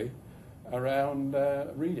simply around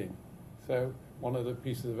reading. So one of the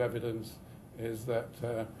pieces of evidence is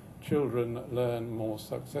that children learn more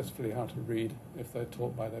successfully how to read if they're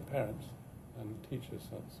taught by their parents and teachers.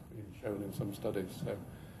 That's been shown in some studies. So,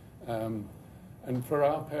 and for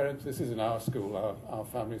our parents, this is in our school, our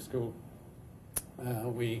family school,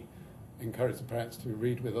 we encourage the parents to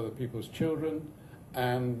read with other people's children,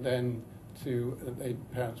 and then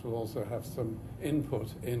parents will also have some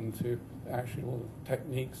input into actual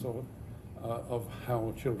techniques of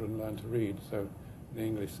how children learn to read. So the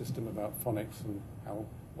English system about phonics and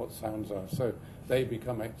what sounds are. So they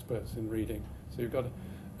become experts in reading. So you've got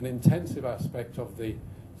an intensive aspect of the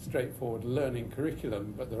straightforward learning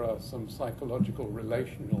curriculum, but there are some psychological,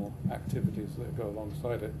 relational activities that go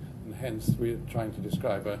alongside it, and hence we're trying to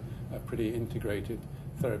describe a pretty integrated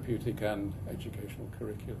therapeutic and educational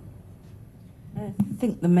curriculum. I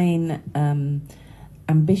think the main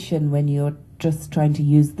ambition when you're just trying to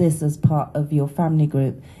use this as part of your family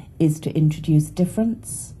group is to introduce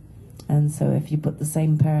difference. And so if you put the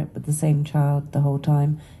same parent with the same child the whole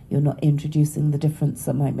time, you're not introducing the difference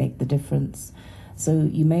that might make the difference. So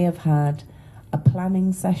you may have had a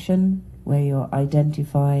planning session where you're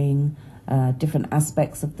identifying different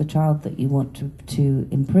aspects of the child that you want to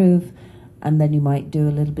improve, and then you might do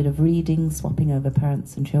a little bit of reading, swapping over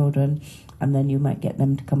parents and children, and then you might get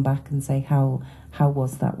them to come back and say, how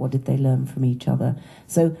was that? What did they learn from each other?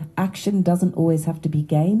 So action doesn't always have to be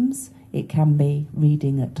games. It can be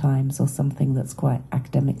reading at times or something that's quite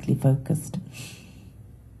academically focused.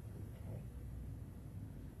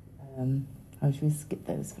 How should we skip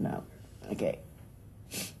those for now? Okay.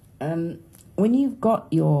 When you've got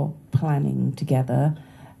your planning together,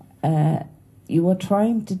 you are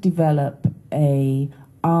trying to develop a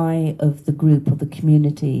eye of the group or the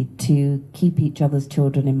community to keep each other's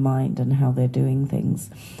children in mind and how they're doing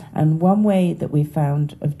things. And one way that we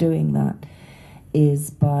found of doing that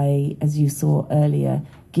is by, as you saw earlier,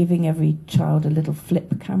 giving every child a little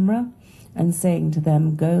flip camera and saying to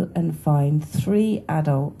them, go and find 3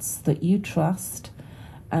 adults that you trust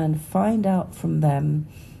and find out from them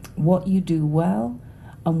what you do well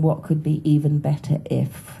and what could be even better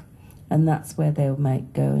if. And that's where they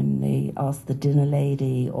might go and they ask the dinner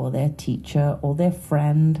lady or their teacher or their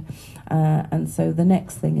friend. And so the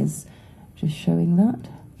next thing is just showing that.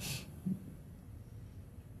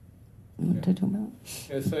 What to talk about?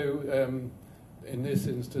 Yeah, so in this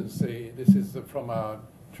instance, this is from our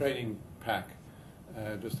training pack,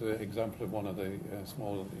 just an example of one of the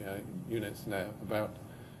small units there about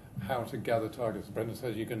how to gather targets. Brenda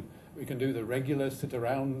says we can do the regular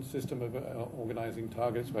sit-around system of organising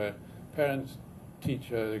targets where parents,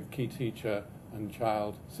 teacher, key teacher and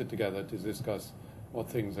child sit together to discuss what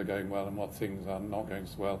things are going well and what things are not going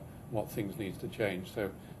so well, what things need to change.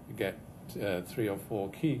 So you get 3 or 4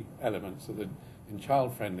 key elements of in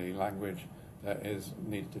child-friendly language that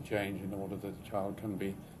needs to change in order that the child can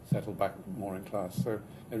be settled back more in class. So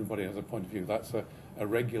everybody has a point of view. That's a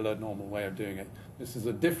regular, normal way of doing it. This is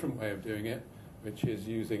a different way of doing it, which is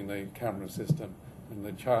using the camera system and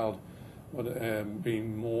the child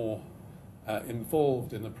being more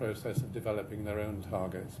involved in the process of developing their own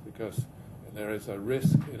targets, because there is a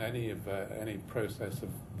risk in any process of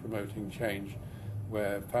promoting change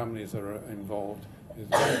where families are involved, is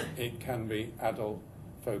that it can be adult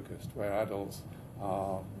focused, where adults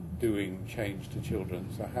are doing change to children.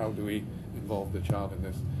 So how do we involve the child in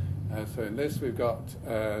this? So in this we've got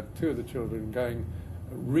 2 of the children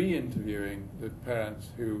re-interviewing the parents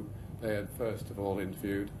who they had first of all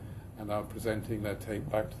interviewed and are presenting their tape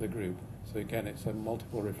back to the group. So again, it's a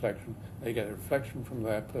multiple reflection. They get a reflection from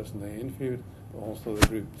their person they interviewed, but also the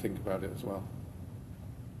group think about it as well.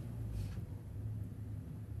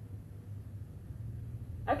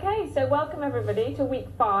 Okay, so welcome everybody to week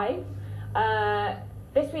 5.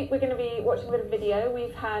 This week we're going to be watching a bit of video.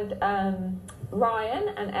 We've had Ryan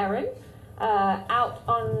and Erin out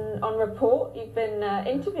on report. You've been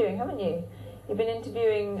interviewing, haven't you? You've been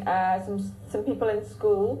interviewing some people in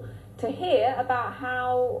school to hear about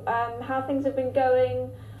how things have been going,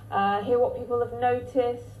 hear what people have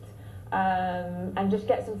noticed, and just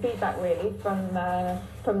get some feedback really from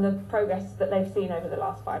the progress that they've seen over the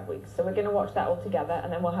last 5 weeks. So we're going to watch that all together,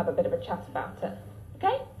 and then we'll have a bit of a chat about it.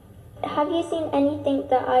 Okay? Have you seen anything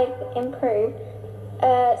that I've improved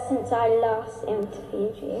since I last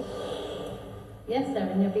interviewed you? Yes,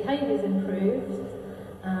 Erin, your behaviour's improved.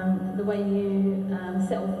 The way you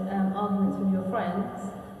settle arguments with your friends.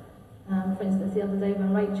 For instance, the other day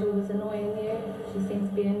when Rachel was annoying you, she seemed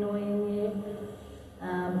to be annoying you.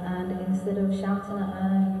 And instead of shouting at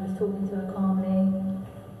her, you was talking to her calmly,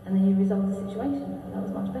 and then you resolved the situation. That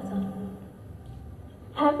was much better.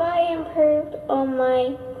 Have I improved on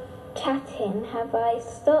my chatting? Have I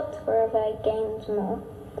stopped or have I gained more?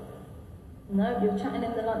 No, your chatting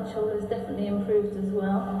in the lunch hall has definitely improved as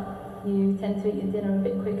well. You tend to eat your dinner a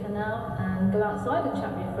bit quicker now and go outside and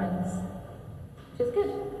chat with your friends, which is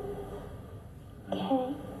good.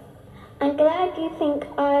 Okay. I'm glad you think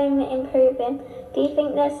I'm improving. Do you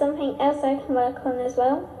think there's something else I can work on as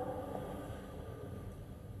well?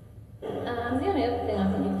 The only other thing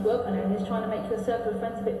I think you could work on is trying to make your circle of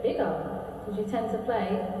friends a bit bigger, because you tend to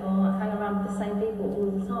play or hang around with the same people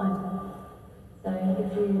all the time. So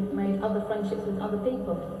if you made other friendships with other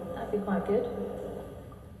people, that'd be quite good.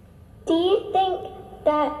 Do you think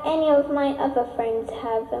that any of my other friends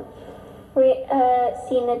have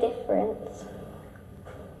seen a difference?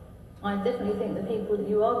 I definitely think the people that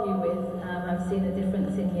you argue with have seen a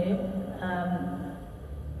difference in you.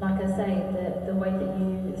 Like I say, the way that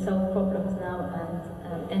you solve problems now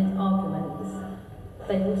and end arguments,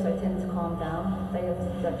 they also tend to calm down. They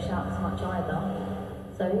obviously don't shout as much either.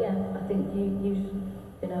 So yeah, I think you've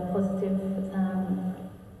been a positive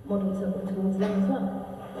model towards them as well.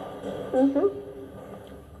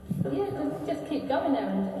 But yeah, just keep going,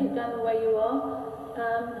 Erin. Keep going the way you are.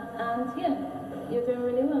 And yeah, you're doing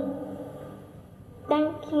really well.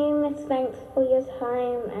 Thank you, Miss Banks, for your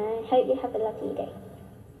time, and I hope you have a lovely day.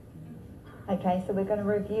 Okay, so we're going to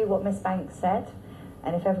review what Miss Banks said,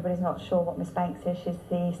 and if everybody's not sure what Miss Banks is, she's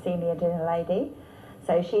the senior dinner lady.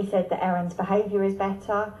 So she said that Erin's behaviour is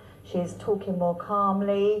better, she's talking more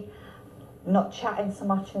calmly, not chatting so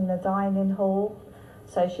much in the dining hall.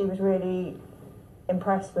 So she was really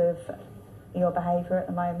impressed with your behaviour at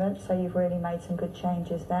the moment, so you've really made some good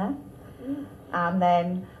changes there. And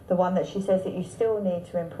then the one that she says that you still need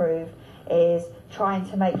to improve is trying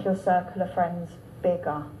to make your circle of friends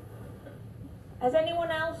bigger. Has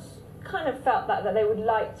anyone else kind of felt that they would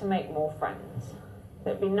like to make more friends?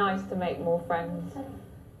 It'd be nice to make more friends.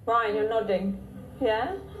 Ryan, you're nodding.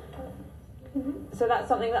 Yeah? So that's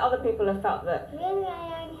something that other people have felt that... Really,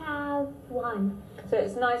 I only have one. So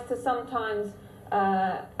it's nice to sometimes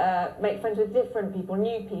make friends with different people,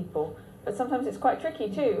 new people, but sometimes it's quite tricky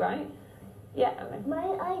too, right? Yeah, Erin. My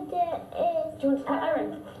idea is... Do you want to tell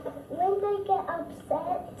Erin? When they get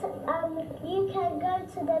upset, you can go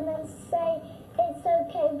to them and say, it's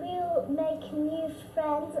okay, we'll make new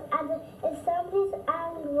friends. And if somebody's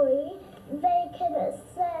angry, they can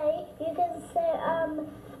say, you can say,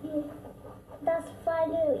 that's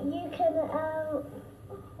fine, you can,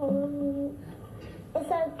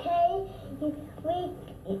 it's okay,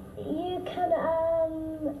 you can,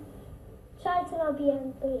 try to not be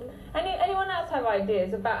angry. Anyone else have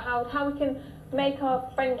ideas about how we can make our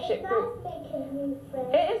friendship group? It's nice making new friends.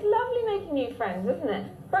 It is lovely making new friends, isn't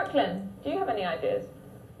it? Brooklyn, do you have any ideas?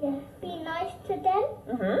 Yeah. Be nice to them.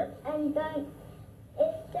 Mm-hmm. And don't,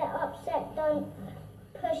 if they're upset, don't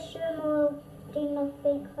push them or do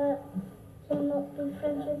nothing hurt. So not be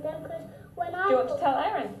friends with them. Because when Do you want to tell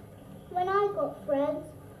Erin? When I got friends,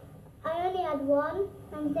 I only had one,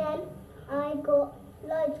 and then I got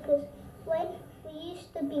loads. Because when we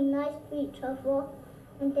used to be nice to each other,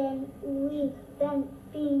 and then we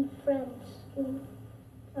being friends all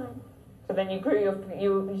the time. So then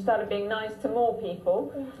you started being nice to more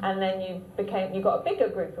people, and then you got a bigger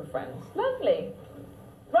group of friends. Lovely.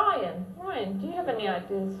 Ryan, do you have any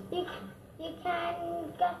ideas? You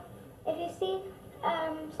can go, if you see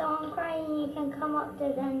someone crying, you can come up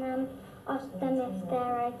to them and ask them if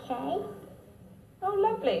they're okay. Oh,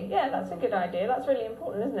 lovely. Yeah, that's a good idea. That's really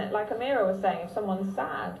important, isn't it? Like Amira was saying, if someone's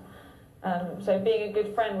sad, so being a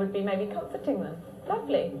good friend would be maybe comforting them.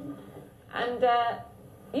 Lovely. And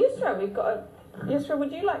Yusra, Yusra,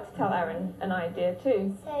 would you like to tell Erin an idea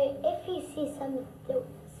too? So if you see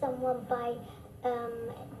someone by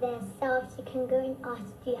themselves, you can go and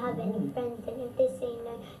ask, do you have any friends? And if they say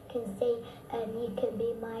no, you can say, you can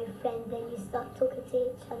be my friend. Then you start talking to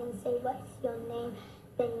each other and say, what's your name?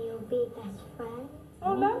 Then you'll be best friends.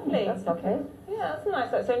 Oh, lovely. That's okay. Yeah, that's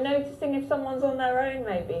nice. So noticing if someone's on their own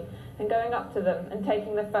maybe, and going up to them and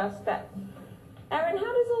taking the first step. Erin,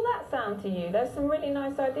 how does all that sound to you? There's some really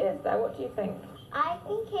nice ideas there. What do you think? I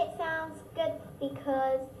think it sounds good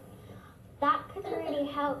because that could really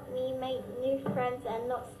help me make new friends and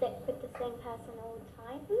not stick with the same person all the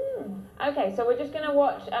time. Okay, so we're just going to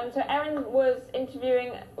watch. So Erin was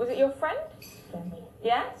interviewing, was it your friend?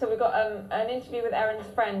 Yeah, so we've got an interview with Erin's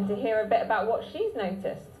friend to hear a bit about what she's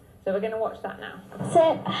noticed. So we're going to watch that now.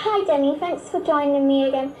 So, hi Demi, thanks for joining me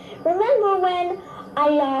again. Remember when I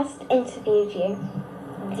last interviewed you?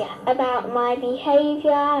 Yeah. About my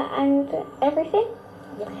behaviour and everything?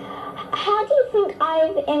 Yeah. How do you think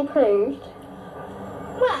I've improved?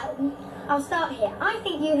 Well, I'll start here. I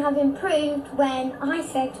think you have improved when I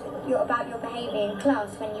said about your behaviour in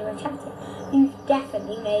class when you were chatting. You've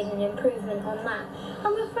definitely made an improvement on that.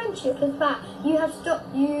 And with friendship as well, you have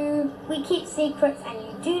stopped, we keep secrets and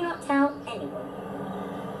you do not tell anyone.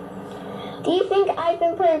 Do you think I've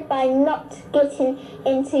improved by not getting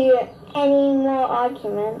into any more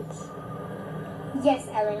arguments? Yes,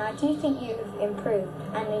 Erin, I do think you've improved.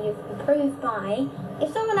 And you've improved by,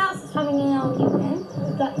 if someone else is having an argument,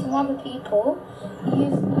 like some other people,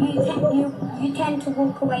 you tend to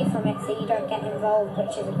walk away from it so you don't get involved,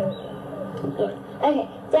 which is a good thing. Yeah. Okay,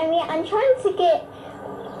 Demi, I'm trying to get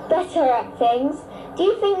better at things. Do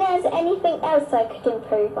you think there's anything else I could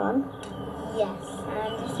improve on? Yes,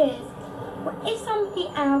 and it is, if somebody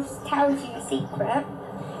else tells you a secret,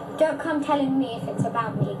 don't come telling me if it's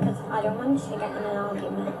about me, because I don't want us to get in an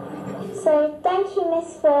argument. So, thank you,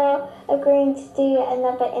 Miss, for agreeing to do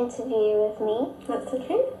another interview with me. That's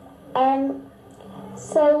okay.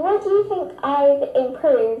 So, what do you think I've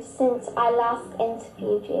improved since I last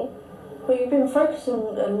interviewed you? Well, you've been focusing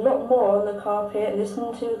a lot more on the carpet,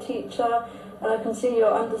 listening to your teacher, and I can see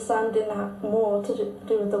you're understanding more to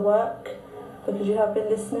do with the work, because you have been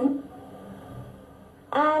listening.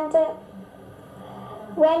 And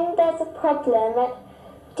when there's a problem,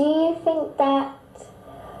 do you think that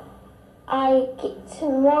I get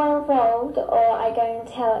more involved, or I go and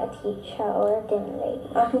tell a teacher or a dinner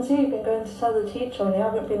lady? I can see you've been going to tell the teacher, and you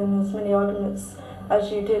haven't been in as many arguments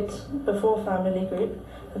as you did before family group.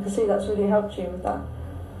 I can see that's really helped you with that.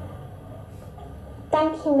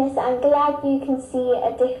 Thank you, Miss. I'm glad you can see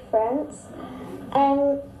a difference.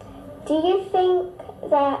 Do you think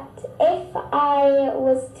that if I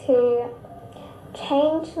was to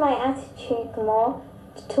change my attitude more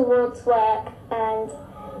towards work and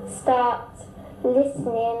start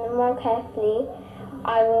listening more carefully,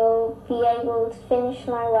 I will be able to finish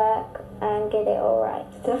my work and get it all right?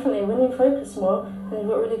 Definitely. When you focus more and you've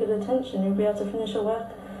got really good attention, you'll be able to finish your work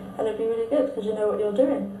and it'll be really good because you know what you're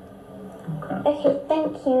doing. Okay,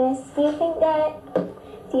 thank you, Miss. Do you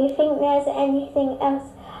think there's anything else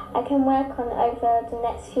I can work on over the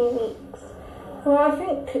next few weeks? Well, I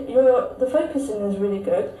think the focusing is really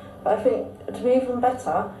good, but I think to be even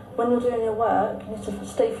better, when you're doing your work, you need to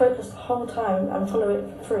stay focused the whole time and follow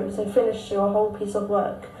it through, so finish your whole piece of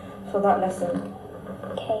work for that lesson.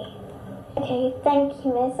 Okay, thank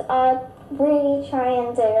you, Miss. I'll really try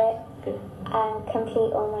and do it and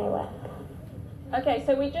complete all my work. Okay,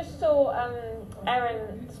 so we just saw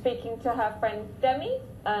Erin speaking to her friend Demi.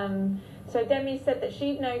 So Demi said that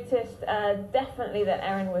she'd noticed definitely that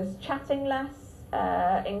Erin was chatting less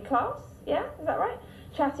in class. Yeah, is that right?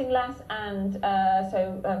 Chatting less and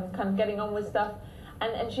kind of getting on with stuff.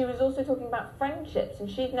 And she was also talking about friendships, and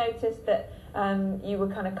she'd noticed that you were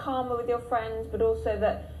kind of calmer with your friends, but also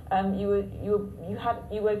that you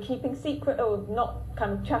were keeping secret or not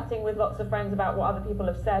kind of chatting with lots of friends about what other people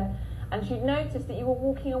have said. And she'd noticed that you were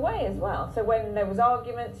walking away as well. So when there was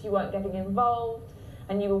arguments, you weren't getting involved,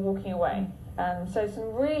 and you were walking away. So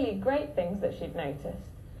some really great things that she'd noticed.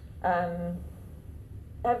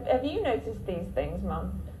 Have you noticed these things,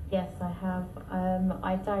 Mum? Yes, I have.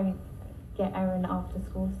 I don't get Erin after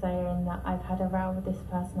school saying that I've had a row with this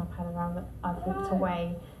person, I've walked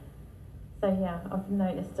away. So yeah, I've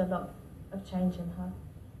noticed a lot of change in her.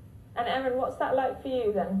 And Erin, what's that like for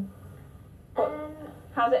you then?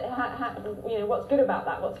 How's it? What's good about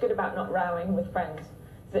that? What's good about not rowing with friends?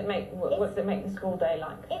 What does it make the school day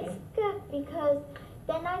like? It's good because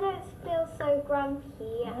then I don't feel so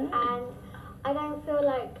grumpy and I don't feel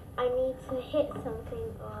like I need to hit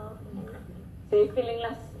something or anything. So you're feeling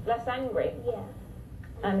less angry? Yeah.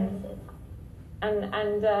 And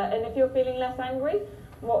if you're feeling less angry,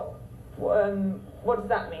 what does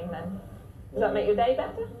that mean then? Does that make your day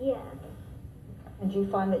better? Yeah. And do you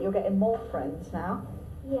find that you're getting more friends now?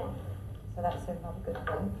 Yeah. So that's another good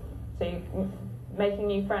thing. So you're making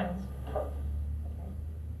new friends.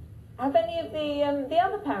 Have any of the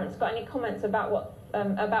other parents got any comments about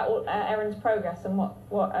Erin's progress and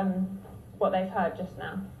what they've heard just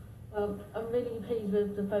now? Well, I'm really pleased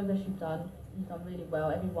with the progress you've done. You've done really well.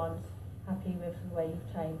 Everyone's happy with the way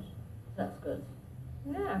you've changed. So that's good.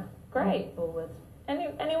 Yeah, great. Move forward.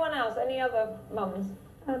 Anyone else? Any other mums?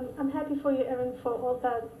 I'm happy for you, Erin, for all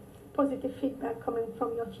that positive feedback coming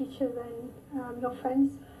from your teachers and your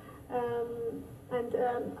friends. I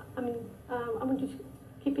want you to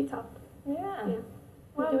keep it up. Yeah.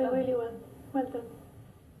 You're doing really well. Well done.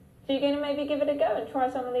 So you're going to maybe give it a go and try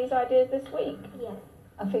some of these ideas this week? Yeah.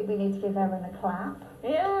 I think we need to give Erin a clap.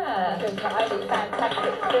 Yeah. Because that is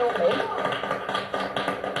fantastic filming.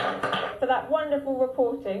 For that wonderful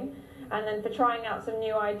reporting, and then for trying out some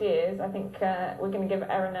new ideas, I think we're going to give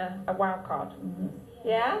Erin a wow card. Mm-hmm.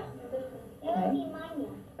 Yeah? Okay.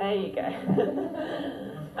 There you go.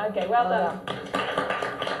 Okay, well done.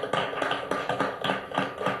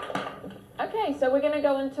 Okay, so we're going to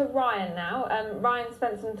go on to Ryan now. Ryan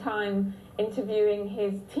spent some time interviewing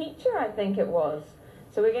his teacher, I think it was.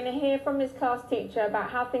 So we're going to hear from his class teacher about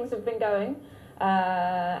how things have been going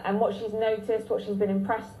and what she's noticed, what she's been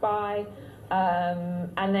impressed by,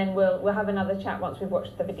 and then we'll have another chat once we've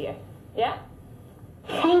watched the video. Yeah?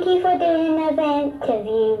 Thank you for doing another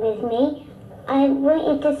interview with me. I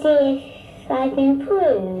wanted to see if I've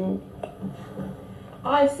improved.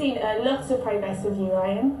 I've seen lots of progress with you,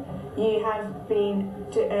 Ryan. You have been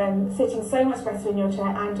sitting so much better in your chair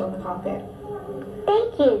and on the carpet.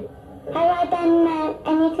 Thank you. Have I done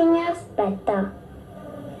anything else better?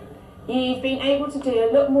 You've been able to do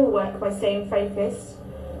a lot more work by staying focused.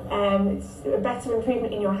 It's a better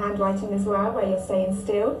improvement in your handwriting as well, where you're staying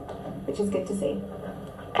still, which is good to see.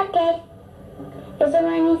 Okay. Is there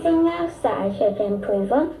anything else that I should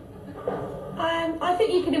improve on? I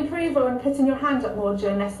think you could improve on putting your hand up more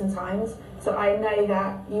during lesson times, so I know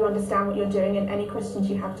that you understand what you're doing and any questions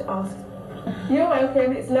you have to ask. You're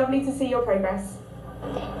welcome. It's lovely to see your progress.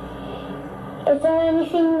 Is there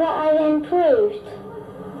anything that I've improved?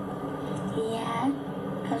 Yeah,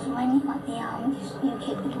 because when you got the arms, you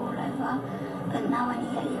kick it all over, but now when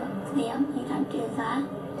you get the arm, you don't do that.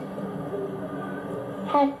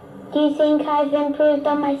 Do you think I've improved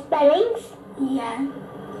on my spellings? Yeah,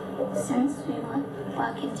 since we were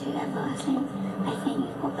working together, I think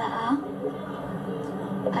you've got better.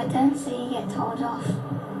 I don't see you get told off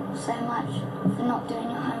so much for not doing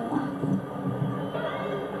your homework.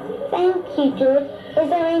 Thank you, George. Is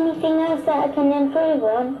there anything else that I can improve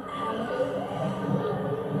on?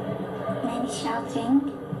 Maybe shouting.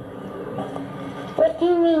 What do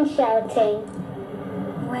you mean shouting?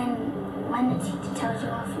 When the teacher tells you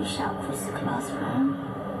off, you shout across the classroom.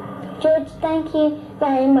 George, thank you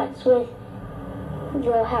very much with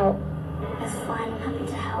your help. That's fine, I'm happy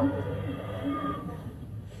to help.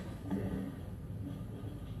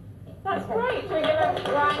 That's great. Should we give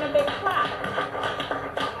Ryan a big clap?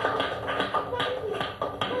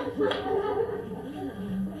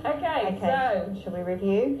 Okay, so shall we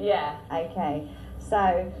review? Yeah. Okay,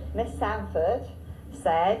 so Miss Sanford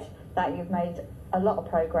said that you've made a lot of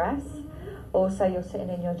progress. Also, you're sitting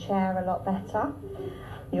in your chair a lot better.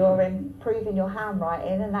 You're improving your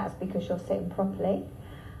handwriting, and that's because you're sitting properly.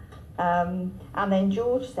 And then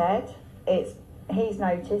George said he's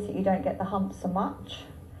noticed that you don't get the hump so much,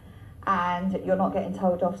 and you're not getting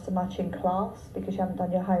told off so much in class because you haven't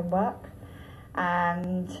done your homework.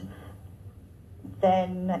 And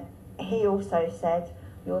then he also said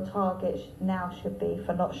your target now should be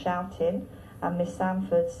for not shouting, and Miss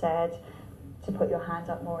Sanford said to put your hand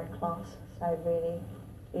up more in class. So really,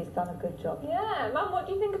 he's done a good job. Yeah, Mum, what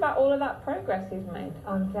do you think about all of that progress he's made?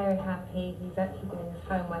 I'm very happy he's actually doing his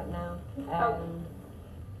homework now.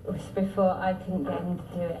 Before I couldn't get him to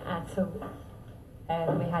do it at all.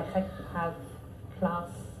 We had to have class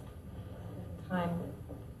time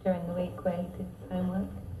during the week where he did his homework.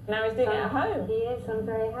 Now he's doing it at home? He is, I'm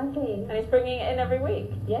very happy. And he's bringing it in every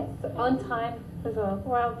week? Yes, on time as well.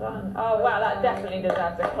 Well done. Oh wow, that definitely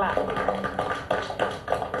deserves a clap.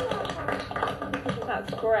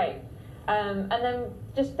 That's great. And then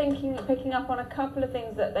just picking up on a couple of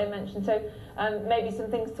things that they mentioned. So maybe some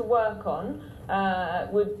things to work on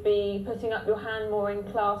would be putting up your hand more in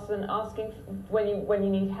class and asking when you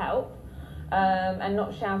need help, and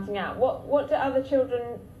not shouting out. What do other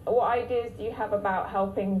children? What ideas do you have about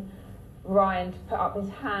helping Ryan to put up his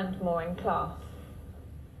hand more in class?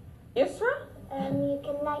 Yusra? You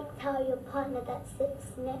can tell your partner that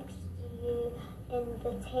sits next to you in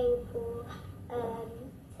the table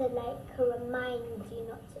to remind you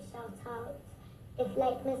not to shout out. If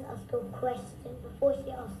Miss asks you a question, before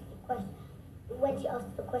she asks the question, when she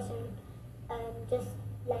asks the question, just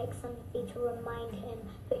somebody to remind him,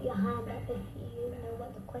 put your hand up if you know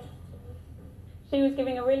what the question is. She was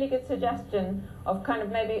giving a really good suggestion of kind of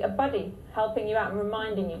maybe a buddy helping you out and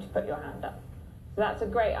reminding you to put your hand up. So that's a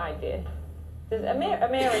great idea.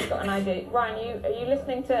 Amira's got an idea. Ryan, are you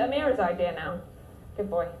listening to Amira's idea now? Good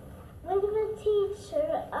boy. When the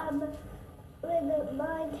teacher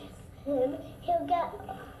reminds him, he'll get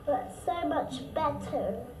so much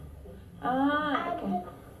better. Okay.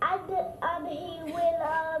 And he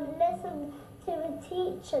will listen to the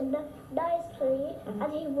teacher nicely,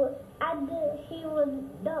 and he will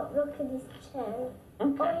not look in his chair,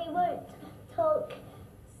 or he won't talk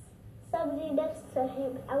somebody next to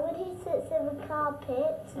him. And when he sits in the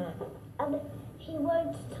carpet, and he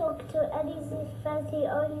won't talk to any of his friends.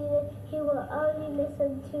 He will only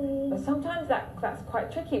listen to you. But sometimes that's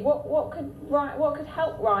quite tricky. What could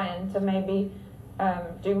help Ryan to maybe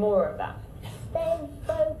do more of that? Stay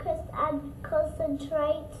focused and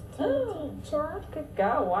concentrate to the teacher. Good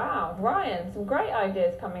girl. Wow, Ryan, some great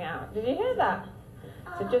ideas coming out. Did you hear that?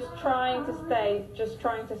 So just trying to stay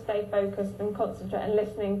focused and concentrate and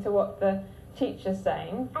listening to what the teacher's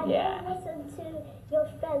saying. And listen to your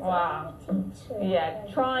friends wow. and the teacher. Yeah,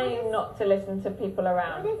 trying not to listen to people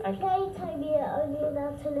around. When it's playtime, you're only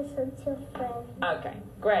allowed to listen to your friends. Okay,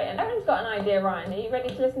 great. And Erin's got an idea, Ryan. Are you ready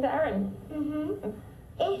to listen to Erin?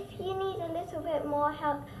 If you need a little bit more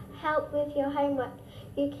help with your homework,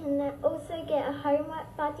 you can also get a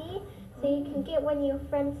homework buddy. So you can get one of your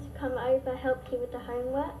friends to come over, help you with the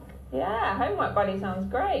homework. Yeah, homework buddy sounds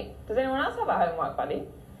great. Does anyone else have a homework buddy?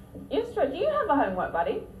 Yusra, do you have a homework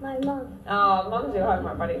buddy? My mum. Oh, mum's your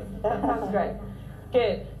homework buddy. That sounds great.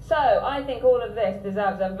 Good. So I think all of this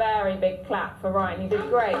deserves a very big clap for Ryan. You did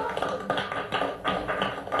great.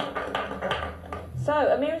 So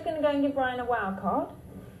Amira's going to go and give Ryan a wow card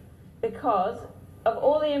because of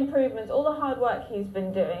all the improvements, all the hard work he's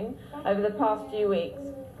been doing over the past few weeks.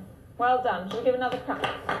 Well done. Shall we give another clap?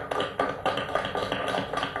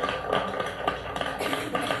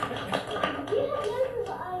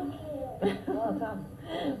 Well done.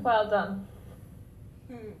 Well done.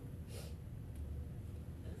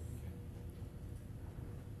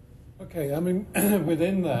 Okay, I mean,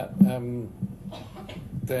 within that,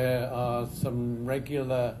 there are some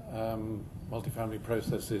regular multifamily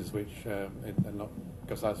processes which are not,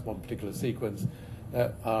 because that's one particular sequence,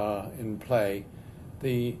 that are in play.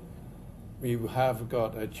 We have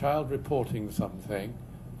got a child reporting something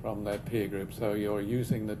from their peer group, so you're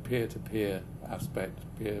using the peer-to-peer aspect,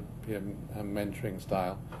 peer mentoring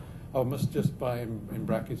style. I must just in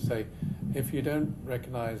brackets say, if you don't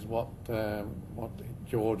recognise what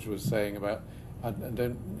George was saying about, I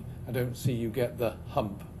don't see you get the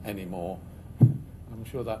hump anymore. I'm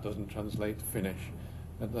sure that doesn't translate to finish.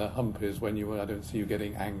 But the hump is when I don't see you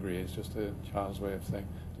getting angry. It's just a child's way of saying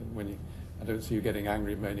when you. I don't see you getting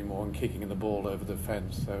angry anymore and kicking the ball over the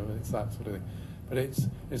fence. So it's that sort of thing. But it's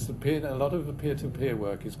the peer, a lot of the peer-to-peer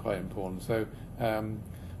work is quite important. So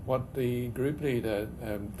what the group leader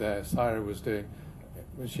there, Sarah, was doing,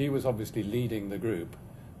 she was obviously leading the group,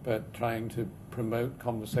 but trying to promote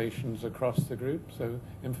conversations across the group. So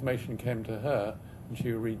information came to her, and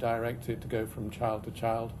she would redirect it to go from child to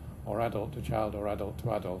child, or adult to child, or adult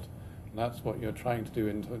to adult. And that's what you're trying to do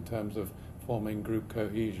in terms of forming group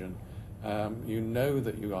cohesion. You know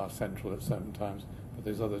that you are central at certain times, but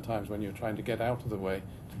there's other times when you're trying to get out of the way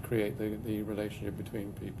to create the relationship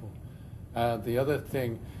between people. The other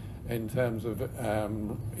thing, in terms of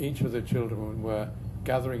each of the children were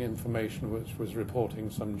gathering information which was reporting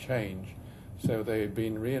some change. So they've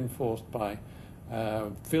been reinforced by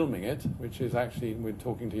filming it, which is actually, when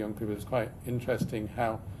talking to young people, it's quite interesting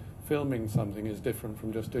how filming something is different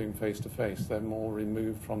from just doing face-to-face. They're more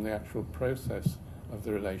removed from the actual process of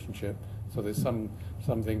the relationship. So there's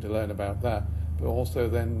something to learn about that. But also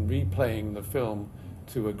then replaying the film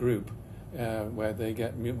to a group where they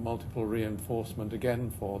get multiple reinforcement again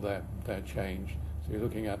for their change. So you're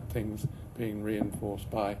looking at things being reinforced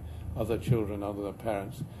by other children, other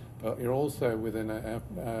parents. But you're also within a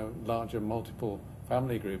larger multiple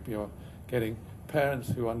family group, you're getting parents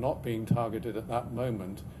who are not being targeted at that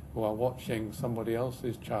moment, who are watching somebody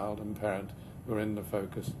else's child and parent who are in the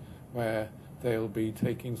focus, where they'll be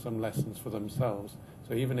taking some lessons for themselves.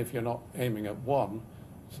 So even if you're not aiming at one,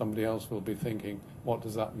 somebody else will be thinking, what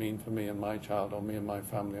does that mean for me and my child, or me and my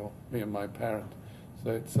family, or me and my parent?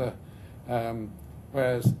 So it's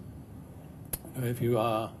whereas if you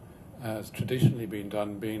are, as traditionally been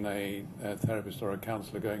done, being a therapist or a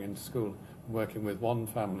counsellor going into school, working with one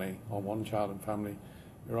family or one child and family,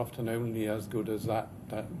 you're often only as good as that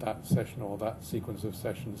session or that sequence of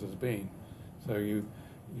sessions has been. So you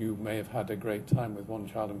may have had a great time with one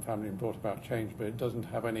child and family and brought about change, but it doesn't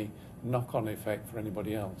have any knock-on effect for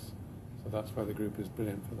anybody else. So that's why the group is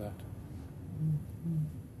brilliant for that.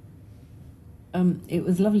 It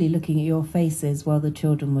was lovely looking at your faces while the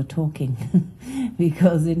children were talking,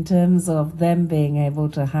 because in terms of them being able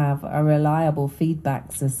to have a reliable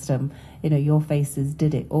feedback system, your faces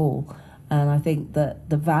did it all. And I think that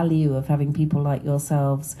the value of having people like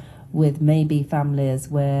yourselves with maybe families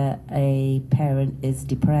where a parent is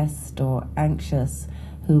depressed or anxious,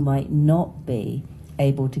 who might not be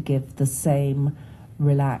able to give the same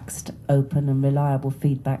relaxed, open and reliable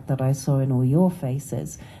feedback that I saw in all your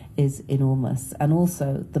faces, is enormous. And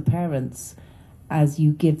also the parents, as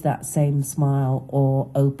you give that same smile or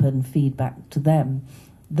open feedback to them,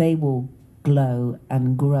 they will glow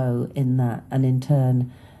and grow in that, and in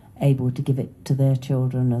turn able to give it to their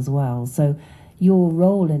children as well. So your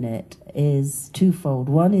role in it is twofold.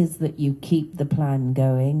 One is that you keep the plan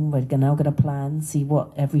going. We're now going to plan, see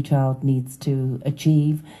what every child needs to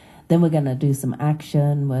achieve. Then we're going to do some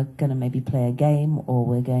action. We're going to maybe play a game, or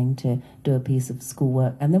we're going to do a piece of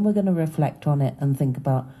schoolwork. And then we're going to reflect on it and think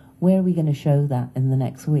about where are we going to show that in the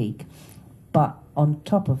next week. But on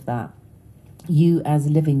top of that, you as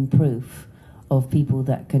living proof of people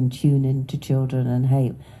that can tune into children and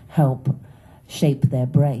help shape their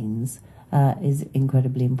brains is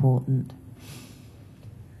incredibly important.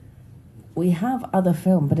 We have other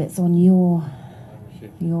film, but it's on your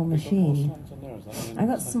machine. I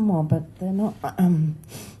got some more, but they're not.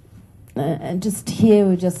 And just here,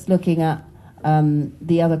 we're just looking at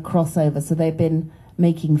the other crossover. So they've been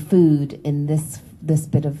making food in this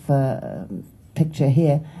bit of picture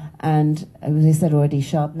here. And as I said already,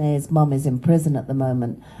 Chardonnay's mum is in prison at the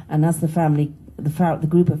moment. And as the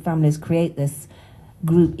group of families create this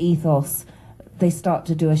group ethos, they start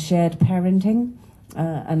to do a shared parenting.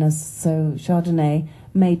 So Chardonnay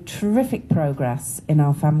made terrific progress in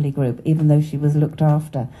our family group, even though she was looked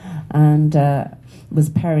after, and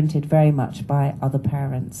was parented very much by other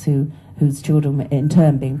parents whose children were in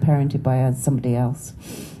turn being parented by somebody else.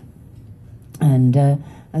 And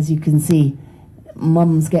as you can see,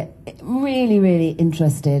 mums get really, really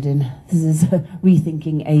interested in, this is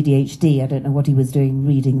rethinking ADHD. I don't know what he was doing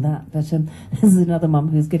reading that, but this is another mum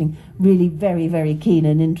who's getting really very, very keen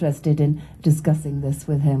and interested in discussing this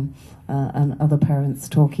with him, and other parents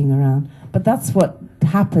talking around. But that's what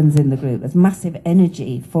happens in the group. There's massive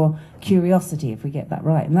energy for curiosity, if we get that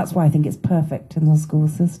right. And that's why I think it's perfect in the school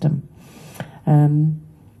system.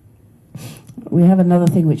 We have another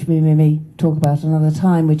thing which we may talk about another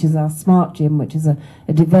time, which is our smart gym, which is a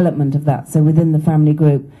development of that. So within the family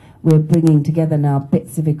group, we're bringing together now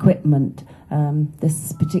bits of equipment.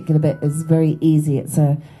 This particular bit is very easy. It's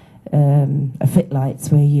fit lights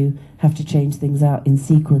where you have to change things out in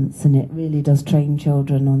sequence, and it really does train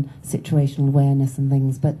children on situational awareness and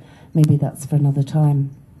things, but maybe that's for another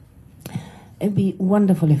time. It'd be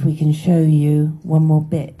wonderful if we can show you one more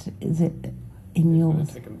bit. Is it in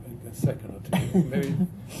yours? It's going to take a second or two.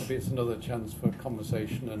 maybe it's another chance for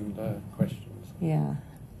conversation and questions. Yeah.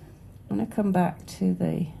 I'm going to come back to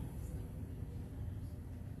the...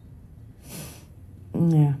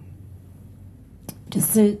 Yeah.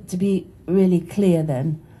 Just so to be really clear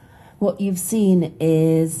then, what you've seen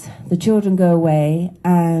is the children go away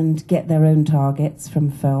and get their own targets from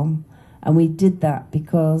film. And we did that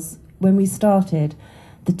because when we started,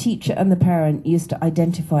 the teacher and the parent used to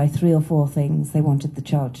identify 3 or 4 things they wanted the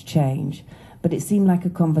child to change. But it seemed like a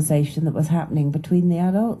conversation that was happening between the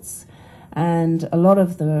adults. And a lot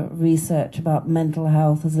of the research about mental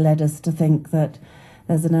health has led us to think that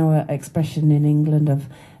there's now expression in England of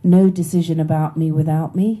no decision about me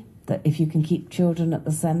without me, that if you can keep children at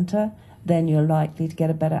the centre, then you're likely to get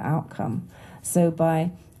a better outcome. So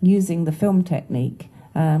by using the film technique,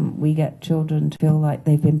 we get children to feel like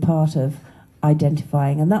they've been part of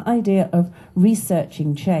identifying. And that idea of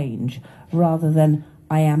researching change rather than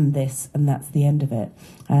I am this and that's the end of it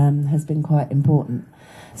has been quite important.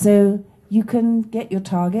 So you can get your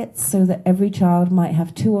targets so that every child might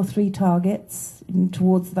have 2 or 3 targets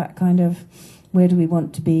towards that kind of where do we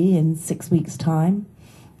want to be in 6 weeks' time,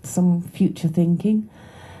 some future thinking.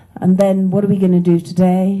 And then what are we going to do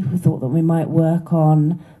today? We thought that we might work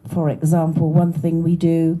on, for example, one thing we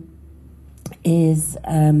do is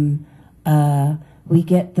we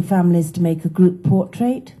get the families to make a group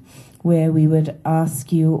portrait where we would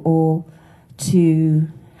ask you all to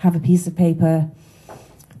have a piece of paper,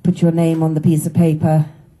 put your name on the piece of paper,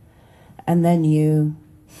 and then you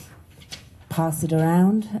pass it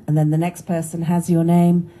around, and then the next person has your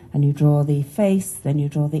name, and you draw the face, then you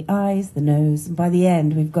draw the eyes, the nose, and by the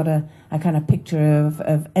end we've got a kind of picture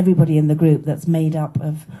of everybody in the group that's made up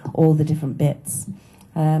of all the different bits.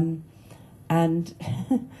 And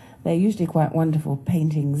they're usually quite wonderful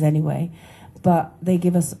paintings anyway, but they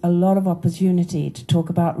give us a lot of opportunity to talk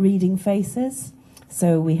about reading faces.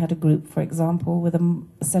 So we had a group, for example, with a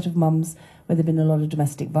set of mums where there'd been a lot of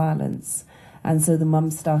domestic violence, and so the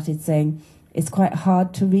mums started saying, it's quite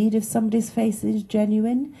hard to read if somebody's face is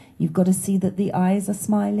genuine. You've got to see that the eyes are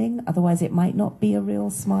smiling, otherwise it might not be a real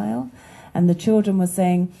smile. And the children were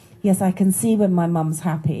saying, yes, I can see when my mum's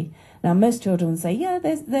happy. Now, most children would say, yeah,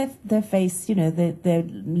 their face, you know, their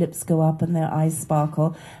lips go up and their eyes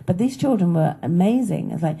sparkle. But these children were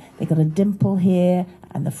amazing. It's like they got a dimple here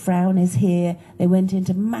and the frown is here. They went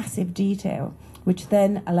into massive detail, which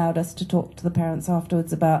then allowed us to talk to the parents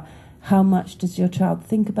afterwards about how much does your child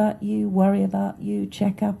think about you, worry about you,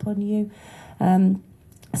 check up on you.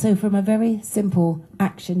 So from a very simple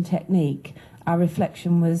action technique, our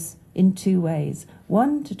reflection was in 2 ways.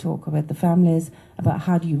 One, to talk with the families about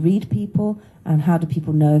how do you read people and how do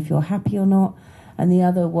people know if you're happy or not. And the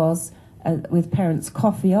other was, with parents'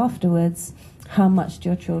 coffee afterwards, how much do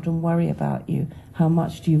your children worry about you? How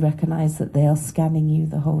much do you recognise that they are scanning you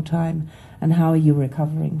the whole time? And how are you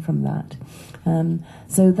recovering from that?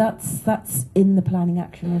 So that's in the planning,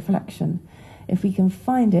 action, reflection. If we can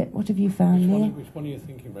find it, what have you found, Neil? Which one are you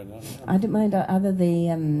thinking, Brenda? I don't mind either the...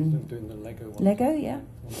 doing the Lego one. Lego, yeah.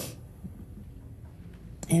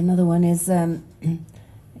 Another one is,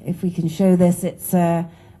 if we can show this, it's an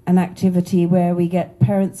activity where we get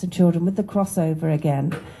parents and children with the crossover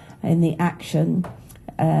again in the action.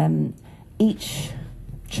 Each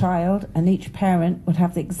child and each parent would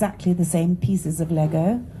have exactly the same pieces of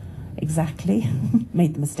Lego. Exactly.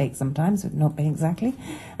 Made the mistake sometimes with not being exactly.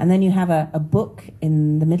 And then you have a book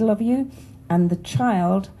in the middle of you, and the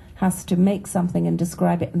child has to make something and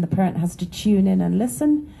describe it, and the parent has to tune in and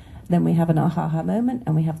listen. Then we have an aha moment,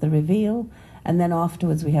 and we have the reveal, and then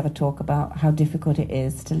afterwards we have a talk about how difficult it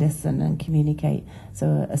is to listen and communicate.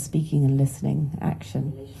 So a speaking and listening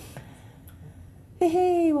action.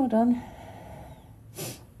 Hey, well done.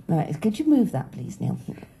 Right, could you move that, please, Neil?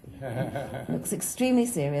 Looks extremely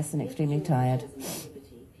serious and extremely tired.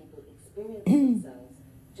 People experience themselves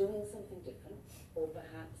doing something different, or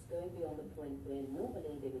perhaps going beyond the point where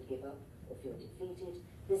normally they would give up or feel defeated.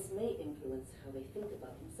 This may influence how they think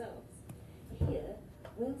about themselves. Here,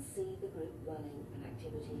 we'll see the group running an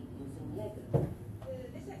activity using Lego.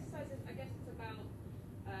 This exercise, I guess, is about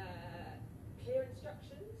clear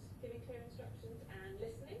instructions, giving clear instructions and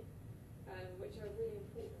listening, which are really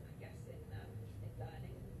important, I guess, in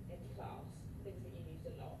learning in class, things that you use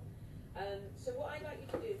a lot. So what I'd like you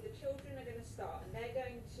to do is the children are going to start, and they're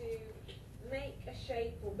going to make a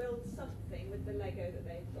shape or build something with the Lego that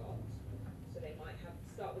they've got. So they might have to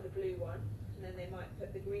start with a blue one, and then they might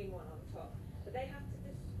put the green one on top. But they have to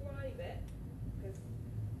describe it, because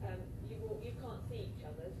you can't see each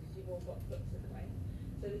other's, because you've all got books in the way.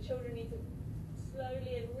 So the children need to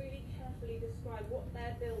slowly and really carefully describe what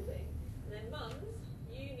they're building. And then mums,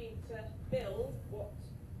 you need to build what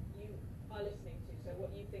you are listening to, so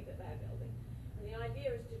what you think that they're building. And the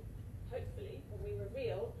idea is to, hopefully, when we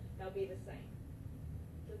reveal, they'll be the same.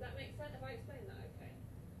 Does that make sense? Have I explained that okay?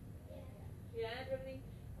 Yeah? Do you have any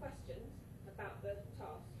questions about the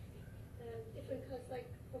task? Different kinds, like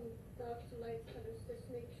from dark to light colours, just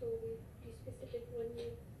make sure we be specific when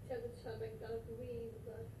you tell the child, like dark green.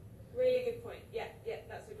 Really good point. Yeah,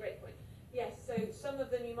 that's a great point. Yes, so some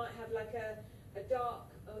of them you might have like a dark,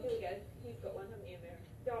 oh here we go, you've got one, haven't you, Mira?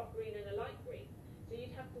 Dark green and a light green. So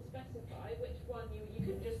you'd have to specify which one you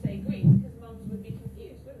couldn't just say green, because mums would be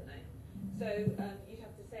confused, wouldn't they? So you'd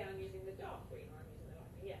have to say I'm using the dark green or I'm using the light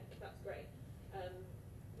green. Yeah, that's great.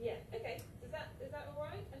 Yeah, okay. Is that all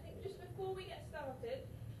right? I think just before we get started,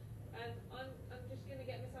 I'm just going to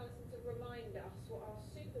get Miss Allison to remind us what our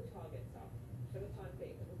super targets are for the time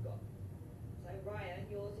being that we've got. So Ryan,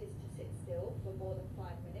 yours is to sit still for more than 5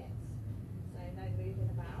 minutes. So no moving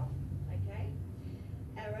about. Okay.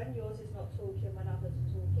 Erin, yours is not talking when others are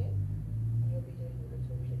talking. You'll be doing all the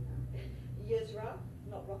talking now. Yusra,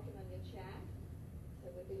 not rocking on your chair. So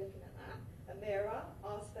we'll be looking at that. Amira,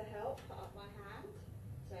 ask for help, put up my hand.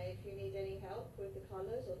 So if you need any help with the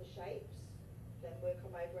colours or the shapes, then we'll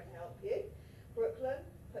come over and help you. Brooklyn,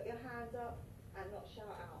 put your hand up and not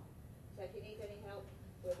shout out. So if you need any help,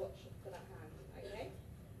 we'll watch for that hand. Okay?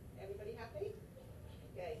 Everybody happy?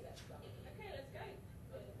 Okay, let's start. Okay, let's go.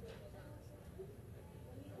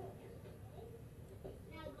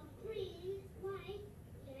 Now green, white,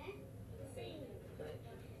 yeah, same.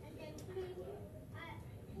 And then blue, under.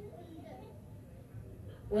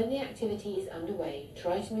 When the activity is underway,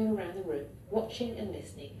 try to move around the room, watching and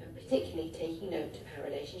listening, and particularly taking note of how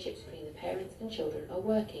relationships between the parents and children are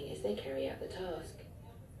working as they carry out the task.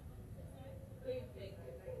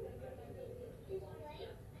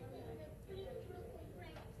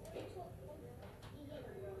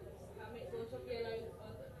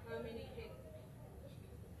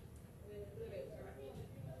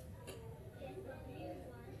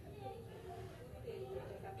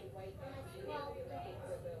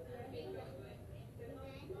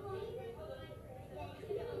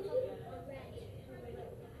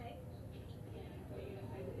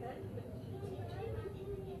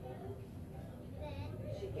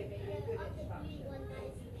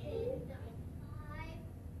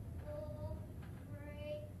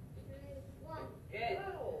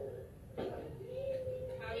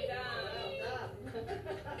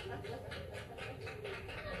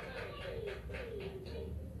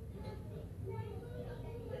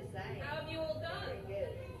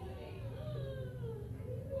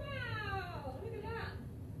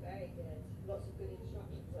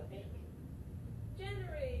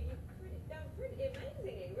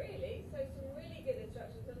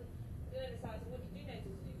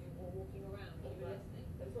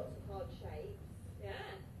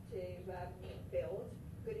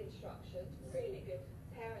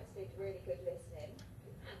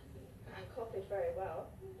 Very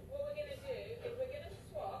well. What we're going to do is we're going to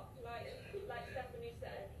swap, like Stephanie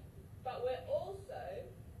said, but we're also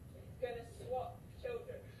going to swap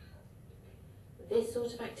children. This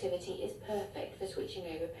sort of activity is perfect for switching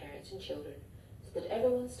over parents and children, so that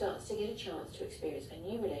everyone starts to get a chance to experience a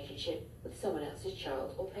new relationship with someone else's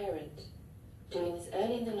child or parent. Doing this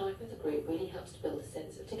early in the life of the group really helps to build a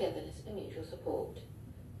sense of togetherness and mutual support.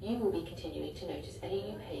 You will be continuing to notice any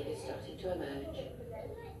new behaviours starting to emerge.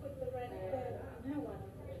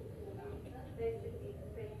 In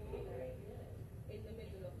the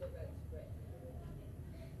middle of the red spread.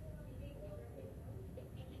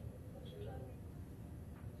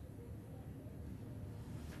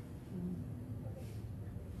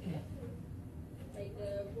 Take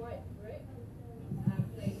the white brick and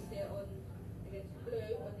place it on against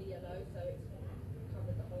blue on the yellow, so it's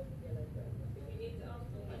covered the whole yellow brick. If you need to ask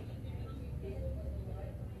for one, if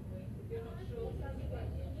you're not sure,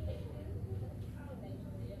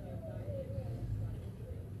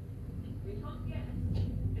 we can't get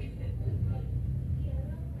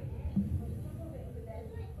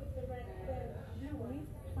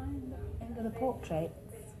End of the portrait.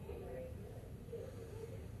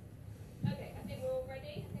 Okay, I think we're all ready.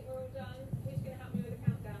 I think we're all done. Who's going to help me with the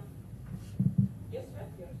countdown? Yes, sir.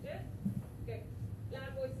 You want to do it? Okay.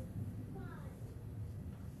 Loud voice. 5,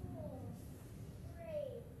 4, 3,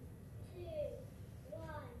 2, 1.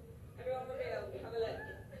 Everyone reveal. Have a look.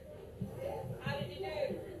 How did you do?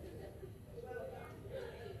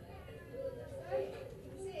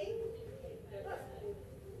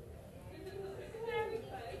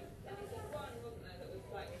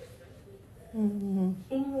 In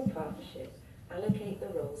your partnership, allocate the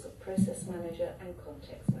roles of process manager and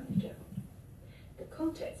context manager. The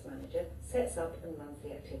context manager sets up and runs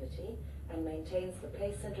the activity and maintains the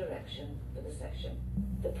pace and direction for the session.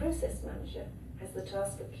 The process manager has the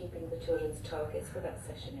task of keeping the children's targets for that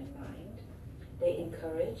session in mind. They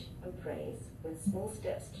encourage and praise when small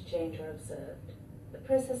steps to change are observed. The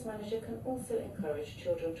process manager can also encourage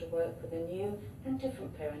children to work with a new and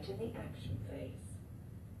different parent in the action phase.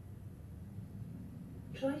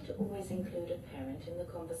 Try to always include a parent in the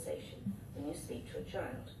conversation when you speak to a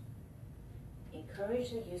child.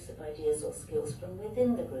 Encourage the use of ideas or skills from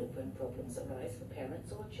within the group when problems arise for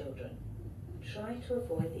parents or children. Try to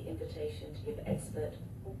avoid the invitation to give expert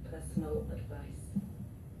or personal advice.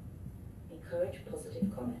 Encourage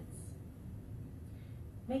positive comments.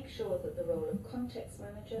 Make sure that the role of context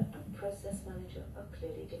manager and process manager are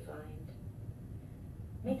clearly defined.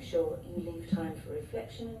 Make sure you leave time for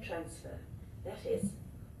reflection and transfer. That is,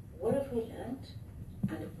 what have we learnt,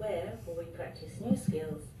 and where will we practice new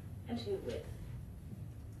skills, and who with?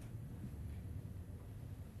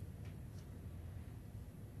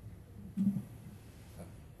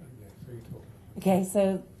 Okay,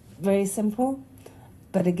 so very simple,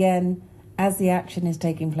 but again, as the action is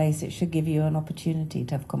taking place, it should give you an opportunity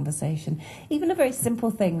to have conversation. Even a very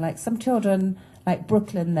simple thing, like some children, like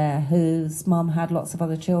Brooklyn there, whose mum had lots of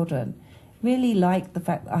other children, really liked the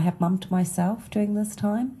fact that I had mum to myself during this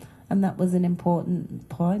time, and that was an important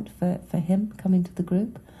point for him coming to the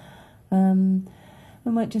group.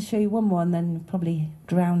 We might just show you one more and then probably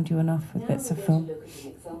drowned you enough with bits of film.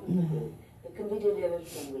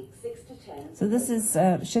 So this is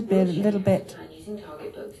should be a little bit. Using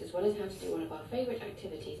target books as well as how to do one of our favourite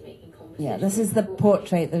activities, making conversation. Yeah, this is the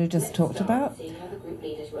portrait that I just talked about. Seeing how the group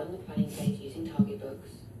leaders run the planning phase using target books.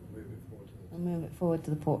 I'll move it forward to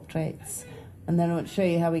the portraits, and then I'll show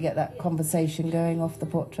you how we get that conversation going off the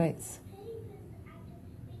portraits.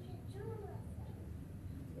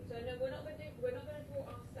 So no, we're not going to draw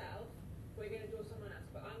ourselves. We're going to draw someone else,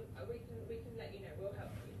 but we can let you know. We'll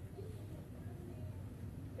help you.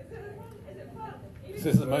 Is it fun? This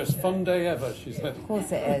is the most fun day ever, she said. Of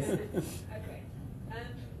course it is. Okay.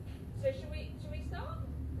 So should we start?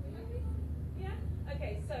 Yeah?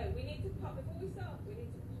 Okay, so we need to before we start, we need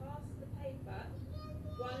to pass the paper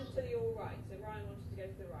one to your right. So Ryan wanted to go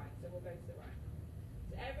to the right, so we'll go to the right.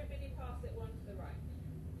 So everybody pass it one to the right.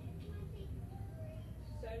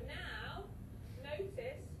 So now,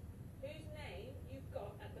 notice whose name you've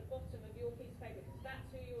got at the bottom of your piece of paper, because that's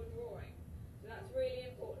who you're drawing. So that's really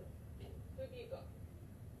important. Who have you got?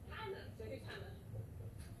 Hannah. So who's Hannah?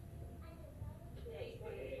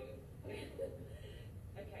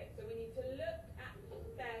 Okay, so we need to look at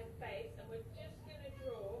their face, and we're just going to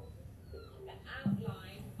draw the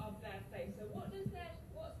outline of their face. So what's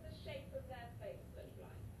the shape of their face look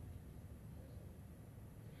like?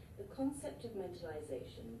 The concept of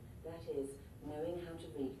mentalization, that is, knowing how to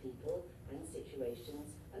read people and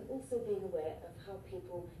situations, and also being aware of how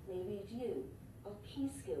people may read you, are key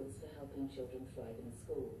skills for helping children thrive in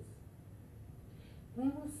schools. We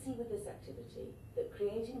will see with this activity that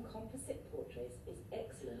creating composite portraits is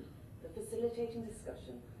excellent for facilitating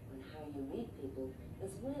discussion on how you read people,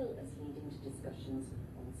 as well as leading to discussions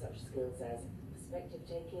on such skills as perspective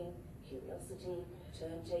taking, curiosity,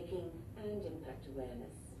 turn taking, and impact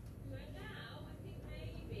awareness. So now, I think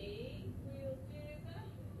maybe we'll do the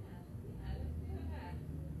hair. Let's do the hair.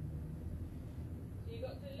 So you've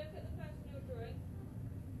got to look at the person you're drawing.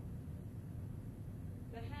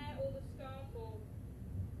 The hair or the scarf or...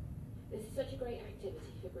 This is such a great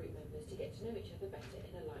activity for group members to get to know each other better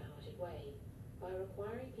in a light-hearted way. By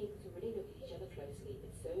requiring people to really look at each other closely,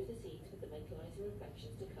 it sows the seeds for the mentalising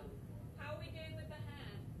reflections to come. How are we doing with the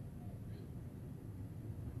hair?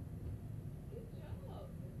 Good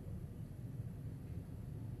job.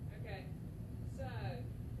 Okay, so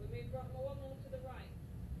we move one more to the right.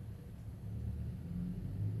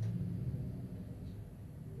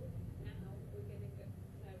 Now we're going to go.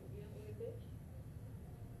 No, you know what we're going to do?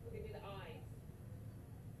 We're going to do the eyes.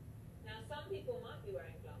 Now some people might be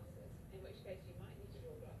wearing glasses, in which case you might need to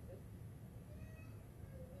draw glasses.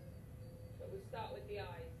 But we'll start with the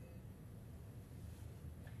eyes.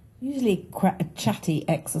 Usually a chatty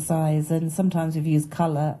exercise, and sometimes we've used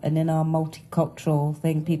colour, and in our multicultural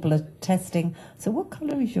thing people are testing, so what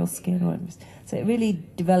colour is your skin? So it really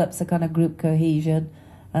develops a kind of group cohesion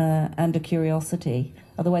and a curiosity.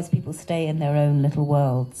 Otherwise people stay in their own little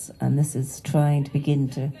worlds, and this is trying to begin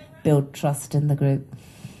to build trust in the group.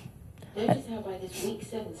 Notice how by this week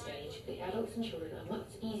 7 stage, the adults and children are much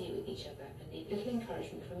easier with each other and need little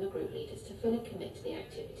encouragement from the group leaders to fully commit to the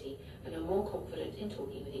activity and are more confident in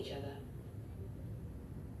talking with each other.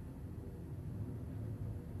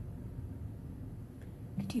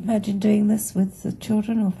 Do you imagine doing this with the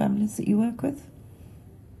children or families that you work with?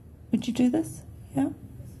 Would you do this? Yeah?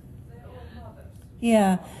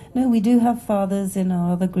 Yeah. No, we do have fathers in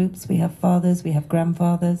our other groups. We have fathers, we have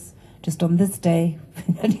grandfathers. Just on this day,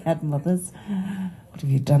 we only had mothers. What have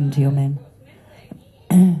you done to your men?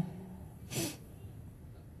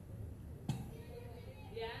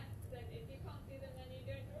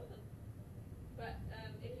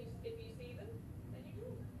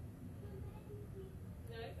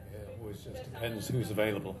 Depends who's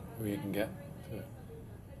available, who you can get to.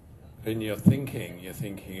 In your thinking, you're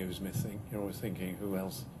thinking who's missing. You're always thinking who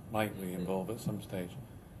else might be involved at some stage.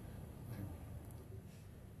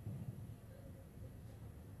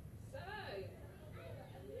 I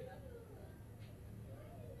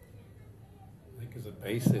think as a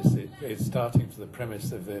basis, it's starting to the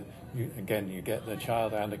premise of you get the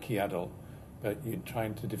child and a key adult, but you're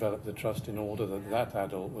trying to develop the trust in order that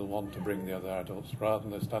adult will want to bring the other adults, rather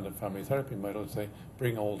than the standard family therapy model say,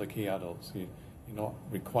 bring all the key adults. You're not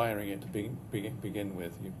requiring it to begin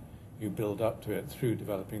with. You build up to it through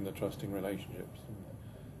developing the trusting relationships.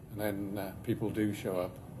 And then people do show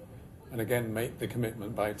up. And again, make the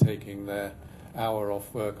commitment by taking their hour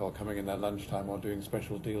off work or coming in their lunchtime or doing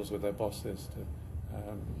special deals with their bosses to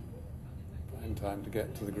find time to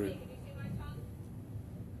get to the group.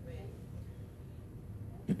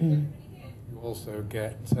 You also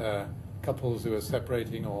get couples who are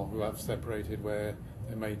separating or who have separated where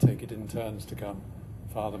they may take it in turns to come.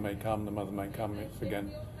 The father may come, the mother may come. It's again,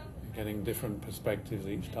 you're getting different perspectives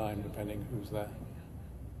each time depending who's there.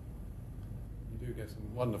 You do get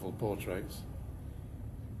some wonderful portraits.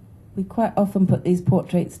 We quite often put these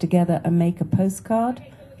portraits together and make a postcard.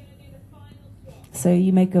 So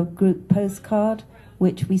you make a group postcard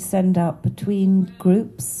which we send out between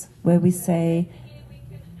groups where we say,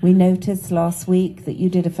 we noticed last week that you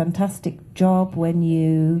did a fantastic job when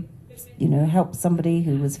you helped somebody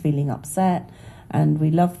who was feeling upset, and we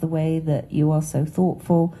love the way that you are so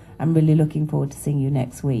thoughtful. I'm really looking forward to seeing you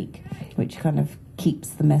next week, which kind of keeps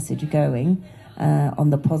the message going on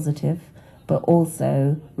the positive, but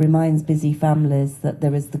also reminds busy families that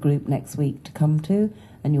there is the group next week to come to,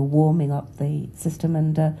 and you're warming up the system.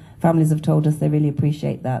 And families have told us they really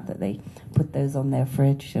appreciate that they put those on their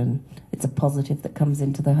fridge, and it's a positive that comes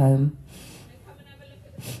into the home.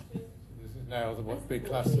 This is now what's being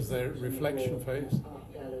classed as their reflection phase.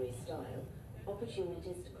 Art gallery style,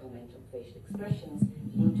 opportunities to comment on facial expressions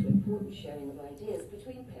into important sharing of ideas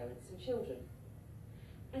between parents and children.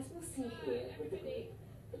 As we'll see here with the group,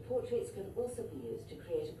 the portraits can also be used to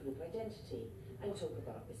create a group identity and talk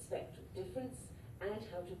about respect of difference and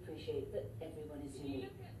how to appreciate that everyone is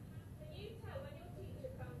unique. Can you tell when your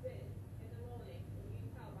teacher comes in the morning, can you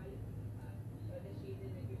tell by looking at her whether she's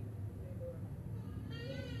in a good mood or not?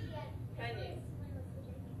 Can you?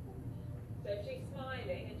 So if she's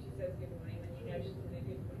smiling and she says good morning, then you know she's in a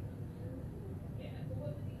good mood. Yeah. So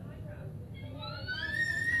what were the eyebrows?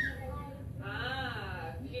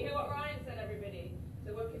 Do you hear what Ryan said, everybody?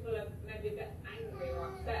 So when people are maybe a bit angry or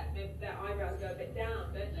upset, maybe their eyebrows go a bit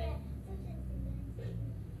down, don't they?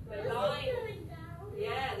 The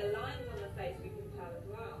lines on the face we can tell as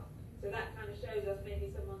well. So that kind of shows us maybe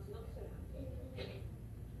someone's not so happy.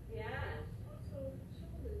 Yeah. Also,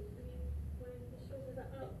 shoulders. I mean, when the shoulders are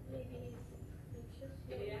up, maybe he's anxious.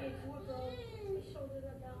 Yeah. His wardrobe, his shoulders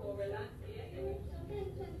are down. Or relaxed. Yeah.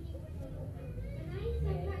 Sometimes when I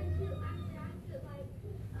sometimes do after like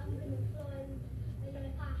I'm gonna fly and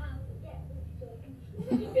if I have jet boots on.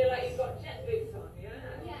 You feel like you've got jet boots on, yeah?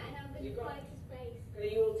 Yeah, and I'm gonna fly to space. So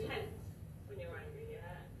you all tense when you're angry,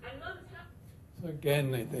 yeah. And mum's happy. So again,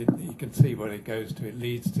 you can see what it goes to. It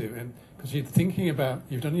leads to, and because you're thinking about,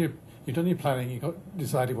 you've done your planning, you've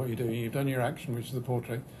decided what you're doing, you've done your action, which is the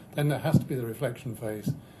portrait. Then there has to be the reflection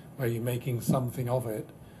phase, where you're making something of it.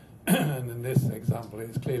 And in this example,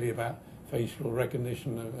 it's clearly about facial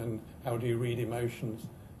recognition and how do you read emotions.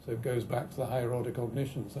 So it goes back to the higher order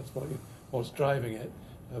cognitions. That's what's driving it,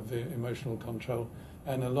 of the emotional control.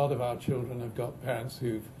 And a lot of our children have got parents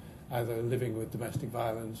who've either living with domestic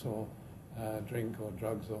violence or drink or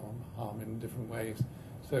drugs or harm in different ways.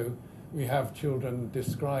 So we have children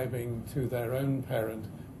describing to their own parent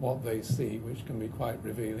what they see, which can be quite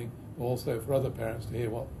revealing. Also for other parents to hear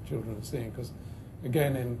what children are seeing, because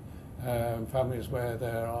again, in families where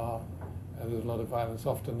there's a lot of violence,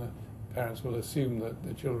 often the parents will assume that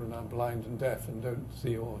the children are blind and deaf and don't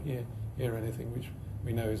see or hear anything, which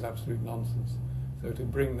we know is absolute nonsense. So to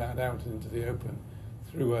bring that out into the open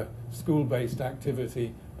through a school-based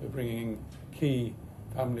activity of bringing key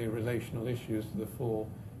family relational issues to the fore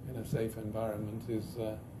in a safe environment is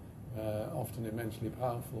often immensely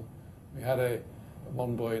powerful. We had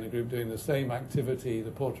one boy in a group doing the same activity,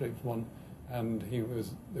 the portrait one, and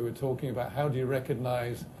they were talking about how do you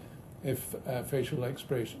recognise if facial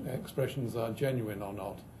expressions are genuine or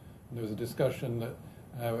not. And there was a discussion that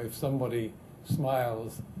if somebody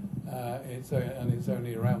smiles and it's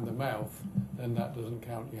only around the mouth, then that doesn't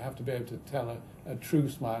count. You have to be able to tell a true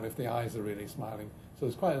smile if the eyes are really smiling. So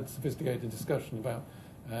there's quite a sophisticated discussion about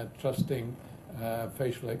trusting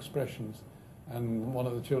facial expressions. And one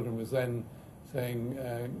of the children was then saying,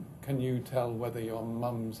 can you tell whether your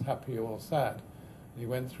mum's happy or sad? And he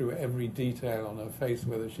went through every detail on her face,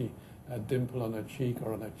 whether she had a dimple on her cheek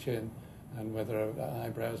or on her chin, and whether her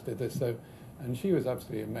eyebrows did this. So, and she was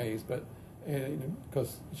absolutely amazed, but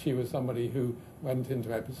because she was somebody who went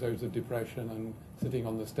into episodes of depression and sitting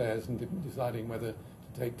on the stairs and deciding whether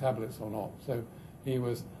to take tablets or not. So he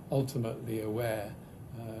was ultimately aware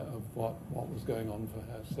of what was going on for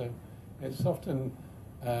her. So it's often,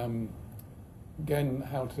 again,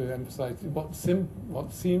 how to emphasize what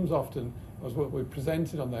seems often, was what we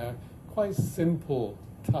presented on there, quite simple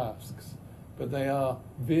tasks, but they are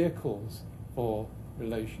vehicles for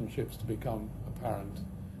relationships to become apparent.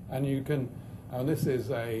 And you can, and this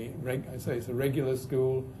is I say it's a regular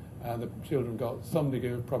school, and the children got some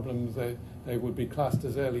degree of problems. They would be classed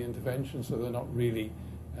as early intervention, so they're not really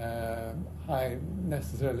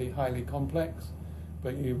necessarily highly complex,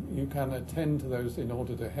 but you can attend to those in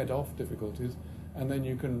order to head off difficulties, and then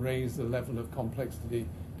you can raise the level of complexity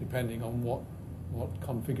depending on what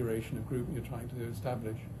configuration of group you're trying to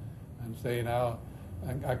establish. And say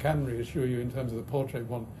I can reassure you in terms of the portrait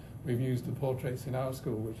one, we've used the portraits in our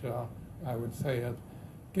school, which are, I would say,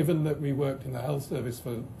 given that we worked in the health service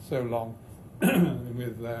for so long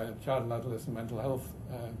with child and adolescent mental health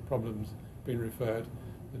problems being referred,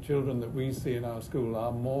 the children that we see in our school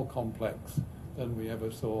are more complex than we ever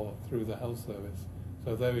saw through the health service.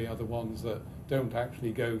 So they are the ones that don't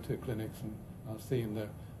actually go to clinics and are seen, the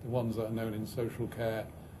ones that are known in social care,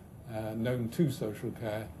 known to social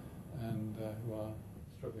care, and who are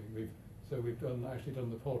struggling. We've actually done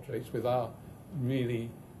the portraits with our really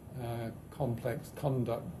complex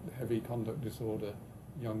heavy conduct disorder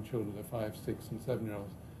young children, the 5, 6 and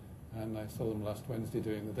 7-year-olds. And I saw them last Wednesday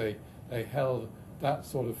doing the day. They held that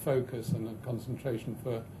sort of focus and concentration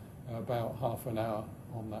for about half an hour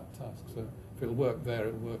on that task. So if it'll work there,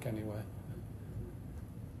 it'll work anywhere.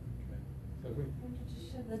 Okay. So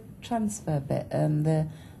the transfer bit,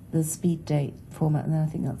 the speed date format, and then I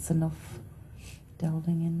think that's enough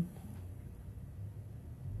delving in.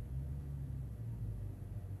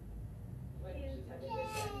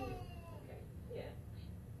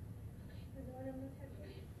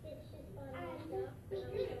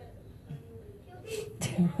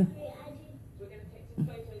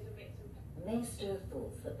 May stir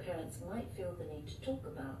thoughts that parents might feel the need to talk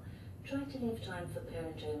about. Try to leave time for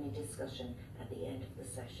parent-only discussion at the end of the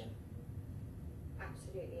session.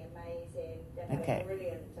 Absolutely amazing. They've Okay. had a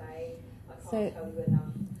brilliant day. I can't So tell you enough.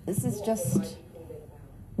 this is What just would I be calling about?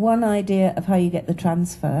 one idea of how you get the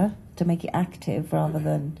transfer to make it active rather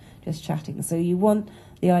than just chatting. So you want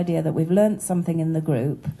the idea that we've learnt something in the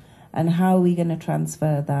group, and how are we going to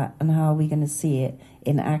transfer that, and how are we going to see it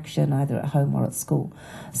in action either at home or at school.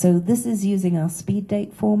 So this is using our speed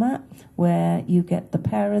date format, where you get the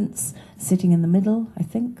parents sitting in the middle, I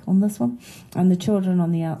think, on this one, and the children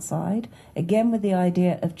on the outside. Again, with the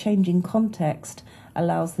idea of changing context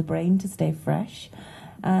allows the brain to stay fresh.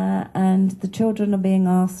 And the children are being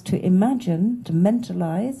asked to imagine, to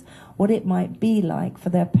mentalize what it might be like for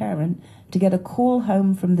their parent to get a call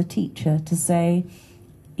home from the teacher to say,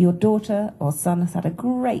 your daughter or son has had a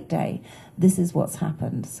great day. This is what's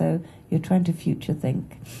happened. So you're trying to future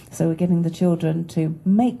think. So we're getting the children to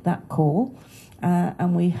make that call,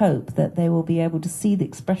 and we hope that they will be able to see the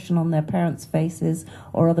expression on their parents' faces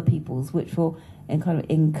or other people's, which will kind of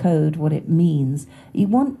encode what it means. You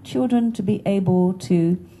want children to be able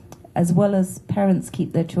to, as well as parents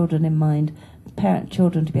keep their children in mind,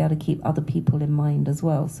 children to be able to keep other people in mind as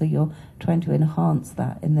well. So you're trying to enhance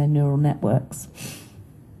that in their neural networks.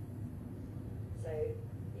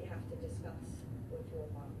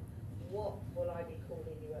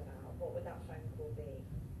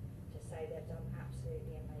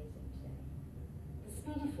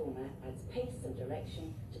 Format adds pace and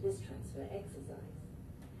direction to this transfer exercise.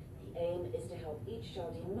 The aim is to help each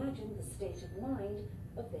child imagine the state of mind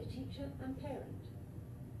of their teacher and parent.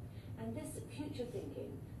 And this future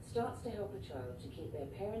thinking starts to help a child to keep their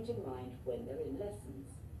parent in mind when they're in lessons.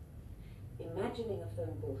 Imagining a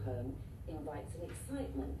phone call home invites an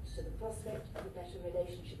excitement to the prospect of a better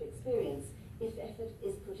relationship experience if effort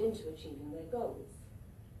is put into achieving their goals.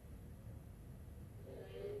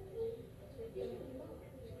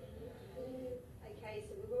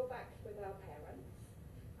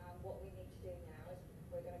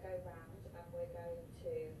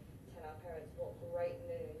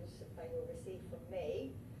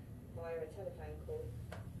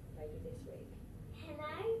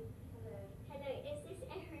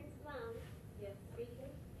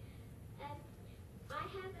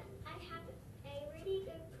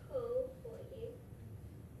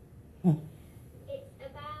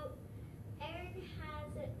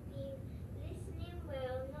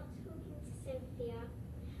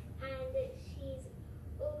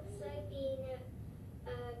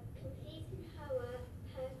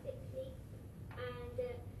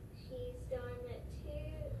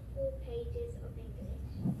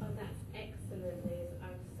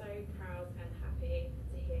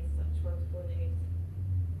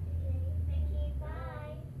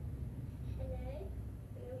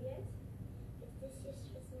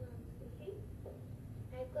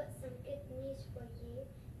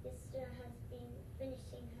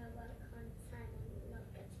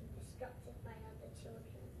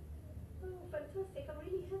 fantastic. I'm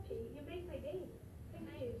really happy. You made my day. Thank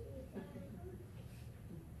you.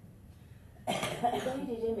 A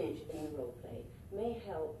guided image in a role play may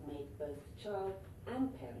help make both the child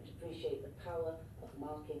and parent appreciate the power of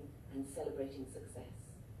marking and celebrating success.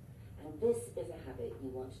 And this is a habit you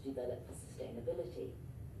want to develop for sustainability.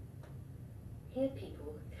 Here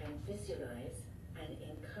people can visualize an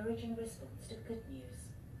encouraging response to good news.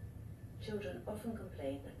 Children often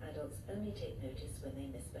complain that adults only take notice when they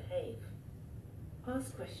misbehave.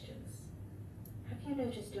 Ask questions. Have you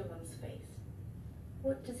noticed your mum's face?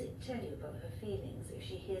 What does it tell you about her feelings if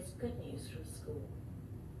she hears good news from school?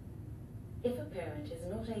 If a parent is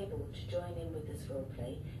not able to join in with this role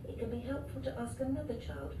play, it can be helpful to ask another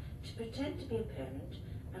child to pretend to be a parent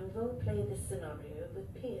and role play this scenario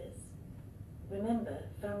with peers. Remember,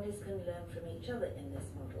 families can learn from each other in this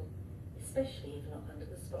model, especially if not under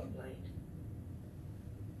the spotlight.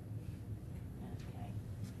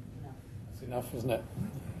 That's enough, isn't it?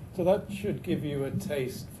 So that should give you a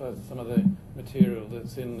taste for some of the material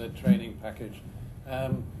that's in the training package.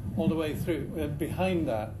 All the way through. Behind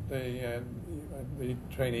that, the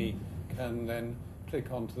trainee can then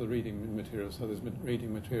click onto the reading material. So there's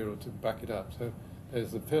reading material to back it up. So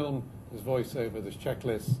there's the film, there's voiceover, there's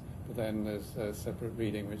checklists, but then there's separate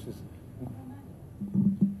reading, which is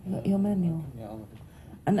your manual. Yeah.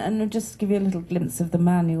 And I'll just give you a little glimpse of the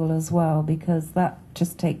manual as well, because that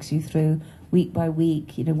just takes you through week by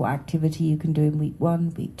week, you know, what activity you can do in week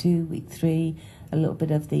 1, week 2, week 3, a little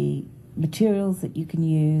bit of the materials that you can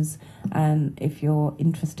use, and if you're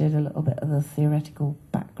interested, a little bit of the theoretical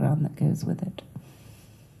background that goes with it.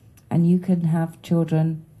 And you can have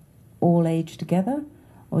children all age together,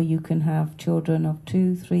 or you can have children of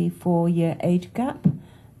 2, 3, 4 year age gap.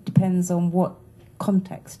 Depends on what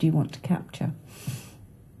context you want to capture.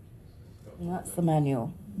 And that's the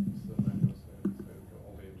manual.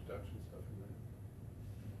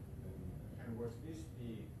 And was this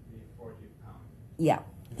the £40? Yeah,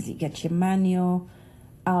 so you get your manual,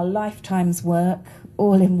 our lifetime's work,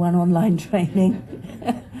 all in one online training,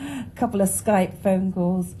 a couple of Skype phone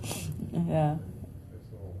calls. Yeah.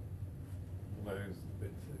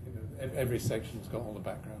 Every section's got all the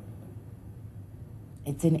background.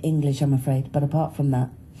 It's in English, I'm afraid, but apart from that.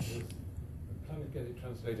 I'm trying to get it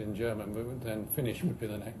translated in German, but then Finnish would be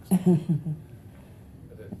the next. Well,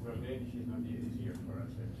 Danish is not easier for us,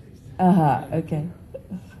 at least. Aha, okay.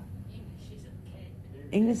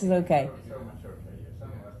 English is okay. So much okay, yes. Some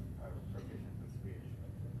of us are proficient in Swedish.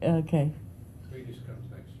 Okay. Swedish comes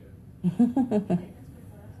next year.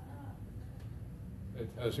 It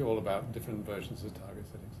tells you all about different versions of target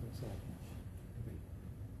settings. That's all.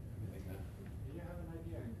 Everything there. Do you have an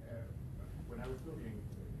idea? When I was looking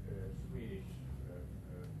Swedish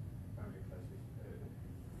family classes,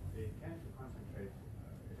 they tend to concentrate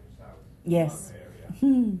south. Yes. Area.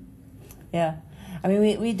 Yeah. I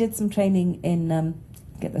mean, we did some training in,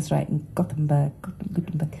 get this right, in Gothenburg.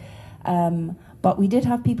 But we did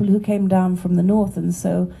have people who came down from the north, and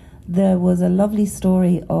so there was a lovely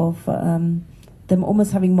story of them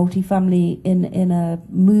almost having multifamily in a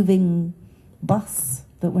moving bus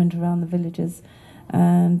that went around the villages,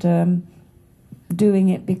 and doing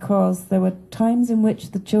it because there were times in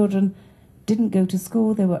which the children didn't go to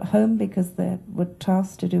school. They were at home because they were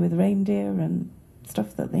tasks to do with reindeer and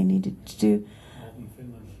stuff that they needed to do.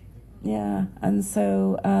 Yeah, and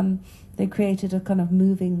so they created a kind of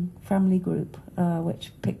moving family group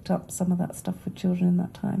which picked up some of that stuff for children in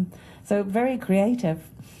that time. So very creative.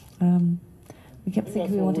 We kept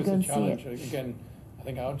thinking we want to go and see it. Again, I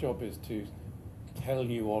think our job is to tell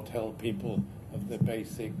you or tell people of the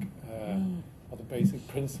basic, what the basic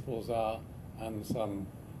principles are, and some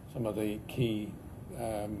of the key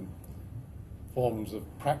forms of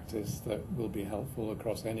practice that will be helpful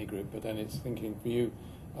across any group. But then it's thinking for you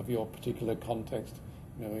of your particular context.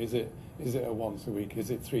 You know, is it a once a week? Is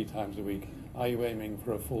it 3 times a week? Are you aiming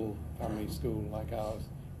for a full family school like ours?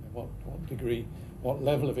 What degree, what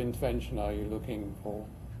level of intervention are you looking for,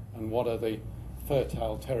 and what are the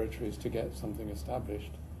fertile territories to get something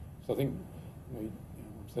established? So I think, I've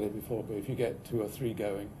said it before, but if you get 2 or 3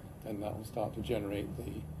 going, then that will start to generate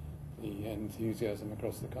the enthusiasm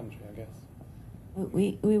across the country, I guess.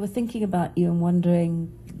 We were thinking about you and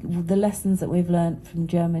wondering the lessons that we've learnt from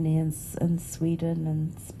Germany and Sweden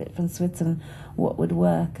and a bit from Switzerland, what would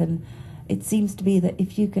work. And it seems to be that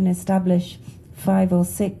if you can establish 5 or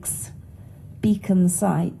 6 beacon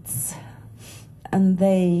sites, and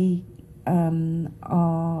they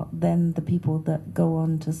are then the people that go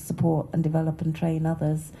on to support and develop and train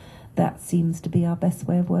others, that seems to be our best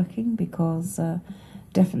way of working, because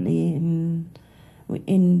definitely in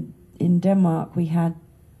Denmark we had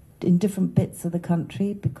in different bits of the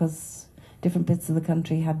country, because different bits of the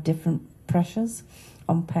country had different pressures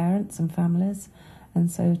on parents and families, and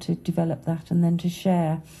so to develop that and then to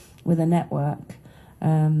share with a network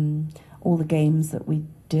all the games that we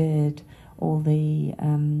did, all the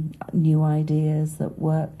new ideas that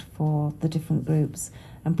worked for the different groups,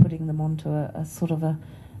 and putting them onto a sort of a,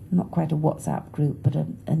 not quite a WhatsApp group, but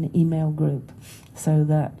an email group, so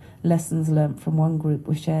that lessons learnt from one group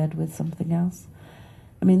were shared with something else.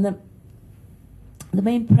 I mean, the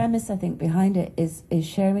main premise, I think, behind it is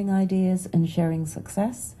sharing ideas and sharing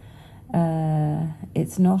success.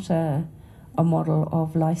 It's not a model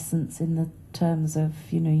of license in the terms of,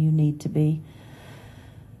 you need to be,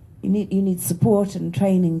 you need support and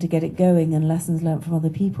training to get it going and lessons learnt from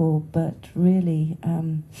other people, but really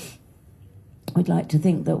we'd like to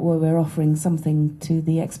think that we're offering something to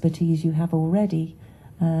the expertise you have already,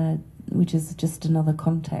 which is just another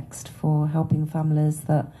context for helping families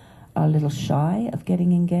that are a little shy of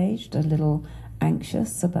getting engaged, a little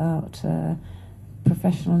anxious about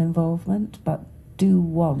professional involvement, but do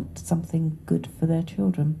want something good for their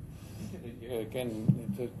children.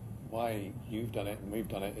 Again, why you've done it and we've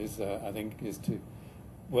done it is, I think, is to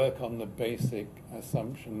work on the basic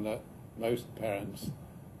assumption that most parents,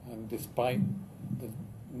 and despite the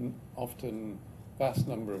often vast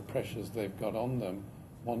number of pressures they've got on them,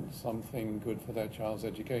 want something good for their child's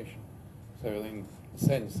education. So in a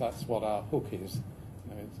sense, that's what our hook is.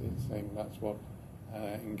 It's saying that's what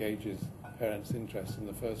engages parents' interest in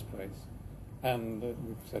the first place. And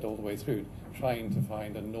we've said all the way through, trying to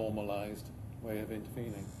find a normalised way of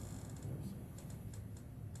intervening.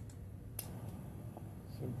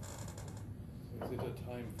 So is it a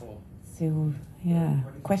time for... So, yeah,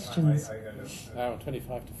 questions. Now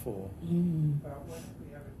 25 to 4.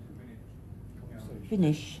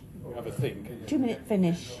 Finish. You have a think. 2-minute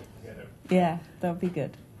finish. Yeah, that'll be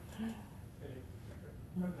good.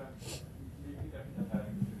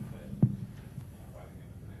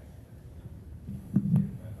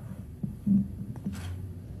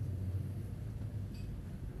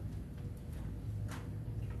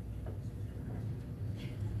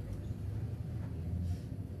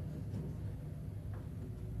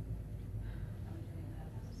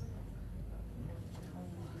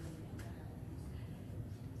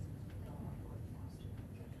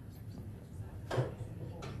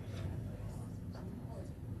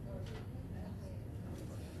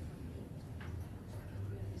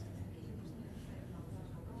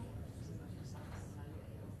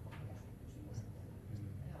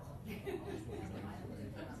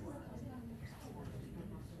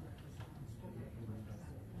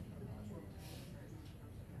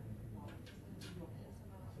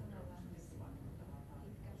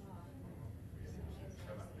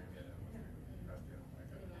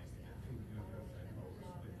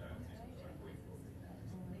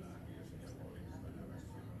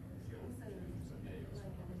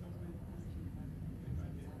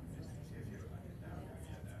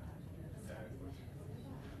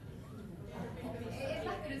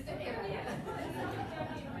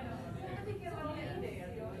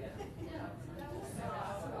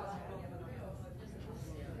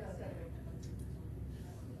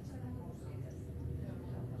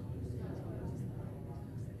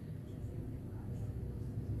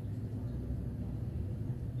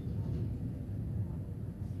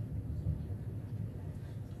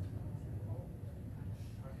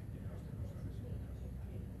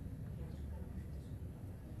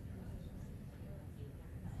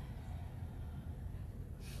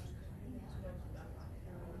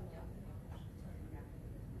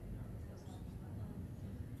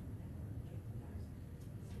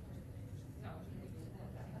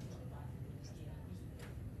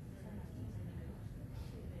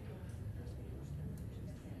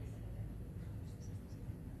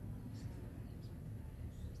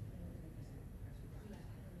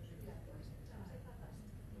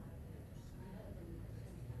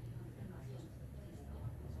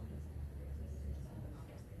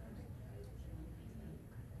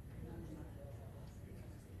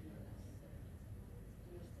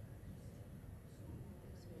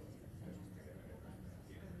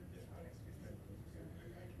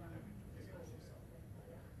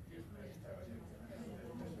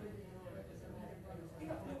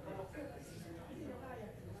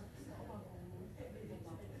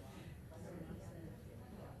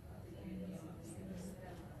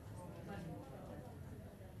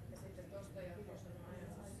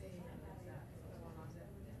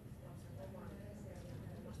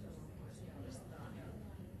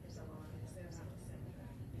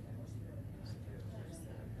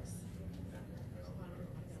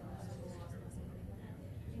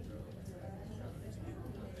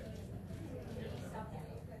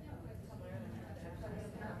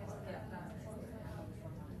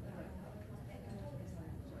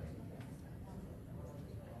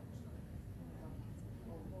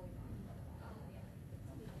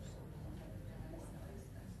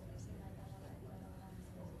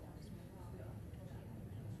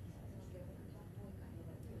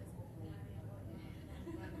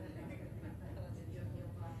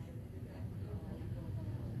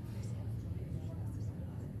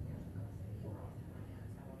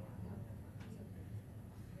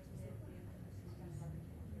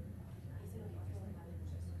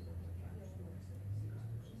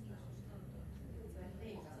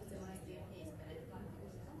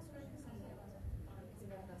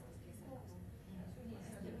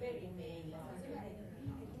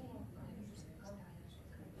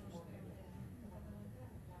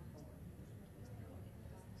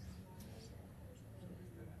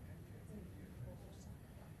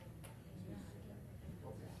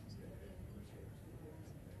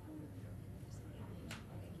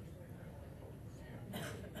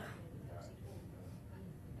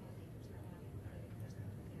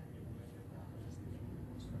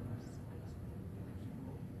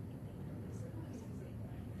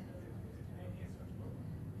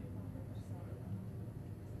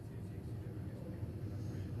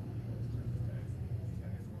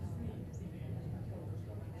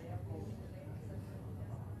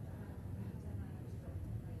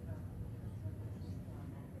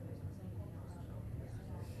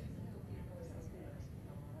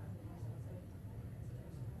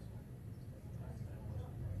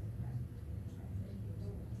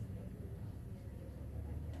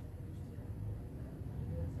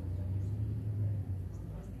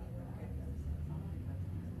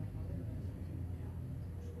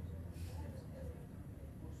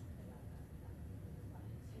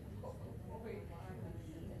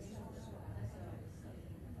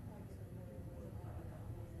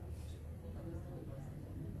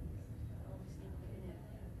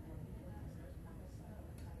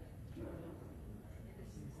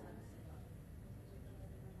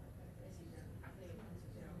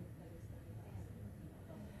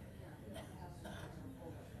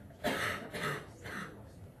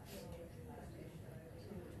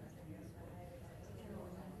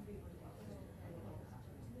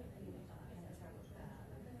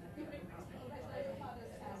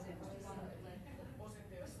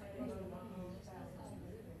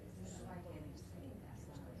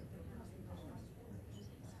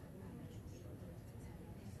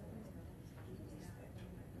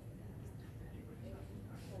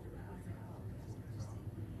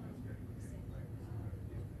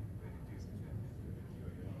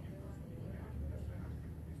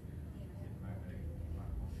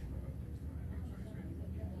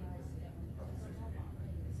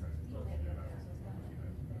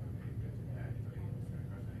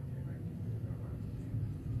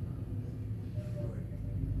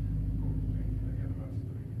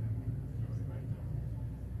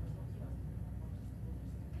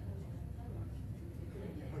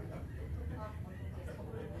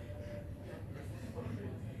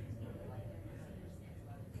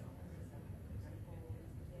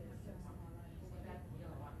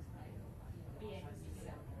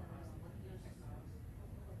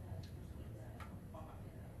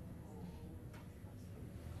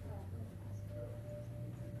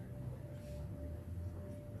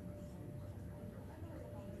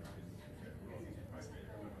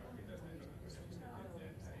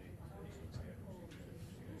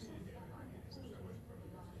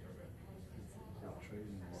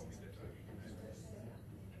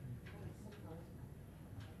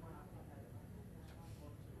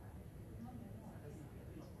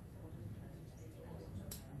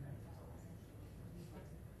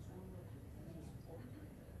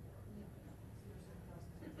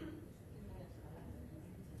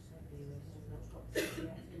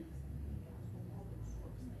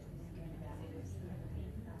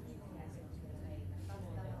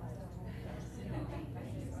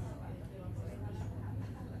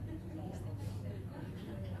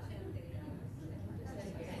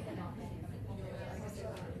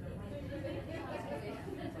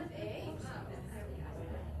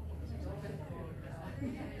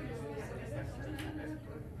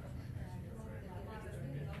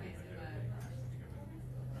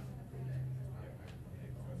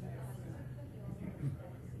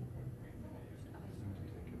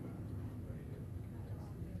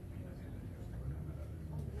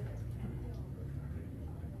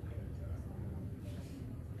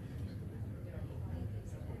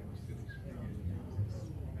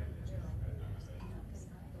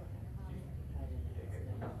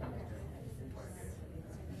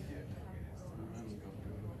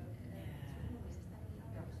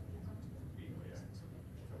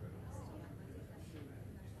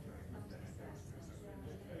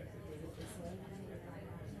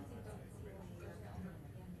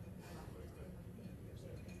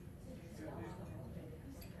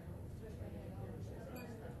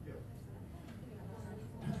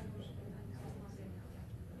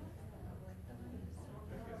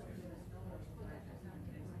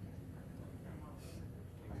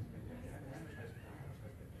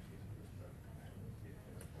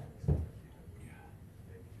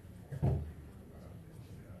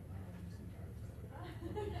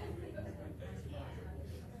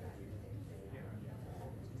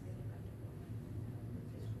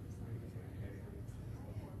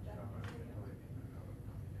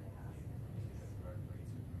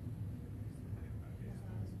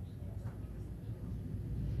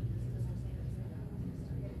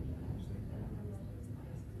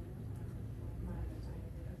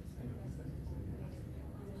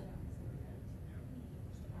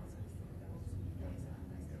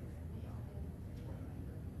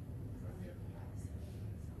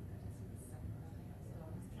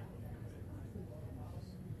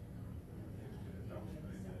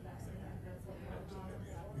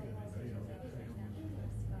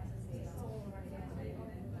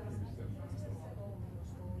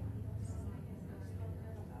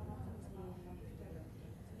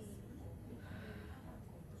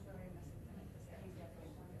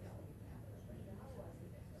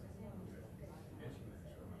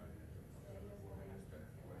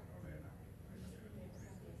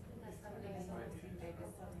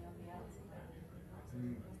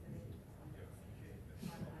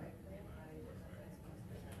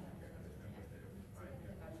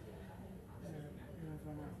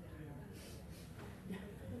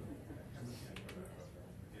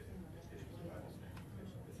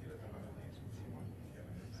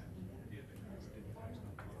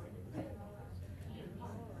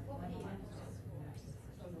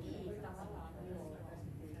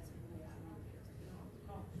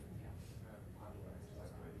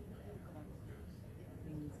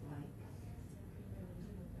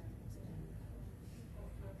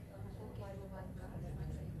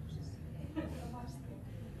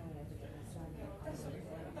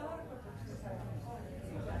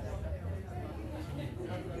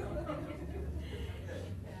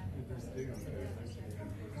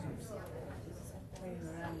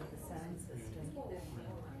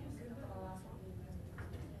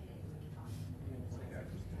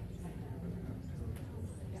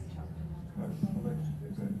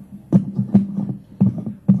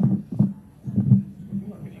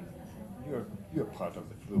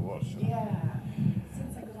 also. Yeah,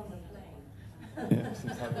 since I got on the plane. Yeah,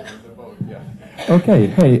 since I was on the boat, yeah.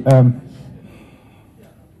 Okei, hei.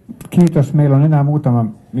 Kiitos. Meillä on enää muutama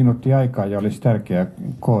minuutti aikaa ja olisi tärkeää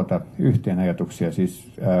koota yhteen ajatuksia.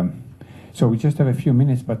 Siis, so we just have a few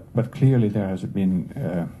minutes, but clearly there has been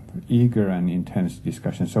eager and intense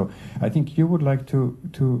discussion. So I think you would like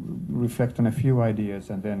to reflect on a few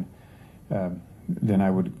ideas, and then I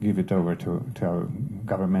would give it over to our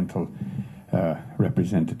governmental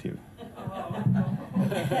representative.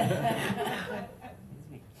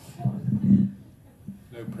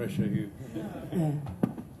 No pressure, you. Yeah.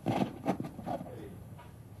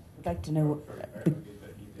 I'd like to know.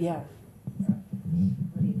 Yeah.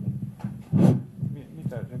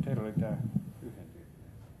 Mitä teillä oli tää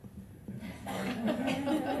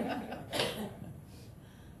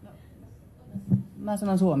Mä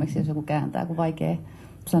sanon suomeksi, jos joku kääntää, kun vaikea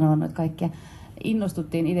sanoa noita kaikkia.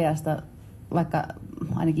 Innostuttiin ideasta, vaikka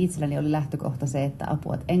ainakin itselläni oli lähtökohta se, että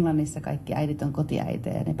apua, että Englannissa kaikki äidit on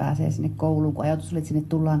kotiäitejä ja ne pääsee sinne kouluun, kun ajatus oli, että sinne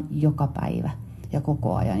tullaan joka päivä ja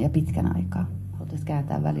koko ajan ja pitkän aikaa. Haluaisit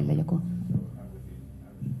kääntää välillä joku?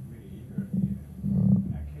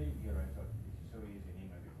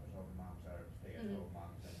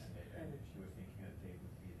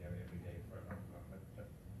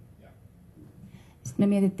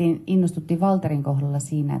 Me innostuttiin Valterin kohdalla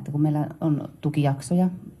siinä, että kun meillä on tukijaksoja,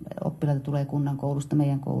 oppilaita tulee kunnan koulusta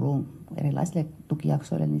meidän kouluun erilaisille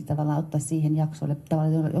tukijaksoille, niin tavallaan ottaa siihen jaksoille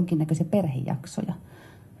tavallaan jonkinnäköisiä perhejaksoja.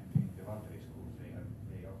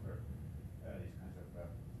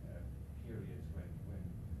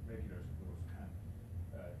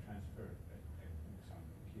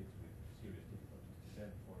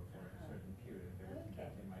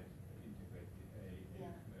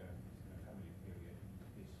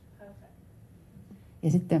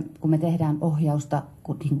 Ja sitten kun me tehdään ohjausta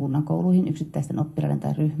kunnan kouluihin yksittäisten oppilaiden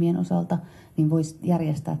tai ryhmien osalta, niin voisi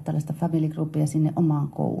järjestää tällaista family groupia sinne omaan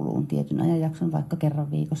kouluun tietyn ajanjakson, vaikka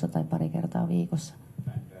kerran viikossa tai pari kertaa viikossa.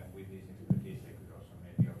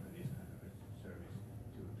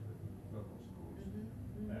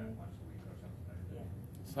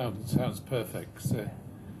 Sounds perfect. So,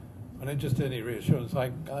 and just any reassurance,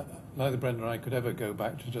 neither Brenda and I could ever go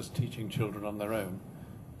back to just teaching children on their own.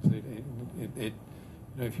 So you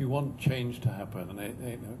know, if you want change to happen,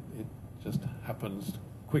 it just happens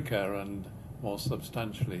quicker and more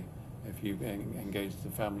substantially if you engage the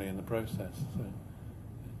family in the process. So.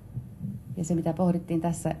 Ja se, mitä pohdittiin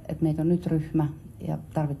tässä, että meitä on nyt ryhmä ja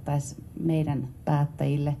tarvittaisiin meidän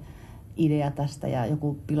päättäjille idea tästä ja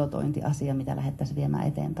joku pilotointiasia, mitä lähdettäisiin viemään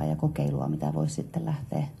eteenpäin ja kokeilua, mitä voisi sitten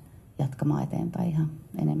lähteä jatkamaan eteenpäin ihan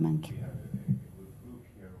enemmänkin.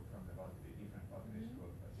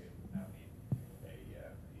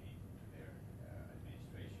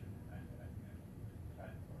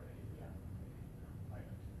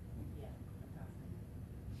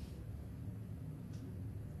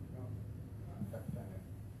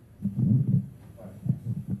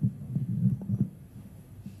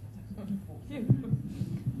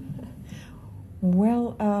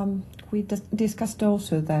 Well, we discussed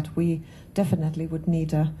also that we definitely would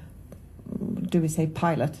need a, do we say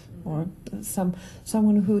pilot, or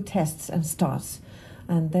someone who tests and starts,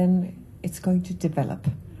 and then it's going to develop,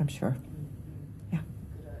 I'm sure. Yeah.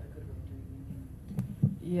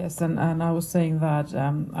 Yes, and I was saying that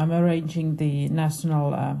I'm arranging the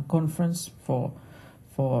national conference for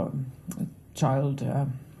child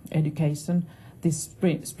education this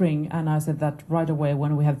spring, and I said that right away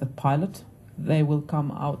when we have the pilot, they will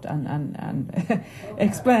come out and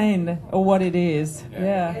explain what it is.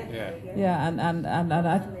 Yeah. And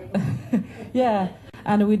I yeah,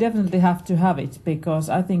 and we definitely have to have it, because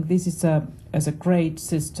I think this is a great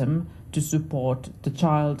system to support the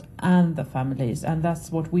child and the families, and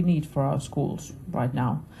that's what we need for our schools right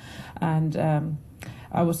now. And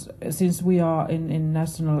since we are in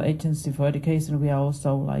National Agency for Education, we are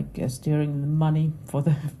also like steering the money for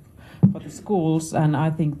the schools, and I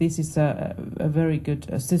think this is a very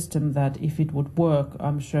good system that if it would work,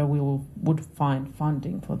 I'm sure we would find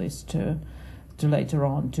funding for this to later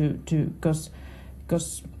on to because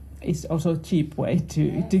it's also a cheap way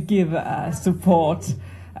to give support.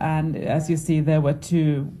 And as you see, there were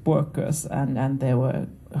 2 workers and there were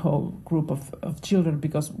a whole group of children,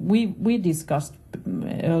 because we discussed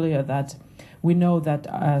earlier that we know that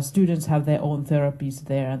students have their own therapies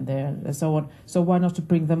there and there and so on. So why not to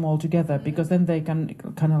bring them all together? Because then they can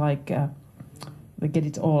kind of like they get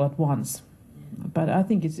it all at once. But I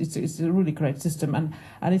think it's a really great system, and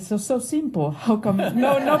it's so simple. How come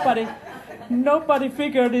nobody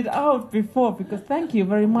figured it out before? Because thank you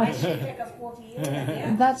very much. It took us 40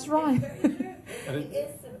 years. That's right. It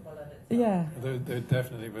is simple, Yeah. They're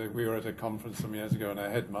definitely. We were at a conference some years ago, and our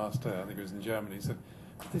headmaster, I think it was in Germany, said,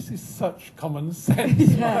 "This is such common sense."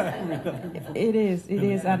 It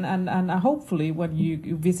is, and hopefully when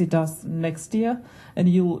you visit us next year, and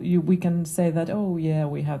we can say that, oh yeah,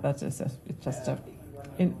 we have that. It's just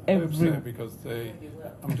in every. Because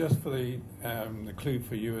just for the clue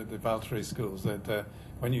for you at the Valtteri schools that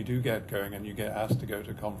when you do get going and you get asked to go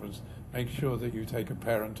to a conference, make sure that you take a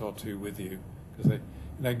parent or two with you, because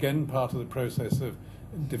again, part of the process of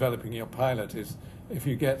developing your pilot is if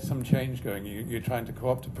you get some change going, you're trying to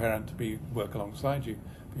co-opt a parent to work alongside you.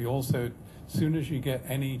 But you also, as soon as you get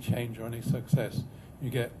any change or any success,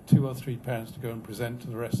 you get 2 or 3 parents to go and present to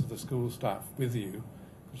the rest of the school staff with you,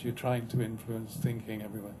 because you're trying to influence thinking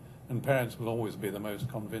everywhere. And parents will always be the most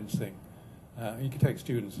convincing. You can take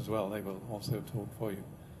students as well; they will also talk for you.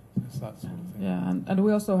 So it's that sort of thing. Yeah, and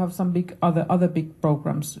we also have some other big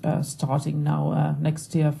programs starting now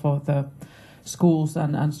next year for the schools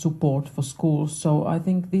and support for schools. So I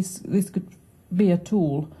think this could be a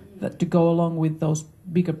tool that to go along with those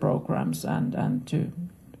bigger programs, and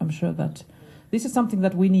I'm sure that this is something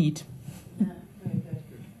that we need. Yeah, very good.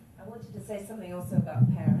 I wanted to say something also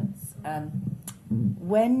about parents.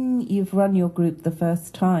 When you've run your group the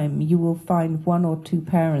first time, you will find 1 or 2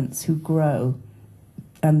 parents who grow,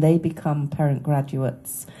 and they become parent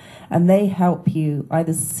graduates, and they help you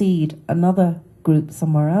either seed another group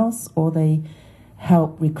somewhere else, or they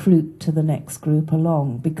help recruit to the next group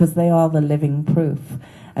along, because they are the living proof.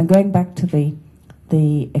 And going back to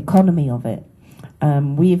the economy of it,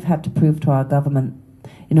 we've had to prove to our government,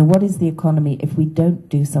 what is the economy if we don't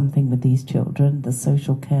do something with these children, the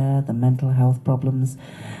social care, the mental health problems.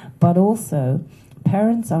 But also,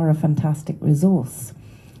 parents are a fantastic resource,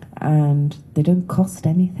 and they don't cost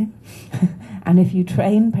anything. And if you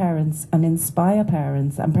train parents and inspire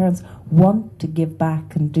parents, and parents want to give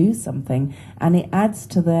back and do something, and it adds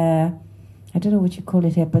to their, I don't know what you call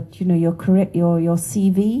it here, but your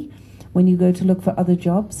CV, when you go to look for other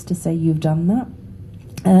jobs, to say you've done that.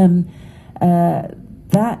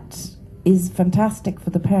 That is fantastic for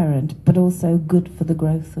the parent, but also good for the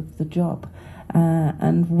growth of the job.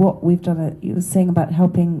 And what we've done, you were saying about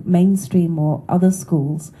helping mainstream or other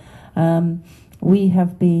schools, we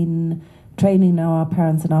have been training now our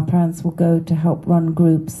parents, and our parents will go to help run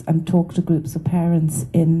groups and talk to groups of parents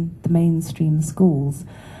in the mainstream schools,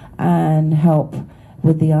 and help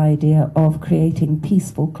with the idea of creating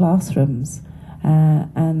peaceful classrooms,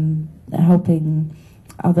 and helping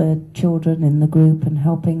other children in the group, and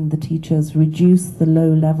helping the teachers reduce the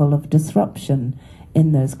low level of disruption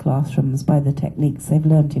in those classrooms by the techniques they've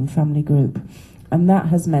learnt in family group. And that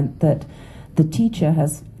has meant that the teacher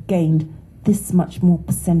has gained this much more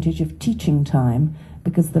percentage of teaching time,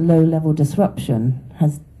 because the low level disruption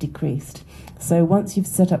has decreased. So once you've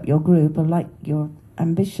set up your group, I like your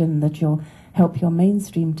ambition that you'll help your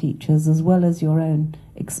mainstream teachers as well as your own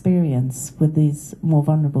experience with these more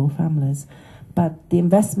vulnerable families. But the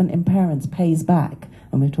investment in parents pays back,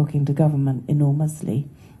 and we're talking to government enormously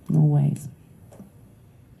in all ways.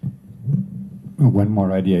 One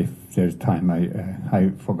more idea, if there's time.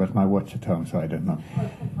 I forgot my watch at home, so I don't know.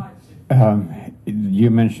 You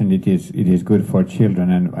mentioned it is good for children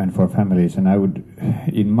and for families, and I would,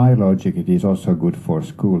 in my logic, it is also good for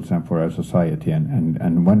schools and for our society.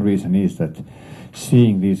 And one reason is that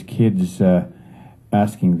seeing these kids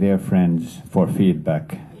asking their friends for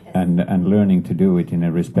feedback, and learning to do it in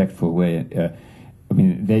a respectful way.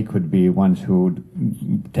 They could be ones who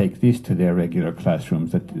would take this to their regular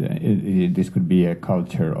classrooms, that this could be a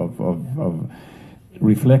culture of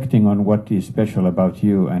reflecting on what is special about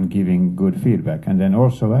you and giving good feedback, and then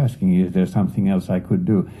also asking, is there something else I could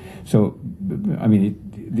do? So,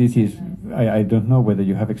 this is, I don't know whether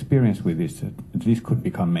you have experience with this. This could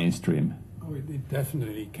become mainstream. Oh, it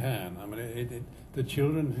definitely can. The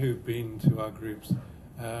children who've been to our groups,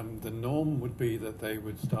 the norm would be that they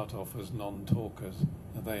would start off as non-talkers.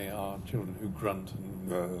 They are children who grunt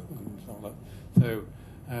and all that. So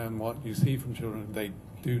what you see from children, they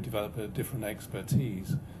do develop a different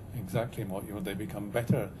expertise exactly in what you want. They become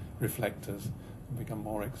better reflectors and become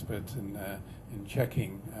more experts in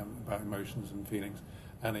checking about emotions and feelings.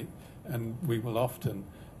 And we will often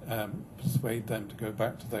persuade them to go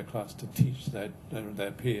back to their class to teach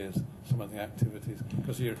their peers some of the activities,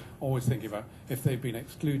 because you're always thinking about if they've been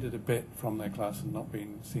excluded a bit from their class and not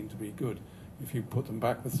been seen to be good, if you put them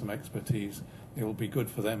back with some expertise, it will be good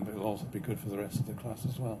for them, but it will also be good for the rest of the class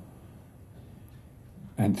as well.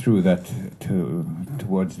 and through that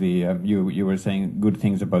towards the you were saying good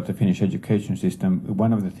things about the Finnish education system.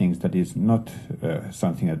 One of the things that is not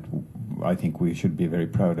something that I think we should be very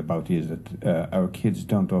proud about is that our kids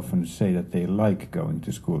don't often say that they like going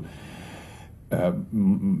to school.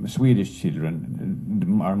 Swedish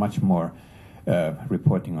children are much more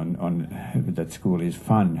reporting on that school is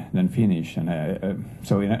fun than Finnish, and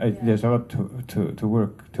there's a lot to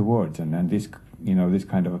work towards, and this this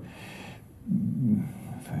kind of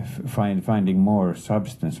finding more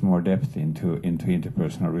substance, more depth into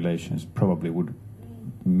interpersonal relations probably would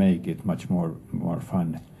make it much more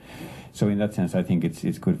fun. So in that sense, I think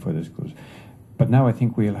it's good for the schools. But now I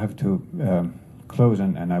think we'll have to close,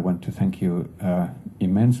 and I want to thank you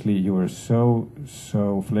immensely. You were so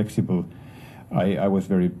flexible. I was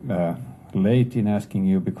very late in asking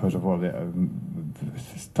you because of all the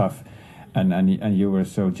stuff, and you were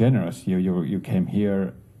so generous. You came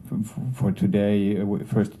here for today.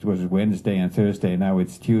 First it was Wednesday and Thursday. Now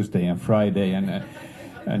it's Tuesday and Friday, and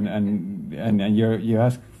you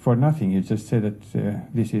asked for nothing. You just said that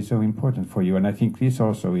this is so important for you, and I think this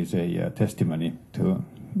also is a testimony to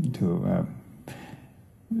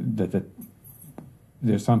that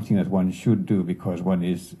there's something that one should do because one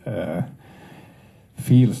is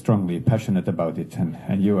feels strongly passionate about it,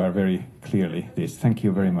 and you are very clearly this. Thank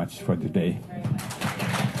you very much for today.